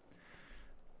tonight.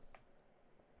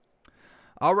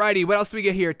 Alrighty, what else do we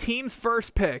get here? Team's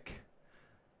first pick.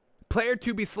 Player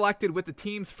to be selected with the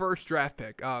team's first draft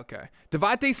pick. Oh, okay.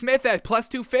 Devontae Smith at plus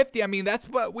 250. I mean, that's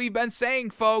what we've been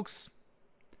saying, folks.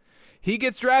 He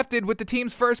gets drafted with the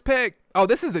team's first pick. Oh,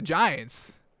 this is the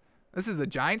Giants. This is the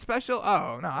Giants special?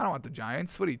 Oh, no, I don't want the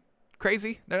Giants. What are you,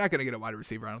 crazy? They're not going to get a wide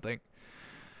receiver, I don't think.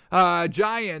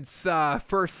 Giants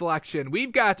first selection.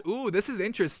 We've got, ooh, this is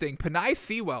interesting. Penei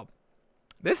Sewell.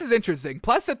 This is interesting.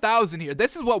 Plus 1,000 here.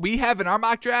 This is what we have in our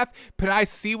mock draft. Penei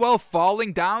Sewell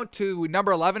falling down to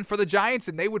number 11 for the Giants,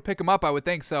 and they would pick him up, I would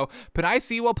think. So Penei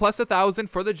Sewell plus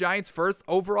 1,000 for the Giants' first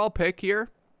overall pick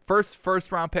here.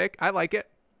 First round pick. I like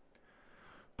it.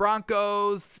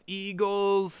 Broncos,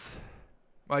 Eagles.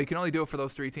 Well, you can only do it for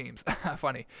those 3 teams.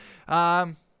 Funny.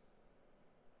 Why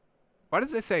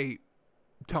does it say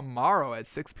tomorrow at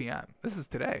 6 p.m.? This is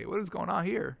today. What is going on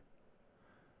here?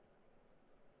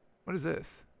 What is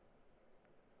this?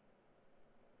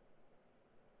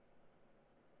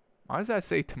 Why does that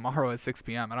say tomorrow at 6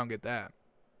 p.m.? I don't get that.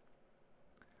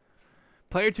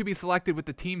 Player to be selected with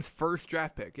the team's first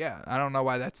draft pick. Yeah, I don't know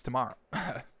why that's tomorrow.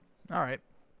 All right.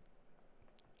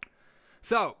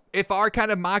 So, if our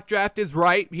kind of mock draft is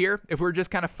right here, if we're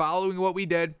just kind of following what we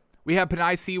did, we have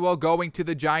Penei Sewell going to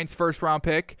the Giants' first round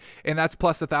pick, and that's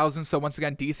plus 1,000. So, once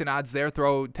again, decent odds there.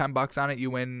 Throw $10 on it,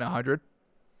 you win 100.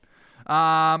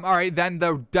 All right, then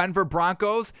the Denver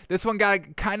Broncos. This one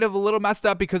got kind of a little messed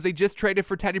up because they just traded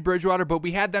for Teddy Bridgewater, but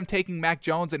we had them taking Mac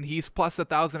Jones, and he's plus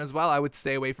 1,000 as well. I would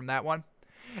stay away from that one.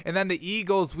 And then the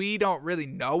Eagles, we don't really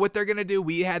know what they're going to do.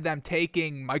 We had them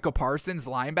taking Michael Parsons,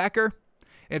 linebacker.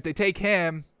 And if they take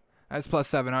him, that's plus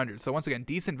 700. So once again,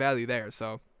 decent value there.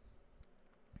 So,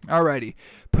 alrighty.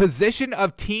 Position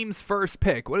of team's first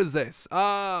pick. What is this?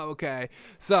 Oh, okay.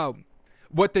 So,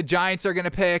 what the Giants are going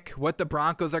to pick, what the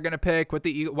Broncos are going to pick, what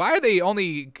the Eagles. Why are they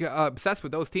only obsessed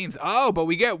with those teams? Oh, but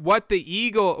we get what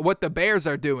the Bears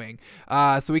are doing.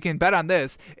 So we can bet on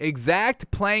this.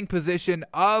 Exact playing position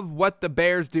of what the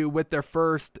Bears do with their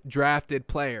first drafted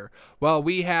player. Well,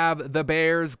 we have the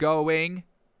Bears going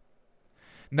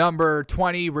number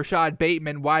 20, Rashad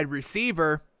Bateman, wide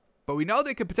receiver. But we know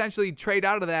they could potentially trade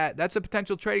out of that. That's a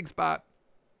potential trading spot.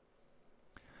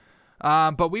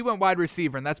 But we went wide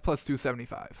receiver, and that's plus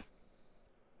 275.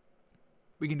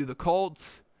 We can do the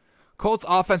Colts. Colts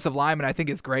offensive lineman, I think,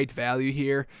 is great value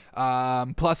here.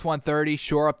 Plus 130,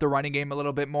 shore up the running game a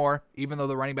little bit more. Even though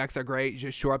the running backs are great,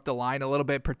 just shore up the line a little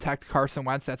bit, protect Carson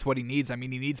Wentz. That's what he needs. I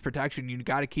mean, he needs protection. You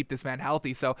got to keep this man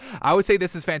healthy. So I would say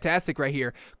this is fantastic right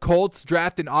here. Colts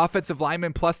draft an offensive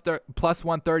lineman plus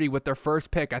 130 with their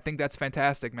first pick. I think that's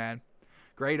fantastic, man.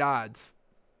 Great odds.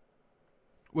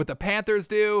 What the Panthers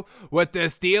do, what the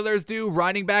Steelers do,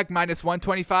 running back minus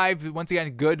 125. Once again,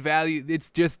 good value. It's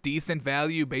just decent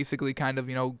value, basically kind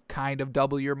of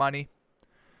double your money.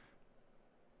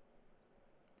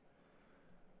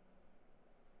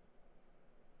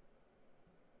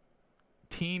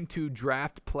 Team to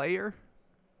draft player.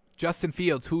 Justin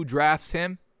Fields, who drafts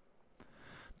him?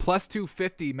 Plus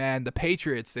 250, man. The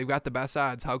Patriots, they've got the best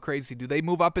odds. How crazy. Do they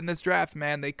move up in this draft,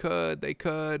 man? They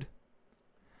could.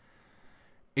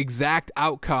 Exact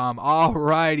outcome.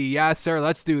 Alrighty, yes sir,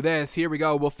 let's do this. Here we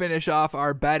go. We'll finish off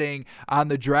our betting on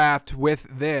the draft with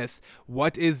this.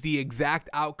 What is the exact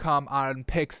outcome on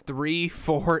picks 3,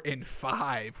 4, and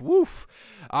 5? Woof.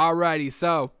 Alrighty,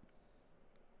 so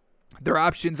their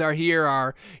options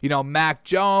are Mac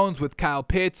Jones with Kyle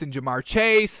Pitts and Jamar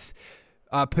Chase.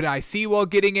 Penei Sewell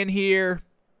getting in here.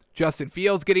 Justin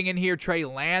Fields getting in here, Trey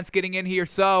Lance getting in here.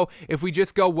 So if we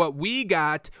just go what we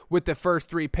got with the first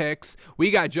 3 picks, we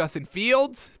got Justin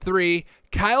Fields 3,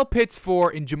 Kyle Pitts 4,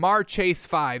 and Jamar Chase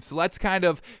 5. So let's kind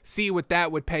of see what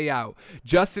that would pay out.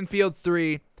 Justin Fields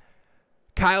 3,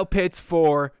 Kyle Pitts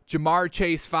 4, Jamar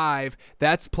Chase 5.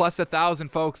 That's plus 1,000,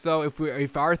 folks. So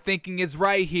if our thinking is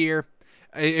right here,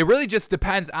 it really just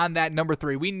depends on that number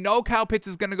 3. We know Kyle Pitts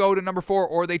is going to go to number 4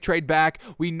 or they trade back.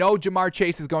 We know Jamar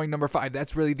Chase is going number 5.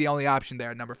 That's really the only option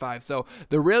there at number 5. So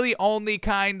the really only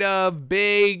kind of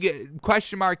big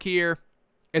question mark here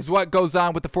is what goes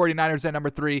on with the 49ers at number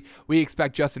 3. We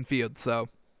expect Justin Fields. So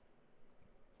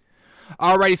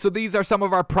alrighty, so these are some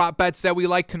of our prop bets that we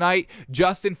like tonight.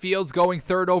 Justin Fields going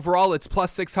 3rd overall. It's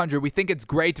plus 600. We think it's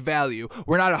great value.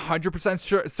 We're not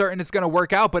 100% certain it's going to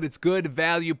work out, but it's good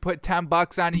value. Put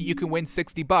 $10 on it, you can win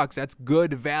 $60. That's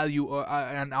good value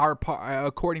on our part,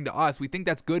 according to us. We think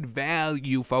that's good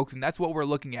value, folks, and that's what we're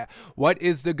looking at. What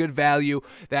is the good value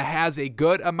that has a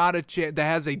good amount of that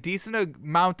has a decent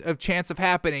amount of chance of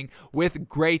happening with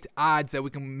great odds that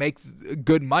we can make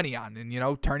good money on? And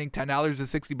turning $10 to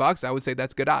 $60, I would say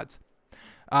that's good odds,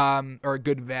 or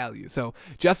good value. So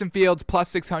Justin Fields plus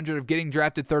 600 of getting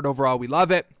drafted 3rd overall. We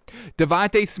love it.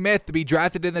 Devontae Smith to be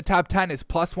drafted in the top 10 is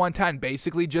plus 110.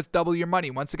 Basically just double your money.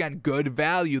 Once again, good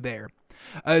value there.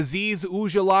 Azeez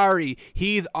Ujulari,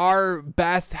 he's our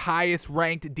best, highest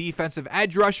ranked defensive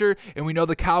edge rusher, and we know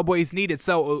the Cowboys need it.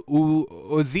 So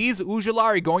Azeez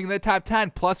Ujulari going in the top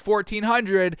 10 plus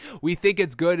 1,400. We think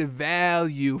it's good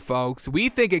value, folks. We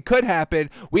think it could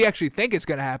happen. We actually think it's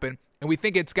going to happen. And we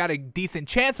think it's got a decent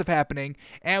chance of happening,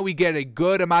 and we get a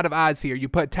good amount of odds here. You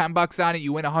put $10 on it,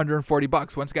 you win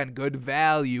 $140. Once again, good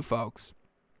value, folks.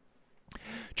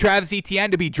 Travis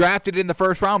Etienne to be drafted in the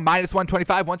first round, minus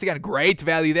 125. Once again, great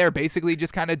value there. Basically,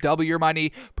 just kind of double your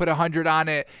money, put 100 on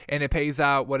it, and it pays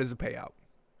out. What does it pay out?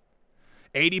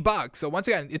 $80. So once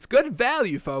again, it's good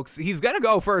value, folks. He's gonna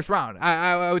go first round.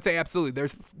 I would say absolutely.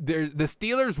 The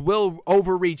Steelers will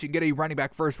overreach and get a running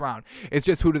back first round. It's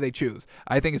just who do they choose?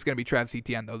 I think it's gonna be Travis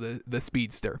Etienne though, the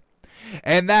speedster.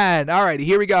 And then, alrighty,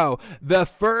 here we go. The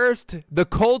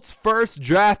Colts' first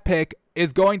draft pick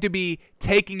is going to be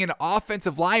taking an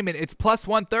offensive lineman. It's plus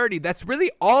 130. That's really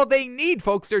all they need,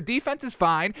 folks. Their defense is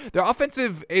fine. Their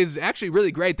offensive is actually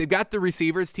really great. They've got the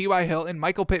receivers, T.Y. Hilton,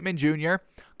 Michael Pittman Jr.,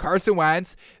 Carson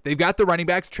Wentz. They've got the running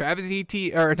backs, Nyheim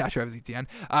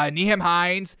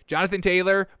Hines, Jonathan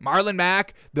Taylor, Marlon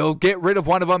Mack. They'll get rid of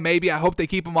one of them, maybe. I hope they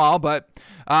keep them all, but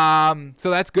so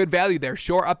that's good value there.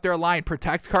 Shore up their line,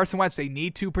 protect Carson Wentz. They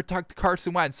need to protect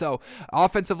Carson Wentz. So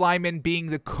offensive lineman being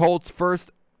the Colts'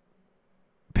 first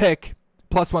pick,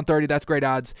 plus 130. That's great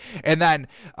odds. And then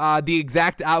the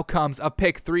exact outcomes of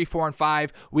pick 3, 4, and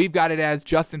 5, we've got it as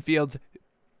Justin Fields,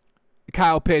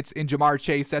 Kyle Pitts, and Jamar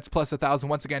Chase. That's plus 1,000.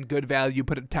 Once again, good value. You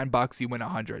put it $10, you win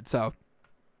 100. So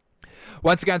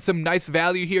once again, some nice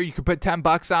value here. You can put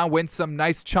 $10 on, win some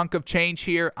nice chunk of change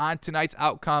here on tonight's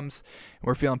outcomes.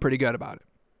 We're feeling pretty good about it.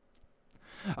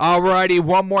 Alrighty,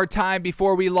 one more time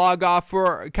before we log off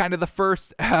for kind of the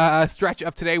first stretch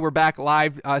of today. We're back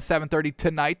live 7:30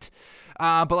 tonight.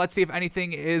 But let's see if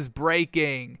anything is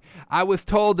breaking. I was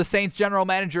told the Saints general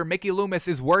manager, Mickey Loomis,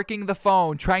 is working the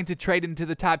phone, trying to trade into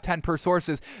the top 10 per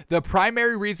sources. The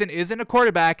primary reason isn't a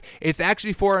quarterback. It's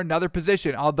actually for another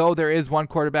position, although there is one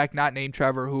quarterback not named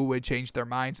Trevor who would change their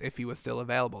minds if he was still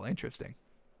available. Interesting.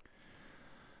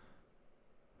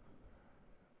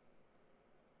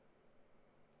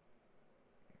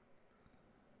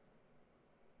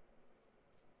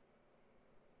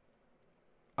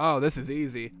 Oh, this is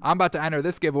easy. I'm about to enter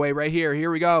this giveaway right here.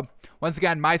 Here we go. Once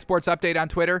again, My Sports Update on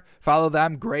Twitter. Follow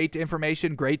them. Great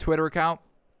information. Great Twitter account.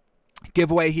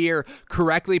 Giveaway here.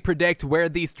 Correctly predict where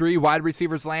these 3 wide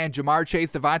receivers land. Jamar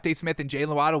Chase, Devontae Smith, and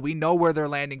Jalen Waddle. We know where they're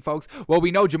landing, folks. Well, we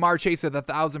know Jamar Chase is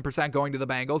 1,000% going to the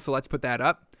Bengals, so let's put that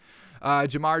up.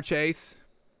 Jamar Chase.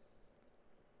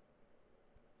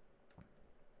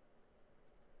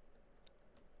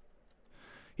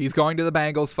 He's going to the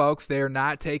Bengals, folks. They are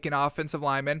not taking offensive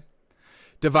linemen.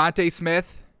 Devontae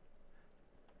Smith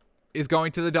is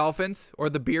going to the Dolphins, or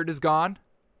the beard is gone.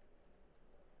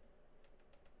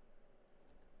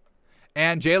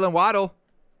 And Jalen Waddle,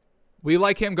 we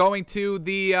like him going to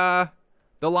the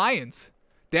Lions.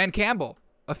 Dan Campbell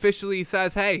officially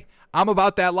says, hey, I'm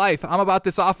about that life. I'm about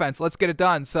this offense. Let's get it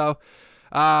done. So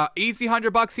easy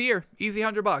 $100 here. Easy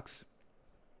 $100.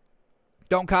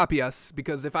 Don't copy us,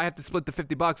 because if I have to split the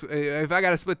 $50, if I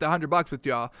got to split the $100 with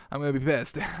y'all, I'm going to be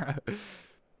pissed.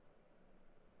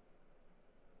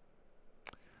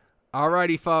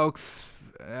 Alrighty, folks.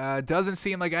 Doesn't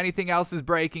seem like anything else is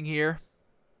breaking here.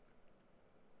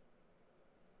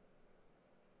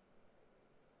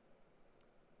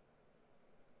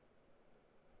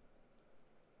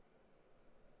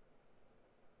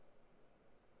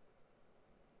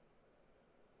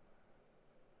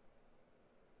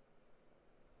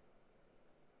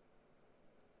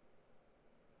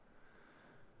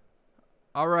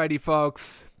 Alrighty,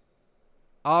 folks.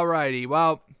 Alrighty.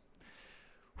 Well,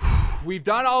 we've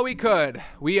done all we could.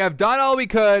 We have done all we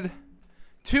could.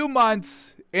 2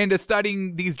 months into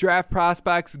studying these draft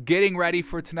prospects, getting ready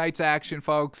for tonight's action,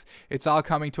 folks. It's all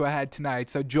coming to a head tonight.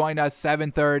 So join us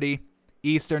 7:30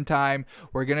 Eastern time.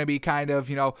 We're going to be kind of,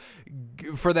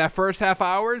 for that first half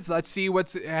hours, let's see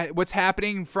what's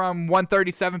happening from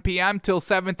 1:37 p.m. till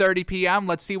 7:30 p.m.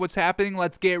 Let's see what's happening.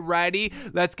 Let's get ready.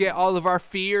 Let's get all of our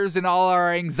fears and all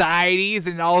our anxieties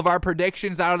and all of our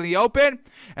predictions out in the open.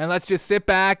 And let's just sit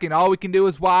back, and all we can do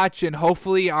is watch, and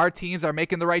hopefully our teams are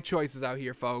making the right choices out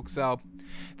here, folks. So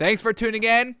thanks for tuning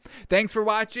in. Thanks for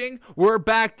watching. We're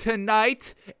back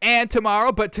tonight and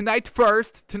tomorrow, but tonight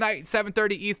first. Tonight,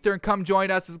 7:30 Eastern. Come join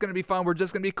us. It's going to be fun. We're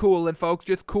just going to be cooling, folks.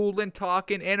 Just cooling,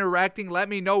 talking, interacting. Let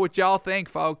me know what y'all think,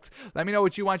 folks. Let me know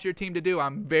what you want your team to do.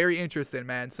 I'm very interested,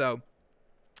 man. So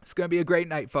it's going to be a great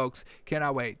night, folks.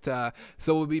 Cannot wait. So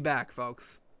we'll be back,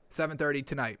 folks. 7:30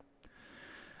 tonight.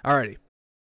 Alrighty.